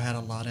also had a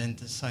lot of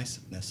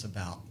indecisiveness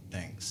about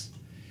things.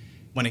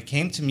 When it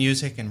came to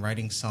music and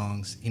writing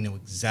songs, he knew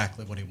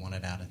exactly what he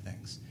wanted out of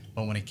things.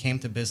 But when it came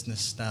to business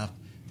stuff,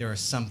 there are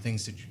some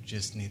things that you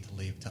just need to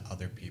leave to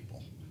other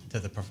people, to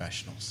the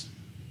professionals.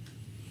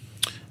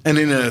 And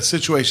in a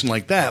situation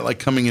like that, like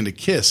coming into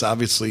Kiss,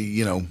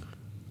 obviously,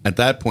 at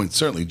that point,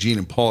 certainly Gene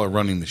and Paul are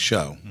running the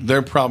show. Mm-hmm.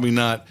 They're probably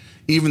not,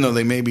 even though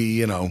they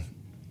maybe,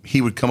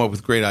 he would come up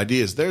with great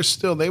ideas,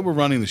 they were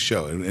running the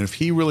show. And if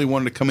he really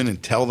wanted to come in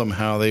and tell them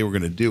how they were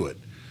going to do it.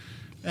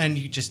 And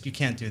you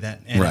can't do that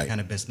in any kind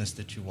of business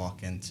that you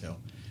walk into.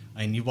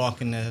 I mean,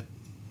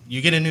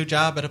 you get a new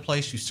job at a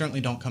place, you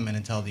certainly don't come in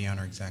and tell the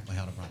owner exactly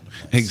how to run the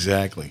place.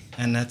 Exactly.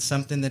 And that's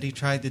something that he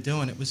tried to do,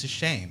 and it was a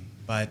shame.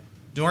 But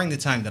during the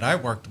time that I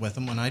worked with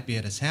him, when I'd be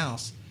at his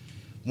house,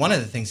 one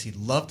of the things he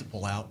loved to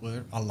pull out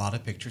were a lot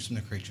of pictures from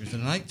the Creatures of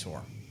the Night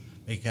tour,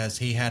 because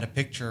he had a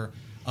picture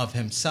of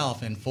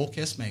himself in full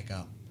Kiss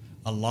makeup,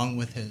 along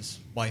with his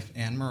wife,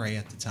 Anne Marie,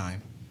 at the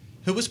time,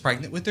 who was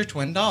pregnant with their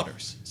twin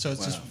daughters. So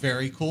it's this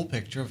very cool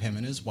picture of him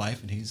and his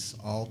wife, and he's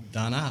all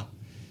done up.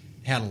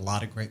 Had a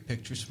lot of great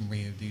pictures from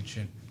Rio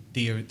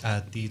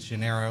de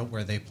Janeiro,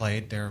 where they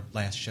played their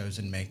last shows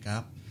in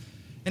makeup.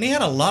 And he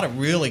had a lot of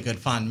really good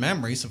fond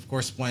memories. Of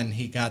course, when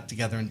he got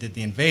together and did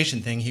the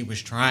Invasion thing, he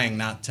was trying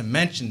not to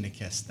mention the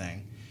Kiss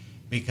thing,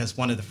 because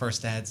one of the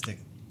first ads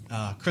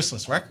that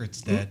Chrysalis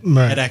Records did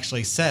had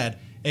actually said,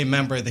 a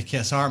member of the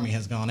Kiss Army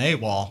has gone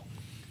AWOL.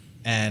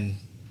 And,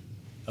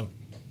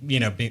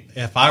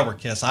 if I were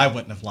Kiss, I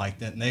wouldn't have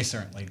liked it, and they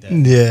certainly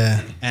did.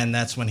 Yeah. And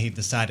that's when he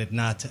decided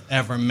not to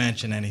ever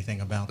mention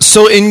anything about it.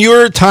 So in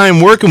your time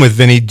working with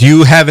Vinny, do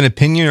you have an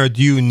opinion, or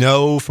do you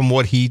know from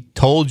what he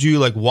told you,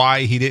 like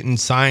why he didn't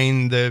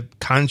sign the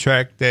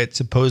contract that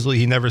supposedly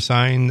he never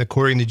signed?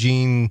 According to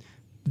Gene,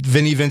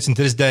 Vinny Vincent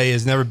to this day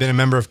has never been a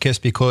member of Kiss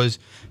because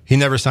he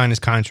never signed his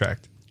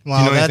contract. Well,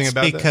 do you know anything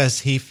about because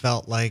he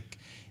felt like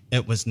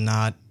it was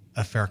not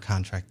a fair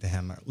contract to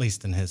him, or at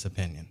least in his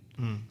opinion.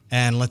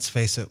 And let's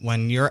face it,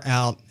 when you're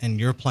out and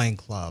you're playing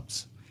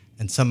clubs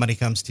and somebody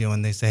comes to you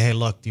and they say, hey,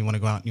 look, do you want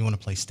to go out and you want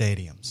to play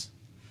stadiums?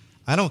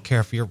 I don't care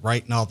if you're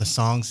writing all the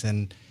songs.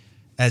 And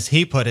as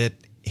he put it,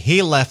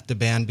 he left the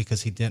band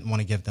because he didn't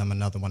want to give them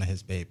another one of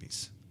his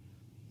babies.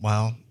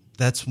 Well,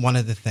 that's one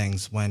of the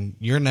things when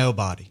you're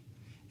nobody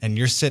and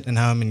you're sitting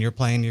at home and you're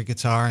playing your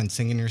guitar and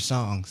singing your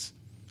songs,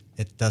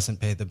 it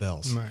doesn't pay the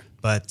bills. Right.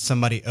 But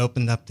somebody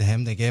opened up to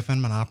him. They gave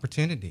him an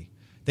opportunity.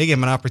 They gave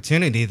him an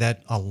opportunity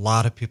that a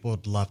lot of people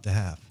would love to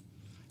have.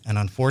 And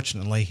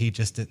unfortunately, he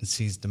just didn't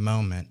seize the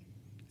moment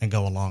and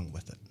go along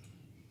with it.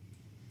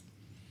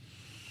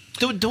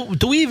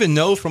 Do we even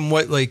know from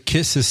what like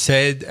Kiss has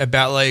said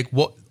about like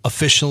what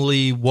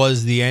officially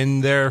was the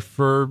end there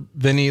for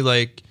Vinny?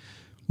 Like,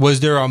 was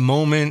there a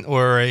moment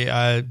or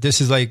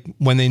this is like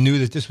when they knew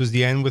that this was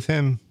the end with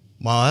him?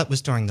 Well, that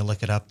was during the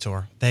Lick It Up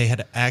tour.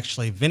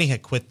 Vinny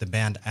had quit the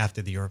band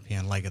after the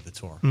European leg of the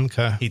tour.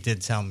 Okay. He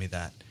did tell me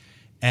that.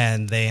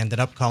 And they ended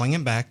up calling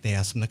him back. They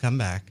asked him to come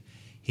back.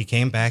 He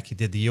came back. He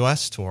did the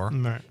U.S. tour.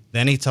 Right.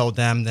 Then he told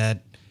them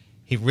that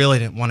he really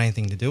didn't want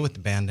anything to do with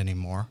the band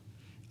anymore.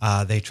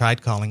 They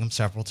tried calling him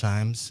several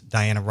times.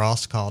 Diana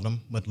Ross called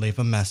him, would leave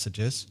him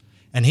messages.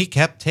 And he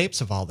kept tapes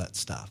of all that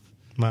stuff.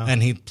 Wow.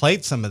 And he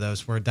played some of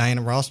those where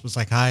Diana Ross was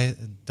like, hi,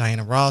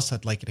 Diana Ross,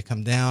 I'd like you to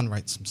come down,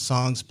 write some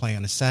songs, play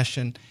on a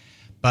session.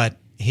 But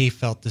he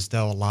felt as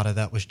though a lot of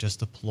that was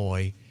just a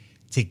ploy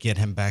to get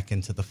him back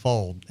into the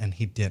fold, and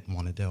he didn't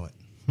want to do it.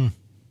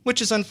 Which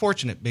is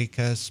unfortunate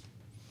because,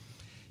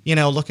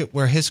 look at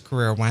where his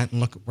career went and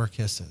look at where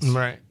Kiss is.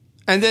 Right.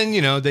 And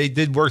then, they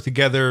did work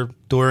together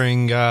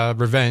during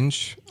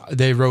Revenge.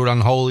 They wrote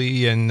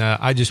Unholy and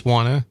I Just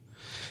Wanna.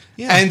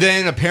 Yeah. And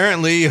then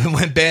apparently it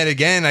went bad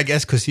again, I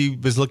guess, because he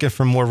was looking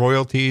for more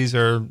royalties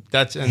then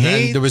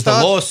there was the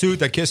lawsuit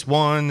that Kiss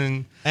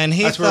won. And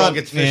he that's thought, where it all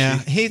gets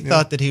fishy. He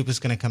thought that he was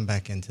going to come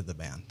back into the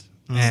band.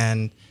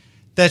 And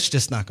That's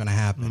just not going to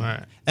happen.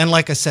 Right. And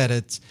like I said,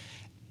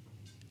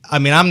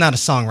 I'm not a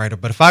songwriter,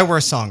 but if I were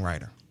a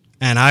songwriter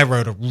and I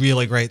wrote a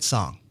really great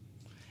song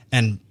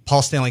and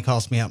Paul Stanley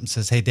calls me up and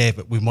says, hey,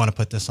 David, we want to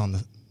put this on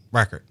the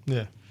record.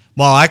 Yeah.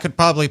 Well, I could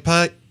probably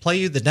play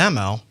you the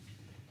demo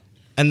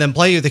and then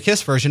play you the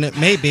Kiss version. It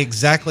may be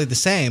exactly the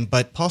same,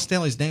 but Paul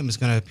Stanley's name is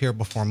going to appear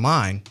before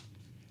mine.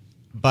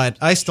 But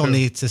I still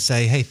need to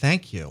say, hey,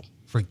 thank you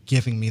for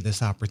giving me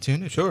this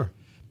opportunity. Sure.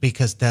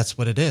 Because that's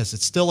what it is.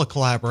 It's still a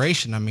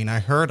collaboration. I mean, I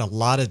heard a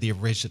lot of the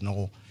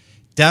original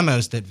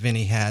demos that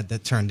Vinny had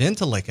that turned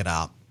into Lick It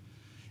Out.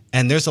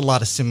 And there's a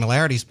lot of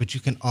similarities, but you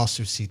can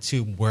also see,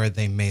 too, where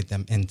they made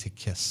them into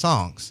Kiss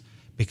songs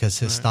because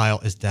his style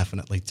is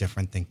definitely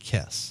different than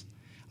Kiss.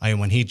 I mean,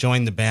 when he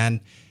joined the band,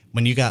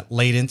 when you got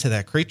late into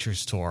that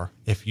Creatures tour,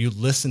 if you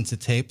listen to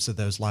tapes of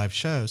those live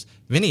shows,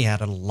 Vinny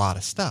added a lot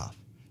of stuff.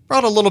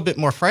 Brought a little bit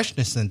more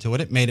freshness into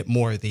it. It made it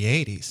more of the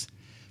 80s.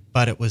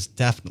 But it was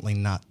definitely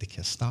not the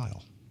Kiss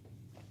style.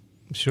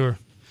 Sure.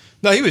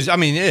 No, he was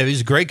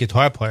a great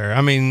guitar player.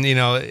 I mean,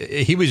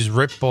 he would just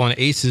rip on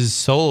Ace's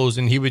solos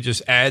and he would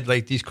just add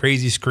like these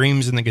crazy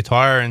screams in the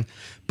guitar.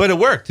 But it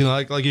worked,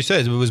 like you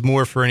said, it was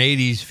more for an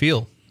 80s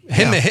feel.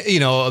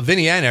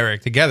 Vinny and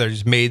Eric together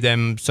just made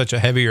them such a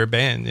heavier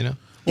band,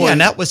 Well,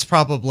 and that was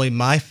probably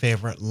my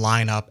favorite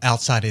lineup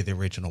outside of the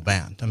original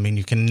band. I mean,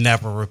 you can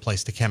never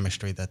replace the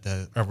chemistry that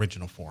the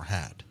original four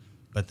had.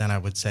 But then I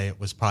would say it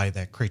was probably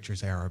that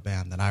Creatures era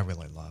band that I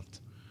really loved.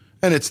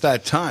 And it's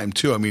that time,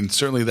 too. I mean,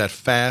 certainly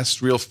that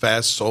real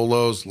fast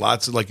solos,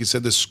 lots of, like you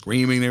said, the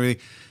screaming and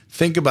everything.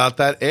 Think about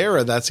that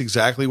era. That's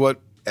exactly what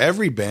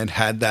every band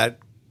had, that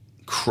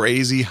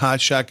crazy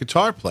hotshot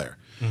guitar player.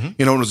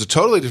 Mm-hmm. It was a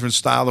totally different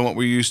style than what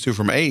we're used to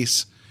from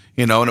Ace.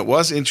 And it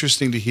was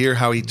interesting to hear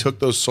how he took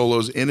those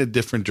solos in a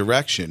different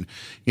direction.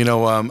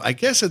 I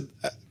guess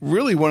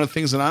really one of the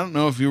things that I don't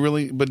know if you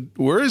really, but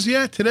where is he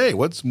at today?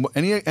 What's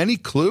any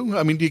clue?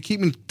 I mean, do you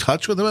keep in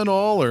touch with him at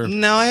all? Or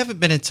no, I haven't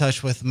been in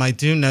touch with him. I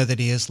do know that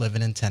he is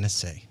living in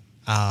Tennessee,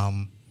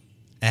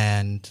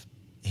 and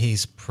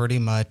he's pretty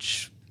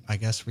much, I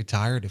guess,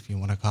 retired, if you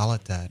want to call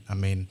it that. I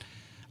mean,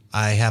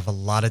 I have a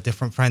lot of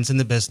different friends in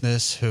the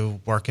business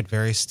who work at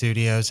various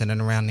studios in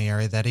and around the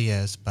area that he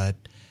is, but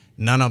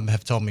none of them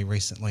have told me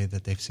recently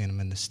that they've seen him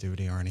in the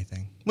studio or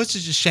anything, which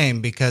is a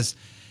shame because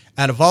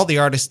out of all the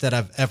artists that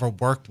I've ever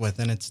worked with,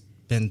 and it's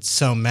been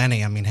so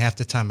many, I mean, half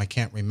the time I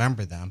can't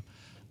remember them,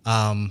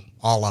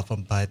 all of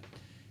them, but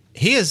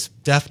he is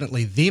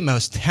definitely the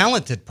most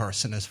talented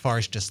person as far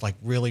as just like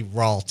really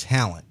raw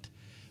talent.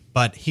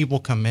 But he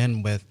will come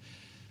in with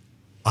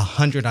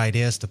 100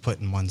 ideas to put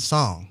in one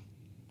song.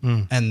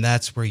 And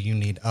that's where you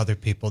need other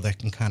people that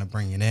can kind of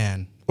bring it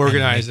in.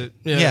 Organize it.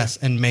 Yeah. Yes,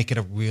 and make it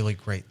a really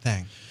great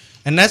thing.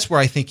 And that's where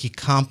I think he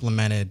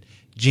complimented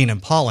Gene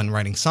and Paul in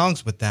writing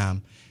songs with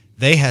them.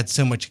 They had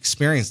so much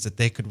experience that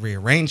they could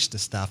rearrange the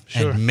stuff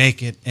and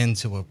make it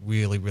into a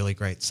really, really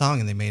great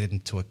song, and they made it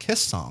into a Kiss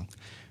song.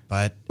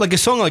 But like a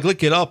song like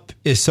Lick It Up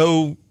is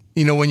so,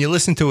 when you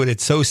listen to it,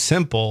 it's so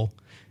simple.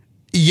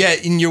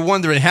 Yet, and you're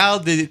wondering, how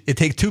did it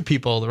take two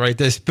people to write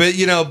this? But,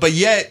 but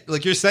yet,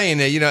 like you're saying,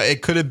 that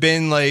it could have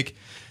been like,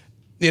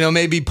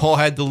 maybe Paul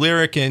had the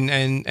lyric and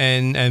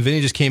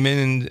Vinny just came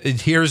in and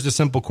here's the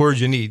simple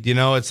chords you need.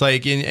 It's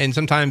like, and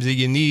sometimes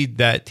you need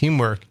that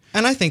teamwork.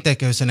 And I think that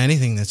goes in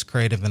anything that's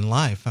creative in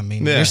life. I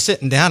mean, you're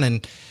sitting down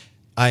and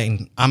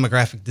I'm a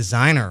graphic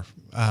designer.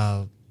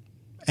 And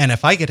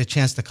if I get a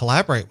chance to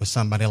collaborate with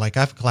somebody, like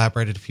I've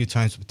collaborated a few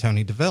times with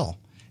Tony DeVille,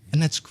 and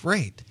that's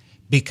great.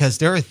 Because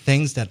there are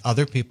things that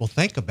other people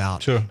think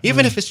about,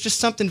 even if it's just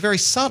something very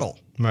subtle.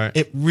 Right.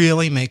 It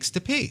really makes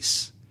the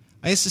piece.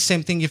 It's the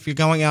same thing if you're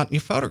going out and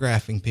you're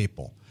photographing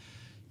people.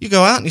 You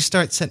go out and you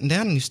start sitting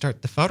down and you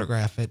start to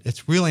photograph it.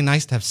 It's really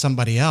nice to have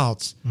somebody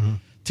else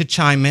to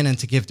chime in and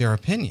to give their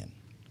opinion.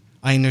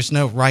 I mean, there's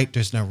no right,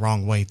 there's no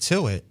wrong way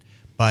to it,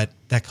 but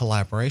that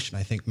collaboration,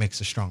 I think,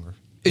 makes it stronger.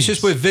 It's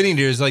just with Vinny,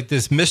 there's like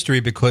this mystery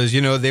because,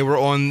 they were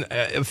on,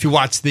 if you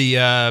watch the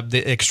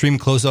Extreme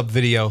Close-Up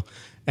video,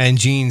 and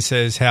Gene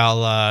says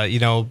how,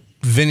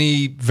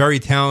 Vinny, very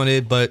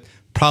talented, but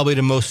probably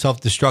the most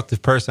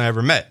self-destructive person I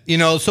ever met.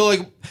 So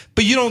like,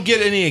 but you don't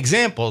get any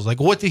examples. Like,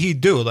 what did he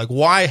do? Like,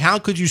 why? How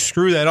could you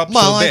screw that up so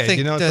bad?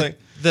 I think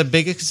the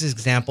biggest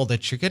example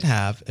that you could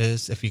have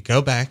is if you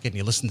go back and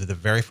you listen to the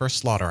very first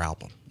Slaughter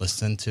album,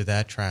 listen to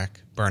that track,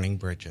 Burning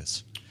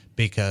Bridges,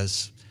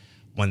 because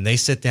when they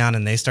sit down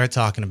and they start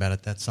talking about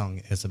it, that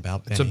song is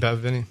about Vinny. It's about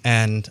Vinny.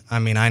 And I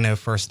mean, I know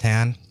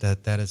firsthand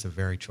that is a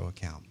very true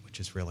account, which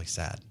is really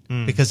sad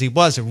because he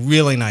was a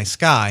really nice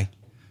guy.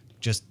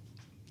 Just,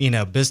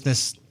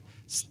 business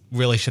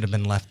really should have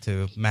been left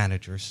to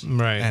managers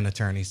and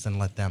attorneys and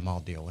let them all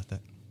deal with it.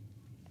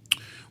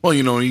 Well,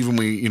 even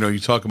you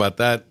talk about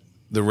that,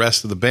 the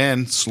rest of the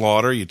band,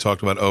 Slaughter, you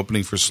talked about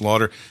opening for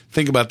Slaughter.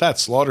 Think about that.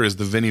 Slaughter is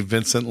the Vinnie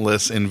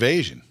Vincent-less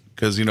invasion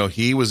because,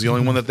 he was the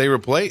only one that they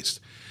replaced.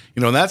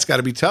 And that's got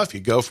to be tough. You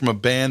go from a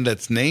band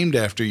that's named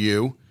after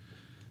you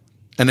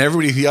and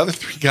the other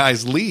three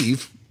guys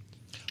leave.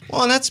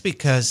 Well, and that's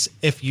because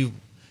if you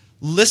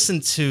listen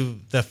to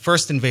the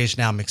first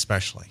Invasion album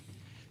especially,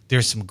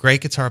 There's some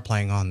great guitar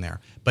playing on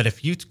there. But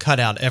if you cut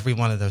out every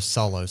one of those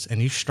solos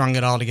and you strung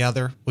it all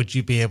together, would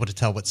you be able to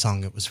tell what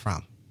song it was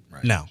from?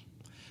 Right. No.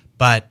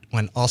 But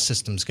when All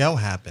Systems Go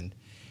happened,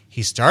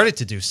 he started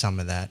to do some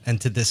of that. And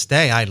to this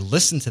day, I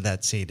listen to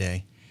that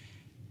CD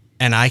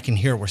and I can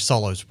hear where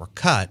solos were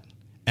cut.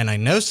 And I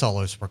know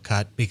solos were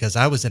cut because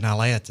I was in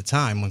LA at the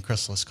time when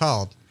Chrysalis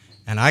called,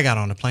 and I got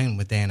on a plane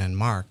with Dan and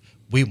Mark.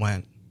 We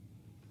went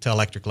to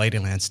Electric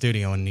Ladyland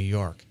Studio in New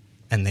York,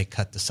 and they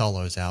cut the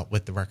solos out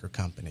with the record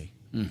company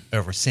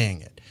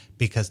overseeing it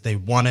because they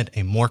wanted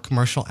a more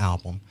commercial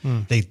album.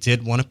 They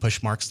did want to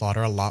push Mark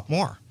Slaughter a lot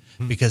more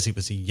because he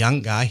was a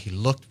young guy. He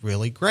looked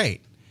really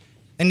great.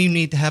 And you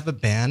need to have a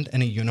band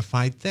and a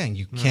unified thing.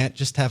 You can't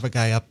just have a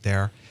guy up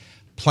there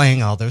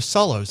playing all those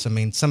solos. I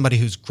mean, somebody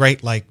who's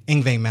great like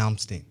Yngwie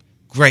Malmsteen,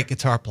 great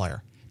guitar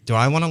player. Do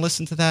I want to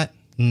listen to that?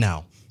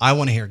 No. I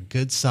want to hear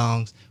good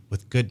songs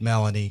with good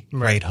melody,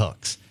 great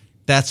hooks.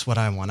 That's what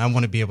I want. I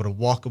want to be able to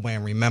walk away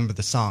and remember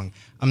the song.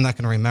 I'm not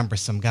going to remember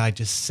some guy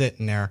just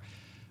sitting there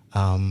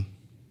trying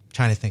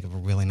to think of a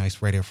really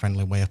nice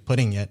radio-friendly way of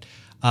putting it.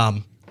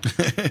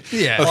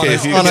 Yeah. Okay.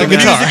 On a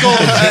guitar.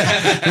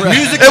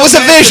 Musical It was a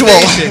visual.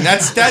 masturbation.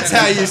 That's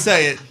how you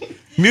say it.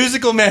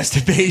 Musical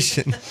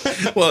masturbation.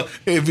 Well,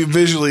 if you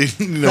visually,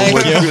 Thank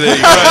went you. through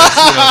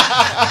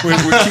that,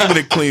 we're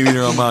keeping it clean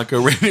here on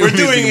Mako Radio.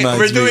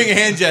 We're doing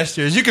hand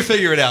gestures. You can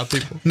figure it out,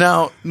 people.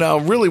 Now,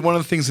 really, one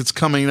of the things that's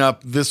coming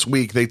up this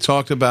week, they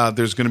talked about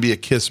there's going to be a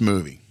Kiss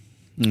movie.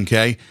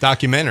 Okay,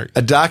 documentary.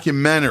 A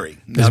documentary.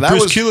 As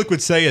Bruce Kulick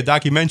would say, a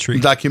documentary.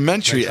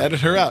 Documentary.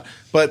 Edit her out.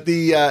 But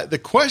the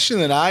question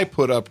that I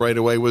put up right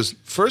away was,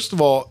 first of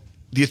all,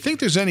 do you think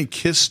there's any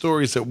Kiss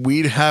stories that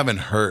we haven't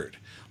heard?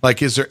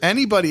 Like, is there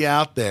anybody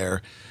out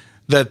there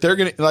that they're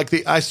going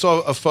to, I saw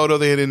a photo,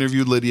 they had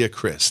interviewed Lydia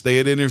Criss. They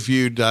had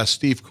interviewed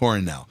Steve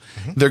Coronel.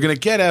 They're going to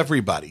get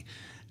everybody.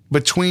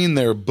 Between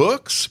their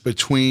books,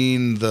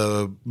 between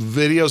the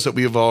videos that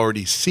we have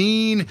already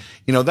seen,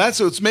 that's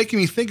what's making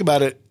me think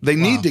about it. They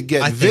need to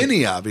get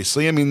Vinny,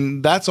 obviously. I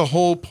mean, that's a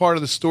whole part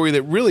of the story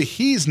that really,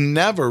 he's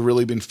never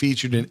really been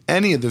featured in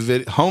any of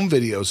the home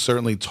videos,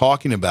 certainly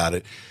talking about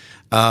it.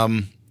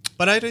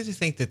 But I do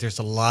think that there's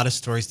a lot of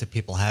stories that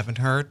people haven't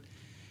heard.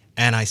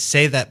 And I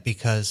say that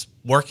because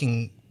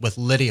working with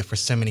Lydia for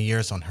so many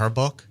years on her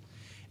book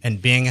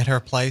and being at her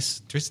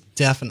place, there's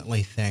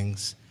definitely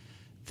things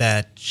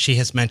that she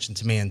has mentioned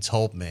to me and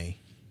told me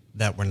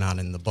that were not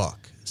in the book.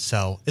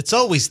 So it's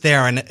always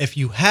there. And if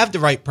you have the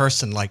right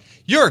person, like,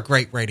 you're a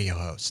great radio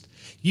host,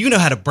 you know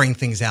how to bring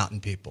things out in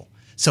people.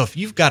 So if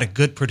you've got a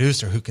good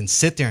producer who can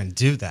sit there and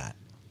do that,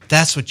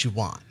 that's what you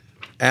want.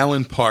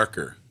 Alan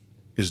Parker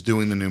is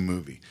doing the new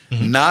movie.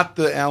 Not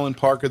the Alan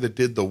Parker that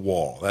did The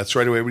Wall. That's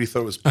right away. Everybody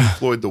thought it was Pink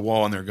Floyd, The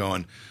Wall, and they're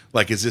going,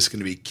 like, is this going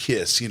to be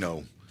Kiss?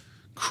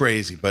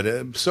 Crazy.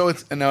 But so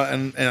it's and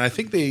I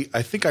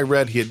think I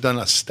read he had done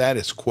a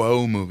Status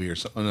Quo movie or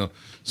something.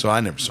 So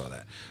I never saw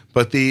that.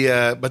 But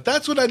but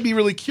that's what I'd be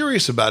really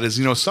curious about is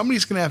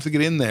somebody's going to have to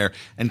get in there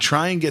and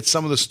try and get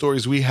some of the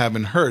stories we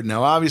haven't heard.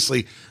 Now,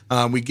 obviously,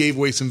 we gave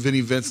away some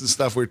Vinnie Vincent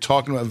stuff. We were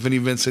talking about Vinnie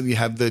Vincent. You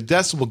have the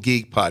Decibel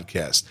Geek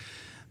podcast.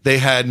 They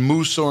had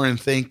Musor and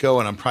Thanko,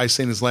 and I'm probably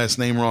saying his last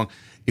name wrong.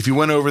 If you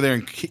went over there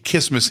and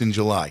Kissmas in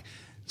July,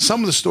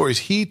 some of the stories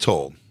he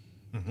told,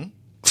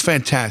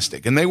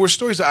 fantastic. And they were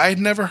stories that I had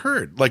never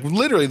heard. Like,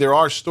 literally, there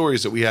are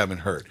stories that we haven't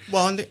heard.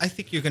 Well, and I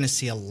think you're going to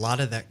see a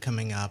lot of that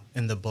coming up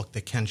in the book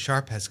that Ken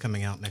Sharp has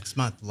coming out next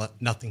month,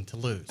 Nothing to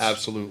Lose.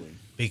 Absolutely.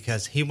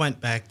 Because he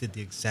went back, did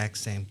the exact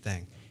same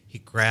thing. He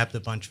grabbed a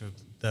bunch of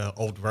the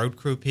old road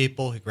crew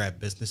people. He grabbed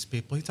business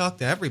people. He talked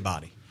to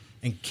everybody.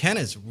 And Ken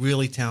is a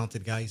really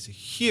talented guy. He's a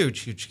huge,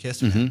 huge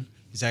Kiss fan.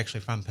 He's actually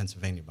from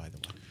Pennsylvania, by the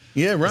way.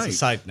 Yeah, right. As a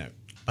side note.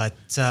 But,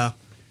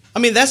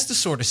 that's the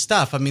sort of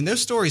stuff. I mean,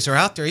 those stories are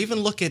out there. Even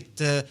look at,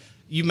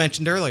 you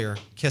mentioned earlier,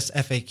 Kiss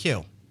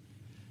FAQ.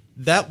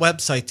 That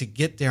website, to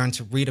get there and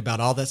to read about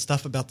all that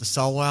stuff about the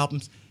solo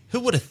albums, who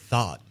would have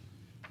thought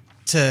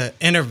to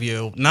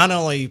interview not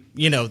only,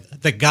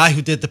 the guy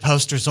who did the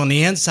posters on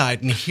the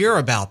inside and hear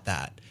about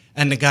that.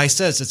 And the guy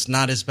says it's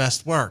not his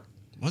best work.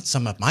 What's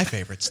some of my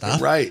favorite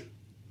stuff? Right.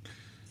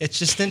 It's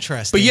just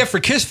interesting. But yeah, for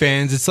Kiss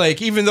fans, it's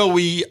like, even though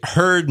we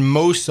heard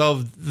most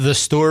of the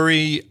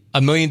story a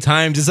million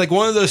times, it's like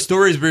one of those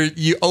stories where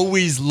you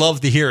always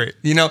love to hear it.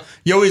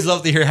 You always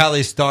love to hear how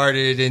they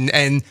started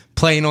and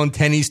playing on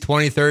 10 East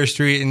 23rd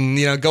Street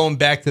and, going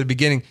back to the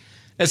beginning.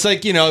 It's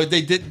like,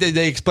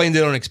 they explained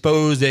it on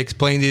Exposed. They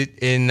explained it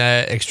in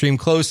Extreme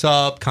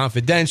Close-Up,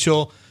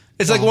 Confidential.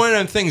 It's like one of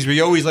them things where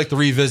you always like to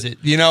revisit,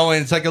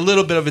 and it's like a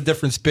little bit of a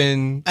different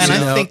spin. And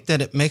I think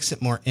that it makes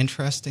it more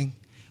interesting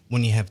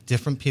when you have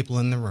different people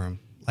in the room.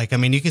 Like,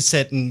 you could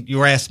sit and you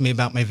were asking me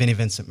about my Vinnie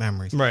Vincent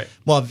memories. Right.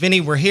 Well, if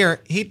Vinnie were here,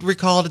 he'd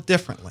recall it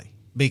differently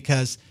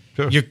because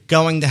you're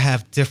going to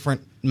have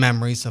different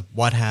memories of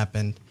what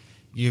happened.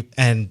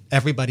 And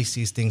everybody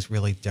sees things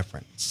really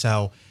different.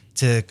 So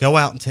to go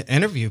out and to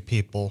interview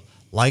people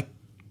like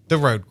the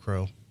road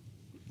crew,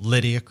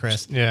 Lydia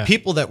Criss,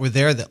 people that were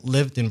there that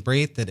lived and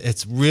breathed it,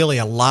 it's really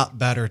a lot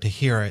better to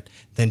hear it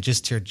than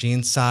just hear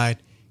Gene's side,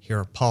 hear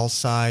hear Paul's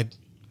side.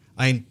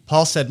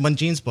 Paul said when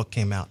Gene's book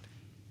came out,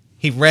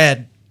 he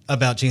read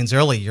about Gene's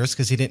early years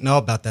because he didn't know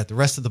about that. The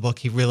rest of the book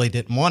he really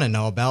didn't want to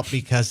know about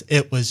because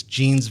it was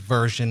Gene's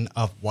version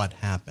of what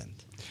happened.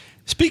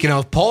 Speaking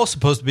of, Paul's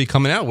supposed to be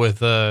coming out with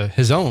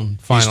his own.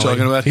 Finally, He's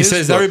talking about he his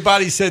says book.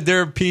 Everybody said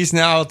their piece.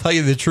 Now I'll tell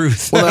you the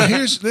truth. Well, now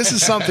this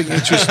is something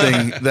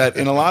interesting that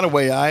in a lot of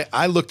way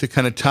I look to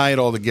kind of tie it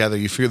all together.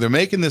 You figure they're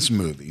making this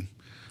movie.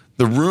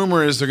 The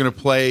rumor is they're going to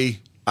play,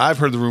 I've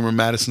heard the rumor,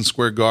 Madison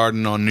Square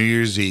Garden on New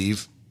Year's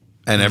Eve.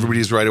 And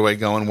everybody's right away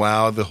going,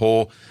 wow, the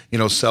whole,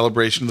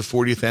 celebration of the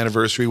 40th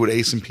anniversary, would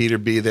Ace and Peter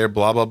be there,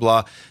 blah, blah,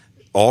 blah.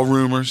 All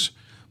rumors.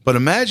 But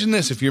imagine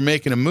this, if you're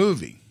making a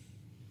movie,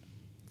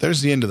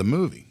 there's the end of the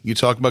movie. You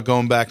talk about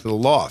going back to the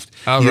loft.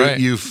 Right.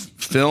 You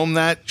film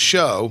that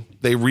show.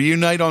 They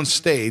reunite on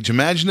stage.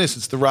 Imagine this,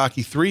 it's the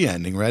Rocky III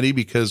ending, ready?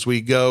 Because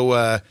we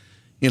go,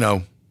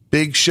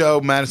 big show,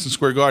 Madison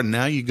Square Garden.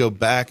 Now you go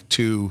back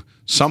to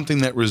something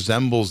that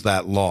resembles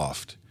that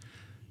loft.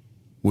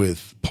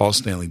 With Paul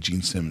Stanley,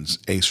 Gene Simmons,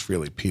 Ace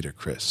Frehley, Peter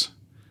Criss.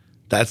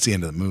 That's the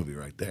end of the movie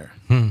right there.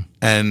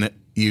 And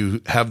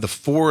you have the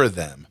four of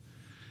them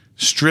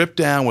stripped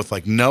down with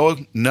like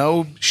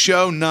no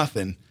show,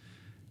 nothing,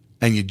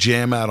 and you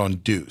jam out on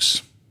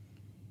Deuce.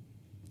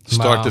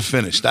 Start to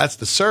finish. That's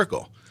the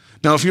circle.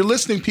 Now, if you're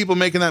listening, people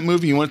making that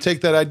movie, you want to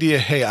take that idea,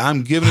 hey,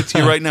 I'm giving it to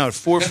you right now at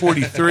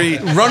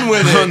 4:43. Run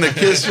with it. On the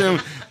Kiss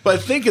Room.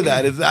 But think of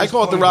that. I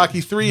call it the Rocky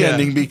III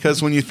ending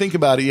because when you think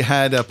about it, you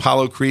had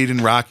Apollo Creed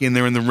and Rocky, and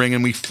they're in the ring,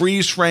 and we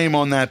freeze frame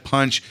on that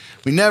punch.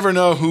 We never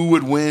know who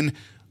would win.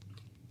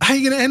 How are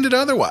you going to end it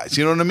otherwise?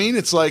 You know what I mean?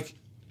 It's like,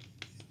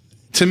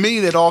 to me,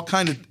 that all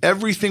kind of,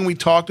 everything we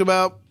talked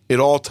about, it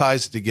all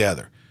ties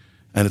together.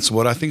 And it's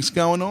what I think's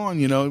going on.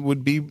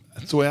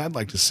 That's the way I'd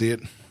like to see it.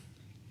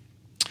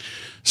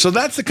 So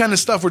that's the kind of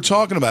stuff we're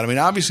talking about. I mean,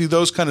 obviously,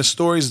 those kind of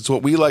stories, it's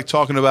what we like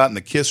talking about in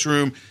the Kiss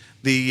Room.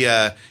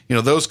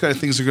 Those kind of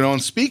things are going on.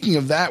 Speaking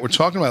of that, we're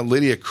talking about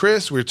Lydia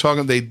Criss.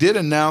 They did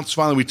announce,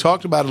 finally, we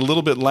talked about it a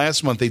little bit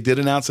last month. They did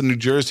announce a New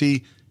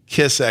Jersey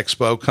Kiss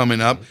Expo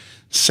coming up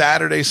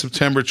Saturday,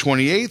 September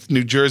 28th,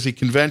 New Jersey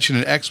Convention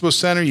and Expo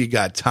Center. You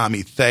got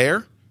Tommy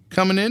Thayer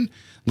coming in,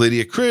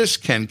 Lydia Criss,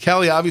 Ken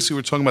Kelly. Obviously,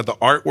 we're talking about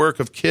the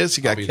artwork of Kiss.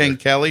 You got Ken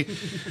Kelly.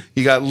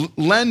 You got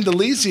Len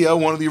DeLizio,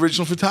 one of the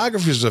original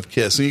photographers of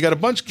Kiss. And you got a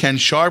bunch. Ken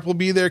Sharp will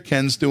be there.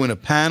 Ken's doing a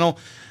panel.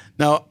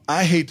 Now,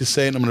 I hate to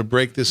say it, and I'm going to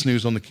break this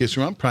news on the Kiss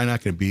Room. I'm probably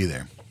not going to be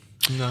there.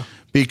 No.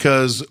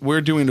 Because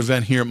we're doing an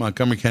event here at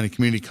Montgomery County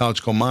Community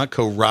College called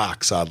Montco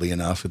Rocks, oddly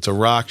enough. It's a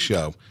rock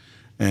show.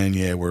 And,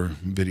 we're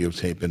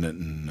videotaping it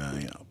and,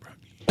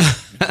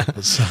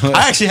 So,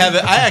 I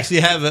actually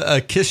have a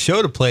Kiss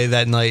show to play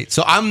that night,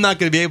 so I'm not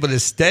going to be able to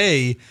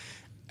stay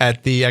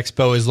at the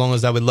expo as long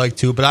as I would like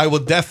to, but I will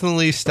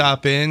definitely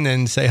stop in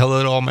and say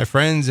hello to all my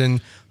friends,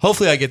 and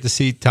hopefully I get to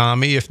see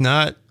Tommy. If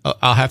not,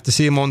 I'll have to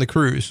see him on the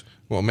cruise.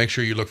 Well, make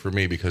sure you look for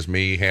me because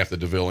half the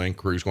DeVille Inc.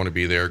 crew's going to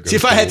be there. See,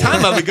 if I had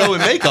time, I would go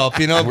in makeup,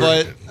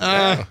 but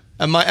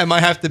I might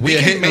have to be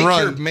a hit and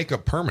run. Your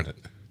makeup permanent.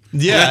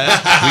 Yeah,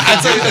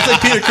 that's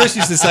like Peter Criss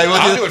used to say.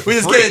 We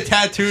just get it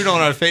tattooed on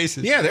our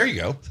faces. Yeah, there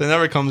you go. So it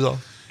never comes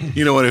off.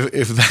 You know what?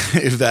 If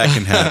that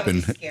can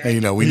happen,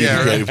 we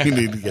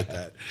need to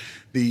get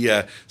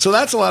that. So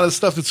that's a lot of the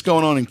stuff that's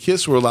going on in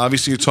Kiss World.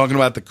 Obviously, you're talking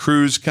about the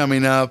cruise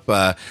coming up.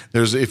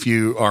 If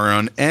you are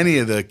on any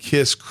of the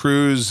Kiss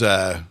cruise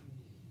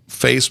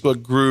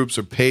Facebook groups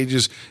or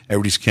pages,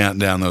 everybody's counting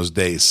down those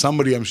days.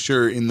 Somebody, I'm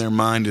sure, in their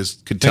mind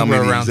could tell me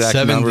the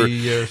exact number.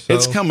 Or so.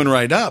 It's coming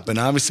right up, and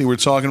obviously, we're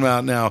talking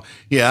about now.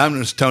 Yeah,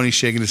 I'm just Tony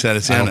shaking his head.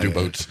 I don't do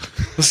boats.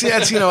 Well, see,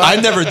 that's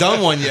I've never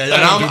done one yet,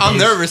 and I'm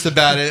nervous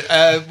about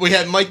it. We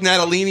had Mike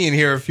Natalini in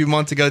here a few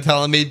months ago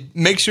telling me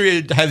make sure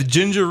you have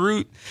ginger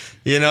root,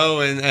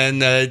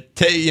 and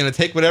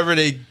take whatever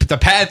the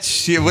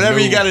patch, whatever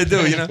you got to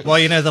do.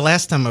 Well, the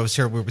last time I was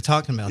here, we were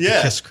talking about the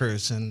Kiss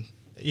cruise, and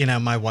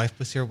my wife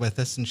was here with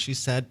us, and she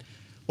said,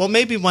 well,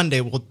 maybe one day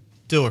we'll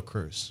do a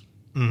cruise.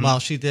 Mm-hmm. Well,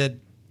 she did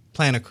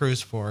plan a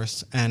cruise for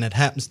us, and it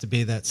happens to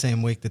be that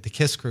same week that the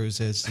Kiss cruise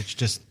is. It's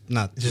just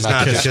not Kiss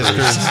cruise.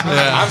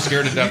 Yeah. I'm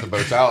scared to death of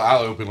boats.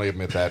 I'll openly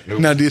admit that. Nope.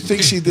 Now, do you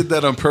think she did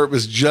that on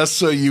purpose just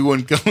so you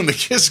wouldn't go on the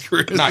Kiss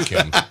cruise? Not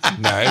kidding.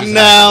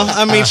 No,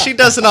 I mean, she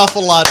does an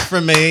awful lot for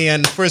me,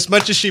 and for as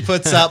much as she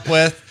puts up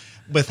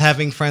with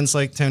having friends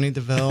like Tony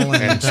DeVille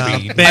and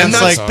bands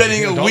I'm like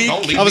spending a week.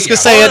 I was going to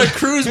say on a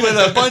cruise with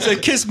a bunch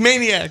of Kiss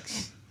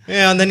maniacs.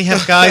 Yeah, and then you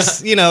have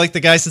guys, like the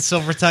guys at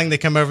Silver Tongue, they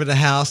come over to the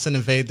house and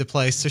invade the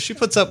place. So she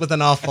puts up with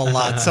an awful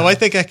lot. So I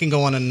think I can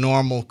go on a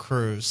normal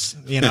cruise.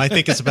 I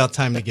think it's about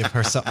time to give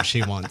her something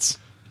she wants.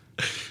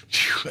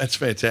 That's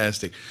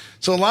fantastic.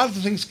 So a lot of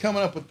the things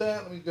coming up with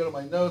that. Let me go to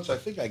my notes. I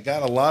think I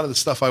got a lot of the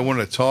stuff I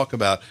wanted to talk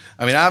about.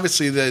 I mean,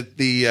 obviously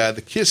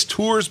the Kiss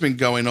tour's been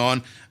going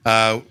on.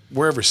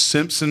 Wherever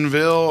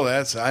Simpsonville,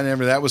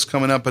 that was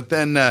coming up. But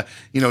then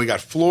we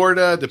got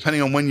Florida.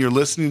 Depending on when you're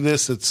listening to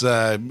this,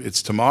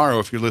 it's tomorrow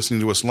if you're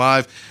listening to us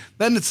live.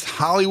 Then it's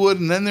Hollywood,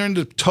 and then they're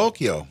into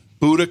Tokyo,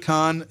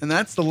 Budokan, and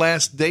that's the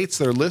last dates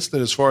that are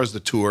listed as far as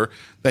the tour.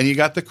 Then you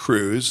got the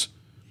cruise.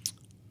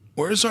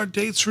 Where's our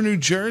dates for New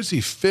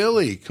Jersey,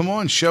 Philly? Come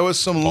on, show us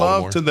some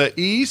Baltimore. love to the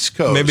East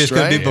Coast. Maybe it's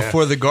going to right? be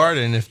before the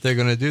Garden if they're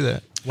going to do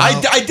that.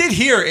 I did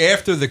hear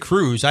after the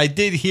cruise. I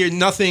did hear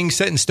nothing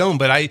set in stone,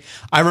 but I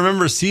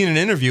remember seeing an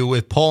interview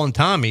with Paul and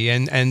Tommy,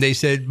 and they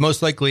said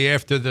most likely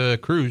after the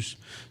cruise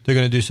they're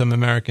going to do some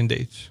American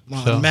dates.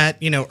 Well, So- Matt,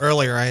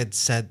 earlier I had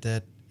said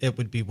that it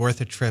would be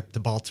worth a trip to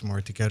Baltimore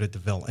to go to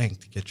DeVille Inc.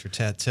 to get your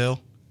tattoo.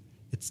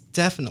 It's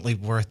definitely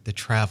worth the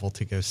travel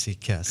to go see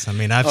Kiss. I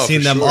mean, I've Oh, seen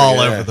for them sure, all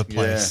yeah, over the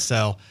place. yeah.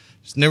 So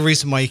there's no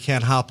reason why you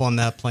can't hop on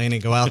that plane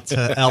and go out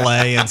to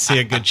L.A. and see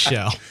a good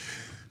show.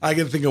 I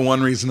can think of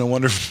one reason. I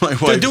wonder if my wife.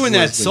 They're doing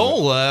that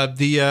Soul,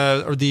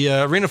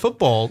 the arena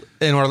football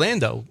in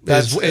Orlando.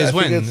 Is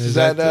when? Is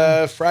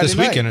that Friday this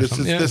night? weekend or This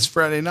something? is Yeah. this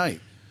Friday night.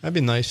 That'd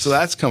be nice. So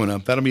that's coming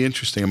up. That'll be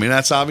interesting. I mean,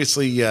 that's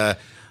obviously.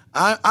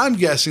 I'm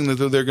guessing that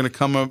they're going to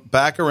come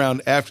back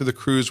around after the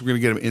cruise. We're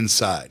going to get them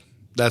inside.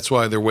 That's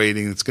why they're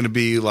waiting. It's going to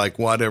be like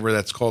whatever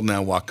that's called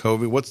now,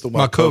 Wachovia. What's the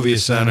Wachovia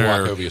Center.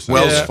 Wachovia Center.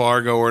 Wells Yeah.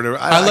 Fargo or whatever.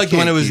 I liked when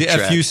can't it was keep the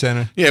track. FU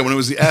Center. Yeah, when it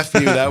was the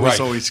FU, that was Right.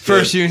 always good.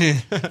 First Union.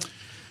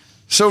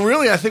 So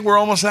really, I think we're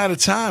almost out of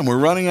time. We're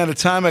running out of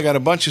time. I got a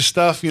bunch of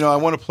stuff. I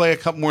want to play a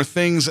couple more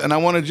things, and I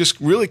want to just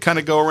really kind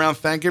of go around.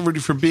 Thank everybody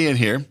for being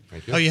here.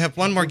 Oh, you have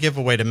one more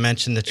giveaway to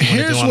mention that you want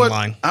to Here's do what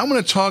online. I'm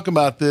going to talk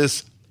about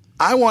this.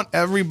 I want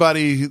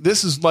everybody.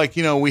 This is like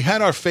we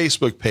had our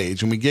Facebook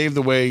page and we gave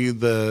away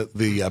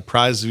the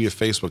prizes via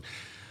Facebook.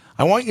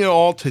 I want you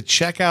all to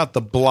check out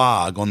the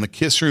blog on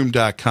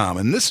thekissroom.com.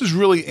 And this is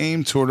really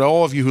aimed toward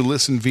all of you who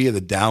listen via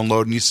the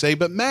download. And you say,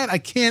 but Matt, I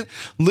can't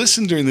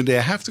listen during the day.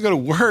 I have to go to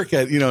work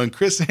at, and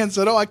Chris Ann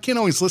said, I can't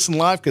always listen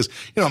live because,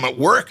 I'm at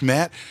work,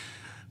 Matt.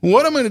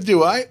 What I'm going to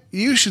do,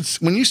 you should,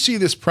 when you see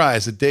this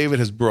prize that David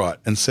has brought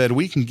and said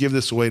we can give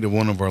this away to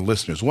one of our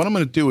listeners, what I'm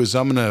going to do is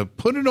I'm going to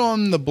put it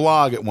on the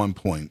blog at one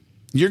point.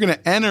 You're going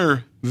to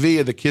enter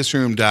via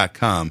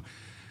thekissroom.com.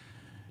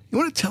 You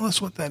want to tell us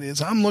what that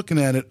is? I'm looking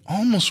at it,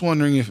 almost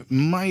wondering if it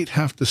might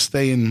have to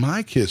stay in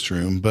my Kiss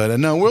Room, but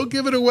no, we'll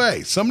give it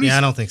away.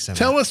 I don't think so.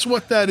 Tell us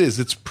what that is.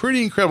 It's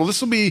pretty incredible.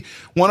 This will be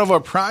one of our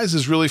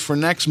prizes really for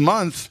next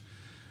month.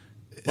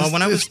 Well,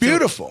 It's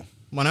beautiful.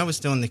 When I was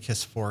doing the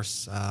Kiss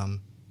Force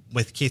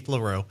with Keith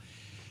LaRue,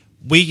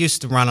 we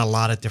used to run a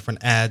lot of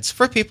different ads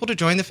for people to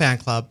join the fan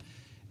club.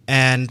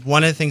 And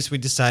one of the things we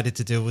decided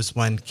to do was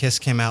when Kiss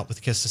came out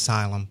with Kiss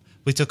Asylum,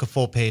 we took a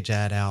full-page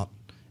ad out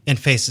in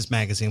Faces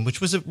magazine,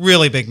 which was a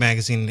really big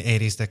magazine in the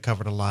 80s that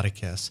covered a lot of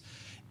Kiss.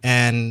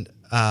 And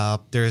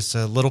there's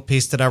a little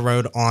piece that I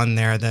wrote on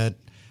there that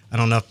I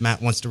don't know if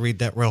Matt wants to read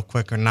that real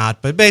quick or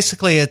not, but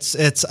basically it's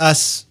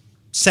us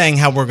saying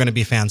how we're going to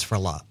be fans for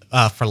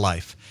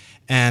life.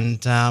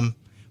 And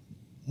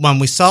when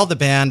we saw the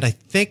band, I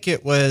think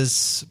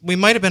we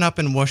might have been up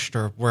in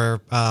Worcester where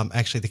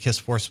actually the Kiss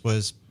Force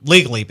was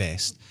legally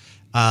based.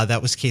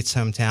 That was Keith's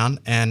hometown.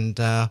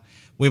 And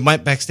we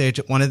went backstage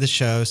at one of the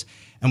shows,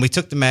 and we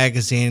took the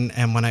magazine,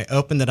 and when I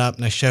opened it up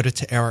and I showed it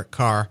to Eric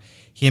Carr,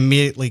 he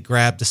immediately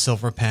grabbed a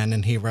silver pen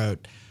and he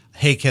wrote,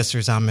 "Hey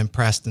Kissers, I'm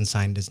impressed," and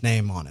signed his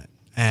name on it.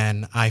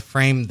 And I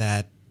framed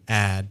that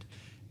ad,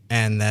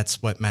 and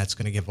that's what Matt's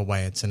going to give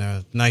away. It's in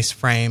a nice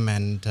frame,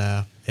 and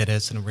it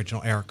is an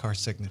original Eric Carr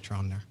signature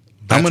on there.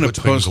 I'm going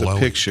to post a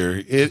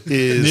picture. It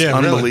is Yeah,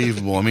 really.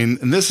 unbelievable. I mean,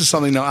 and this is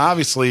something now,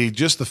 obviously,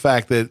 just the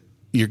fact that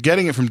you're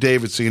getting it from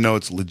David so you know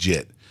it's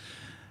legit.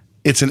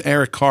 It's an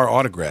Eric Carr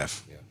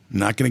autograph.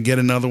 Not going to get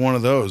another one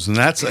of those. And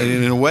that's,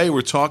 in a way,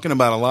 we're talking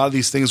about a lot of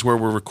these things where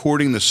we're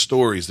recording the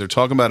stories. They're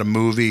talking about a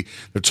movie.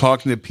 They're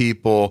talking to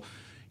people.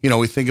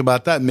 We think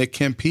about that. Mick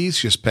Kempis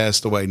just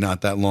passed away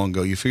not that long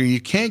ago. You figure you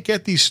can't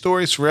get these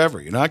stories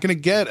forever. You're not going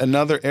to get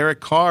another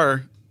Eric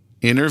Carr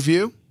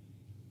interview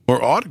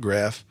or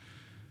autograph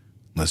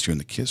unless you're in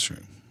the Kiss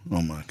Room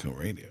on Monaco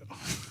Radio.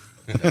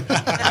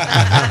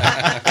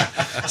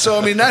 So,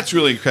 I mean, that's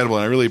really incredible,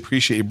 and I really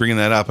appreciate you bringing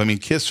that up. I mean,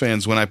 Kiss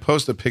fans, when I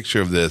post a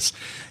picture of this,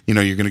 you're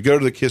going to go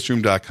to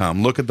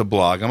thekissroom.com, look at the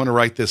blog. I'm going to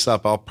write this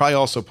up. I'll probably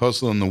also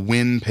post it on the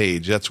win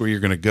page. That's where you're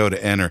going to go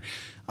to enter.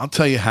 I'll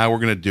tell you how we're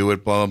going to do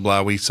it, blah,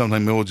 blah, blah.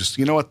 Sometimes we'll just,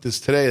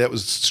 today, that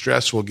was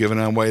stressful giving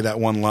away that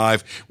one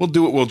live. We'll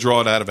do it. We'll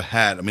draw it out of a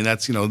hat. I mean,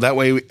 that's, that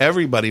way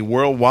everybody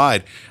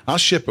worldwide, I'll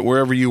ship it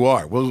wherever you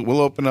are.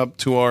 We'll open up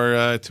to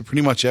to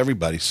pretty much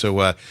everybody. So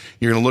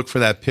you're going to look for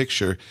that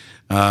picture.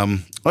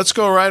 Let's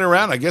go right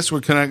around. I guess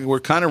we're kind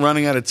of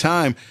running out of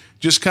time.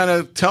 Just kind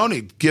of,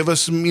 Tony, give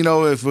us some,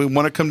 if we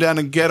want to come down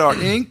and get our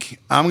ink,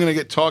 I'm going to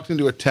get talked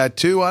into a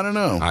tattoo. I don't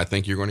know. I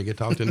think you're going to get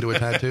talked into a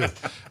tattoo.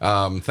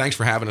 Thanks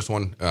for having us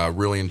on.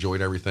 Really enjoyed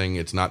everything.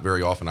 It's not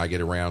very often I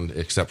get around,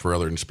 except for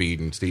other than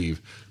Speed and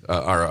Steve,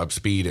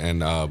 Speed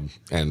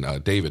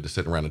and David, to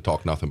sit around and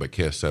talk nothing but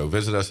Kiss. So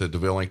visit us at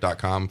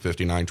DeVilleInc.com,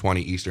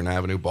 5920 Eastern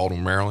Avenue,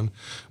 Baltimore, Maryland.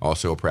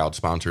 Also a proud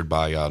sponsored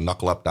by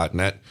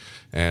KnuckleUp.net.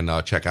 And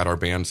check out our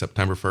band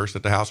September 1st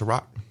at the House of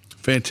Rock.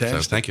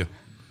 Fantastic. So thank you.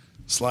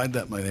 Slide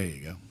that way. There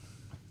you go.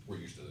 We're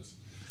used to this.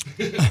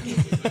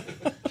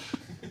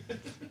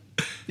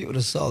 You would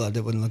have saw that.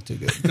 That wouldn't look too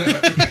good.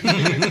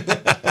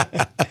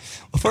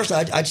 Well, First,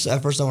 I want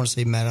to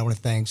say, Matt, I want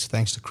to thanks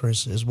to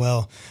Chris as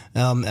well.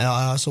 And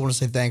I also want to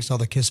say thanks to all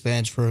the Kiss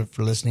fans for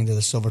listening to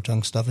the Silver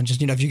Tongue stuff. And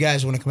just, if you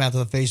guys want to come out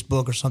to the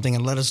Facebook or something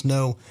and let us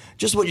know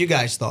just what you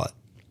guys thought.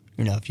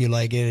 If you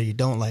like it or you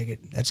don't like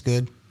it, that's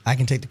good. I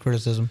can take the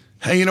criticism.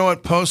 Hey, you know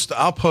what?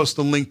 I'll post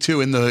the link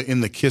too in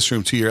the Kiss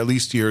Room to your, at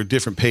least your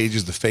different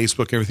pages, the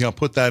Facebook, everything. I'll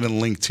put that in the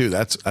link too.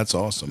 That's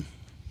awesome.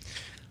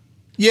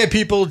 Yeah,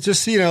 people,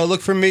 just,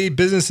 look for me,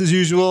 business as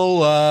usual,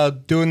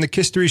 doing the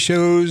Kisstory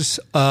shows,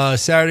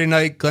 Saturday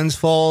night, Glens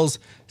Falls,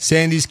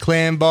 Sandy's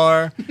Clam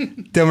Bar.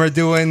 Then we're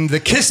doing the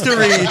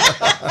Kisstory.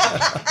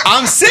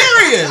 I'm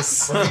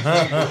serious.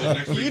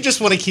 You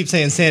just want to keep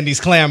saying Sandy's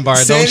Clam Bar,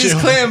 don't you?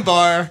 Sandy's Clam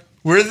Bar.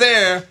 We're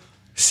there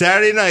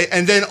Saturday night.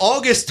 And then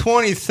August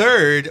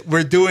 23rd,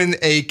 we're doing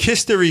a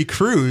Kisstory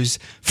cruise.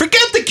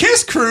 Forget the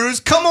Kiss cruise.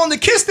 Come on the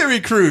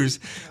Kisstory cruise.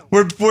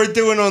 We're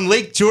doing on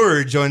Lake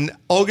George on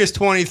August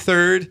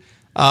 23rd.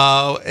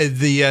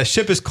 The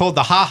ship is called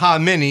the Ha Ha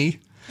Mini.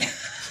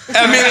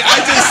 I mean,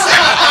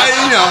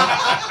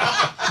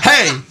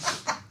 hey,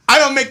 I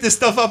don't make this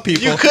stuff up,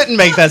 people. You couldn't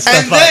make that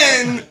stuff up.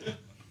 And then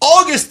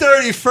August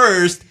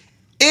 31st,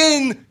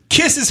 in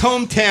Kiss's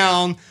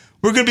hometown,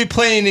 we're going to be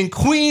playing in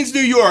Queens,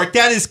 New York.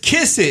 That is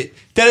Kiss It.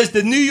 That is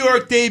the New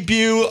York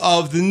debut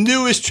of the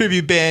newest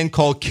tribute band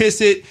called Kiss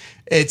It.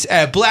 It's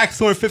at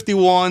Blackthorn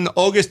 51,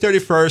 August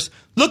 31st.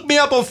 Look me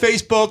up on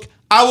Facebook.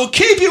 I will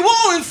keep you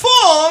all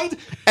informed,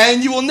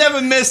 and you will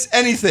never miss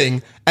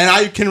anything. And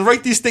I can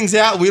write these things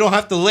out. We don't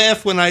have to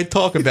laugh when I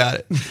talk about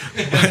it.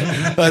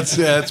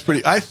 That's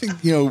pretty. I think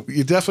you're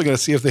definitely going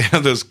to see if they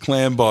have those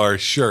Clam Bar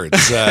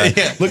shirts.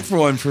 Yeah. Look for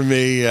one for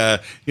me.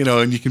 And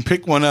you can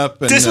pick one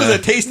up. And, this was a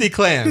tasty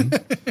clam.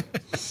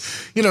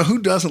 Who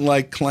doesn't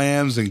like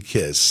clams and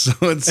Kiss? So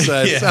it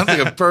sounds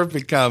like a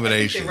perfect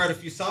combination. They wrote a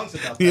few songs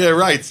about that. Yeah,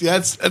 right. See,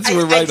 that's what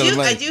we're right on the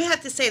line. I do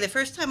have to say, the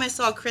first time I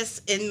saw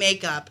Chris in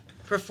makeup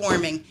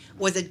performing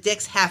was at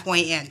Dick's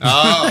Halfway Inn.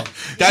 Oh,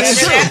 that's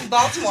true. That in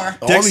Baltimore.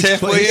 Dick's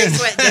Halfway Inn.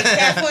 Dick's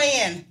Halfway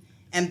Inn.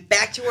 And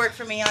back to work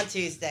for me on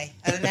Tuesday.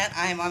 Other than that,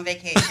 I am on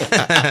vacation.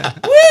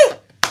 Woo!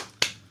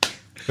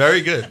 Very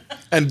good.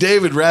 And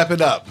David, wrap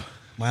it up.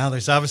 Wow,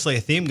 there's obviously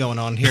a theme going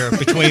on here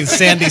between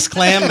Sandy's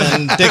Clam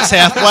and Dick's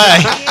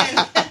Halfway.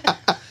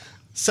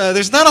 So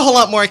there's not a whole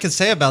lot more I can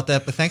say about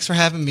that, but thanks for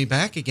having me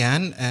back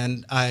again.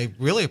 And I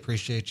really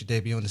appreciate you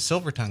debuting the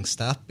Silver Tongue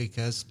stuff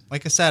because,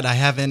 like I said, I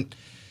haven't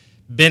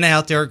been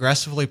out there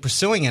aggressively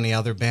pursuing any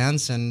other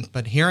bands.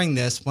 But hearing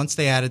this, once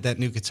they added that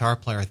new guitar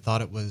player, I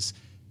thought it was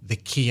the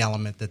key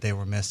element that they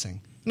were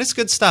missing. And it's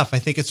good stuff. I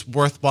think it's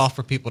worthwhile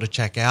for people to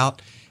check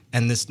out.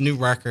 And this new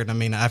record, I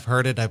mean, I've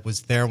heard it. I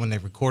was there when they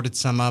recorded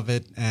some of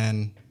it,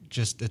 and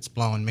just it's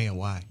blowing me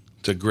away.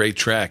 It's a great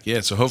track.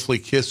 Yeah, so hopefully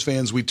Kiss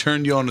fans, we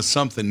turned you on to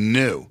something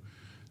new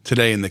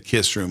today in the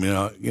Kiss Room.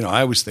 I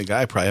always think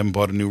I probably haven't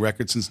bought a new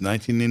record since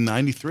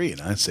 1993,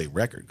 and I say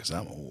record because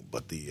I'm old,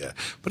 but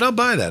I'll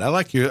buy that. I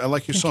like your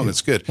song.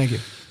 It's good. Thank you.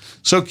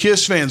 So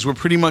Kiss fans, we're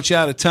pretty much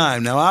out of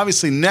time. Now,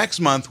 obviously,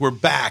 next month we're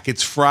back.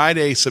 It's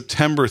Friday,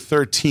 September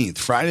 13th.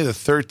 Friday the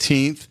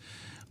 13th.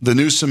 The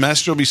new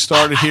semester will be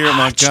started here at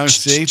Montgomery.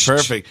 See,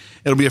 perfect.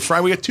 It'll be a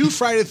Friday. We got 2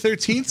 Friday the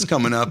 13ths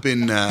coming up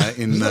in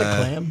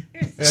Clam?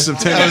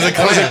 September.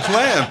 That was a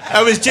clam.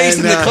 I was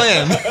Jason the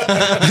Clam.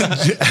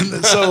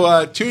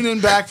 So tune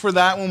in back for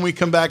that when we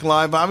come back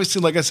live.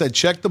 Obviously, like I said,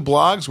 check the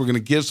blogs. We're going to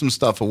give some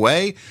stuff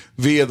away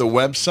via the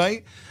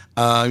website.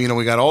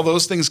 We got all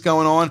those things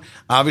going on.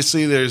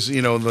 Obviously, there's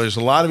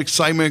a lot of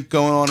excitement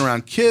going on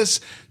around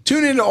Kiss.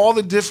 Tune into all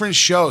the different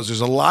shows. There's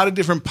a lot of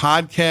different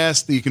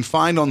podcasts that you can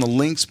find on the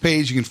links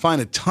page. You can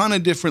find a ton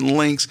of different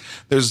links.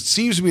 There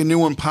seems to be a new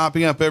one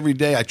popping up every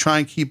day. I try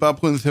and keep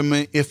up with them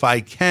if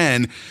I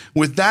can.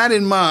 With that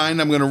in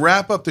mind, I'm going to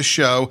wrap up the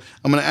show.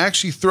 I'm going to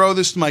actually throw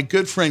this to my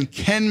good friend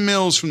Ken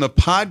Mills from the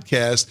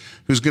podcast,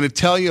 who's going to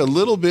tell you a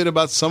little bit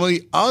about some of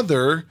the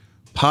other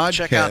podcasts.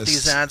 Check out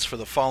these ads for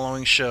the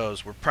following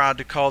shows. We're proud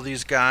to call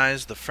these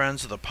guys the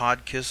Friends of the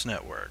Podkiss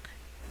Network.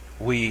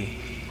 We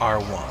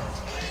are one.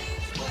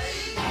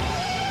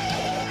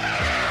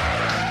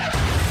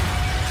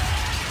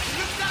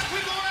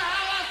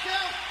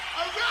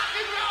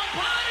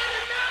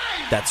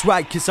 That's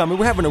right, Kiss Army.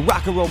 We're having a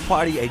rock and roll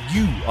party, and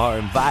you are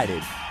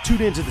invited.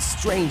 Tune into the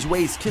Strange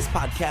Ways Kiss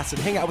podcast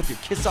and hang out with your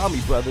Kiss Army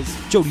brothers,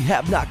 Jody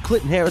Havnock,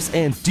 Clinton Harris,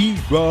 and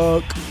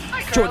D-Rock.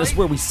 Join us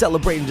where we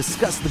celebrate and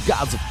discuss the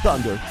gods of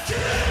thunder.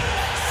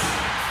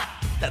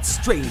 That's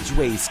Strange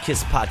Ways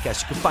Kiss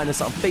podcast. You can find us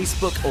on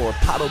Facebook or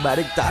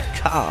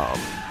Podomatic.com.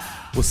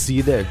 We'll see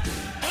you there.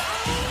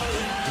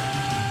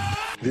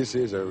 This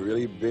is a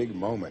really big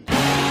moment.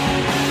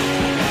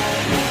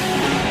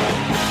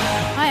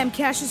 Hi, I'm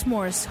Cassius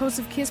Morris, host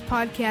of Kiss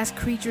podcast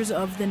Creatures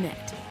of the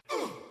Net.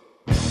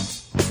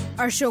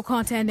 Our show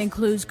content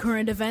includes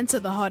current events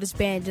of the hottest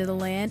band in the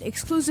land,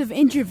 exclusive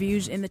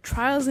interviews, and the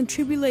trials and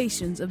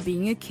tribulations of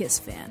being a Kiss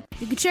fan.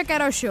 You can check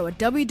out our show at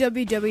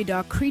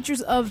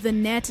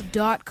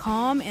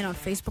www.creaturesofthenet.com and on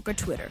Facebook or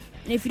Twitter.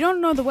 And if you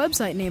don't know the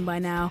website name by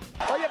now,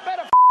 well, you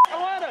better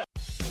learn it.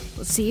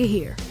 We'll see you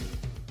here.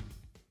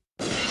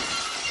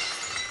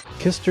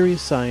 Kistery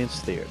Science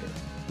Theater,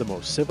 the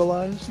most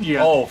civilized.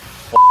 Yeah. Oh,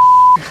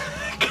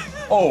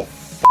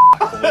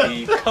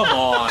 Lee, come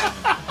on.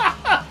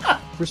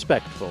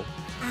 Respectful.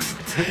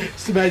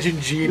 Just imagine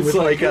Gene with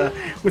like a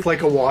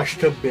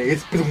washtub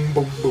bass. Boom,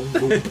 boom, boom,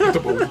 boom,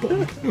 boom,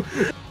 boom, boom.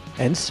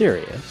 And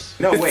serious.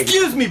 No, wait.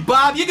 Excuse me,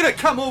 Bob. You're gonna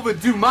come over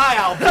and do my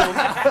album.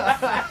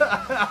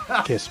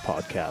 Kiss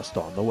podcast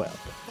on the web.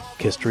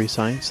 Kistery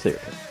Science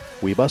Theater.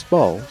 We bust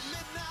balls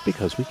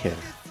because we care.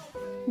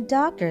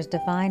 Doctors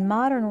define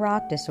modern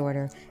rock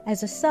disorder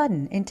as a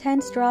sudden,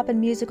 intense drop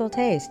in musical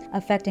taste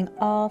affecting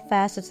all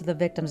facets of the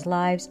victims'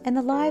 lives and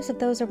the lives of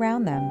those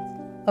around them.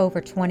 Over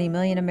 20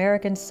 million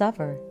Americans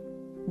suffer.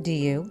 Do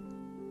you?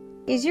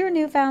 Is your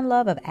newfound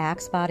love of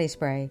Axe body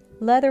spray,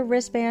 leather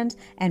wristbands,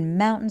 and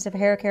mountains of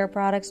hair care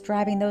products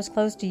driving those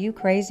close to you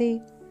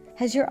crazy?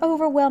 Has your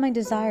overwhelming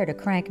desire to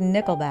crank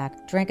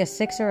Nickelback, drink a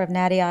sixer of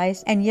Natty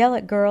Ice, and yell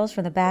at girls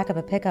from the back of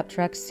a pickup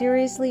truck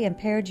seriously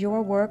impaired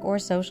your work or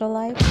social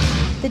life?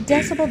 The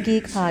Decibel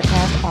Geek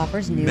Podcast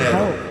offers new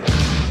hope.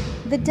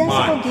 The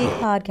Decibel Geek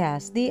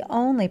Podcast, the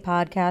only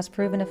podcast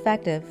proven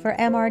effective for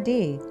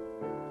MRD.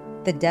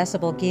 The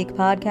Decibel Geek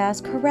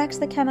Podcast corrects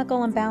the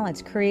chemical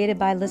imbalance created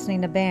by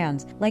listening to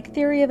bands like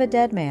Theory of a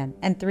Dead Man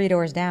and Three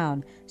Doors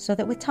Down, so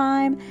that with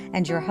time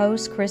and your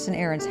hosts Chris and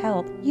Aaron's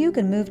help, you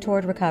can move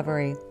toward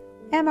recovery.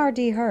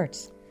 MRD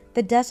hurts.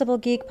 The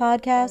Decibel Geek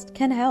Podcast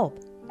can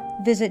help.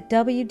 Visit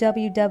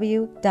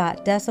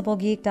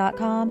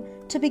www.decibelgeek.com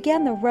to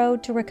begin the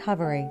road to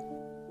recovery.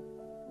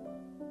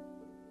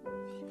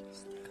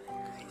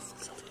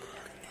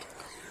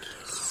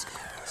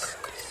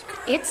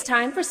 It's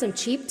time for some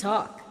cheap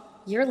talk.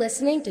 You're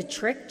listening to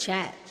Trick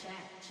Chat.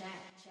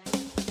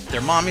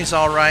 Their mommy's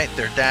alright,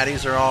 their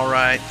daddies are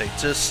alright, they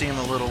just seem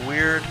a little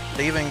weird.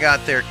 They even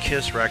got their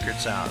Kiss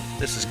records out.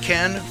 This is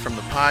Ken from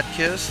the Pod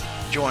Kiss.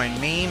 Join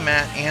me,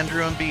 Matt,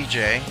 Andrew, and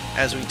BJ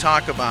as we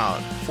talk about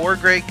 4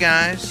 great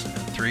guys and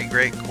 3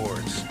 great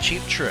chords.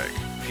 Cheap Trick.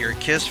 If you're a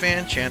Kiss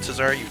fan, chances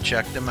are you've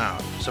checked them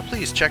out. So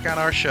please check out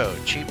our show,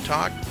 Cheap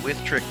Talk with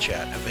Trick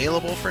Chat,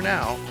 available for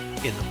now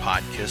in the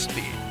Pod Kiss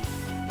feed.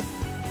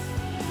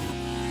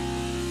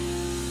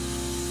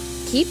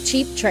 Keep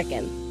cheap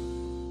trickin'.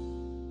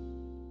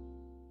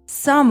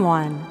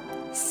 Someone,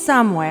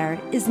 somewhere,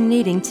 is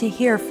needing to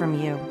hear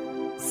from you.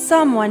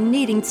 Someone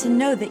needing to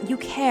know that you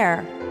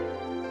care.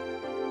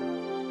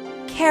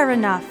 Care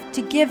enough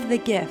to give the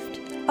gift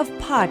of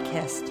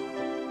Podkist.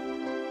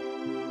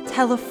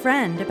 Tell a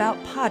friend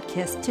about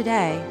Podkist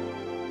today.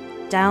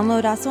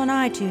 Download us on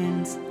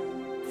iTunes,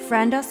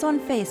 friend us on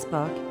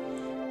Facebook,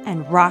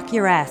 and rock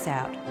your ass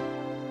out.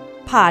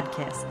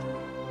 Podkist.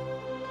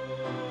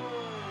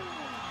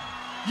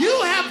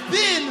 You have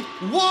been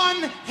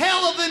one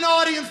hell of an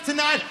audience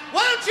tonight.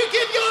 Why don't you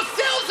give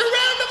yourselves a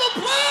round of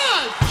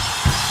applause?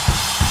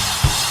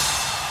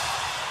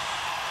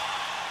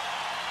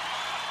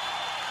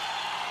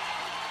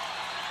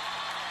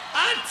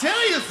 I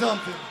tell you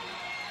something.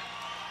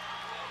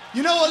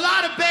 You know, a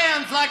lot of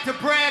bands like to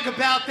brag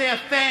about their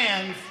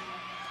fans.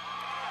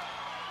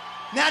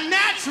 Now,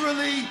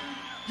 naturally,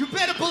 you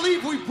better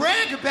believe we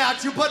brag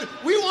about you, but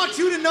we want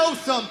you to know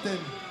something.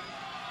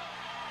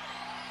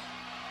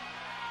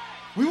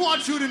 We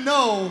want you to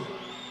know,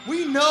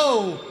 we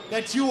know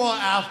that you are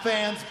our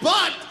fans,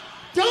 but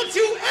don't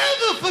you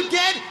ever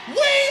forget,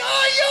 we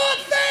are your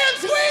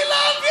fans. We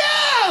love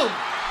you!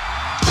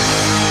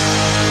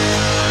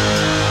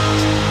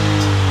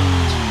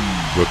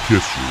 The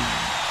Kiss Room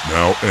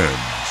now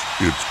ends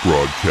its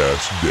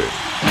broadcast day.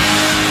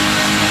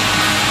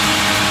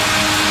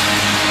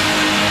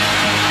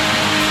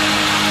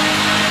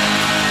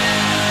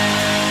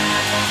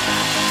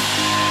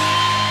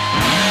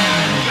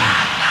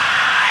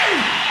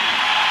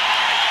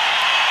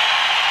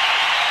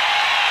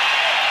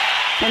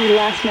 Any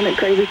last minute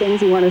crazy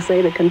things you want to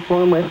say to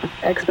conform with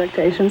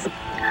expectations?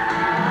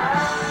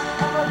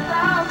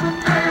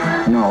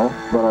 No,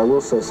 but I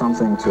will say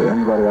something to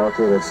anybody out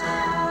there that's,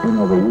 you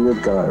know, the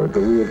weird guy or the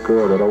weird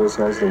girl that always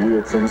has the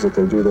weird things that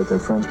they do that their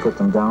friends put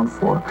them down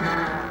for.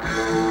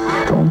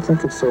 Don't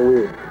think it's so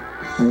weird.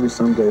 Maybe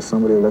someday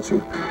somebody will let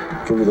you,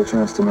 give you the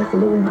chance to make a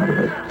living out of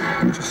it.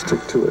 You just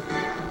stick to it.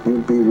 You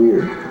be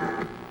weird.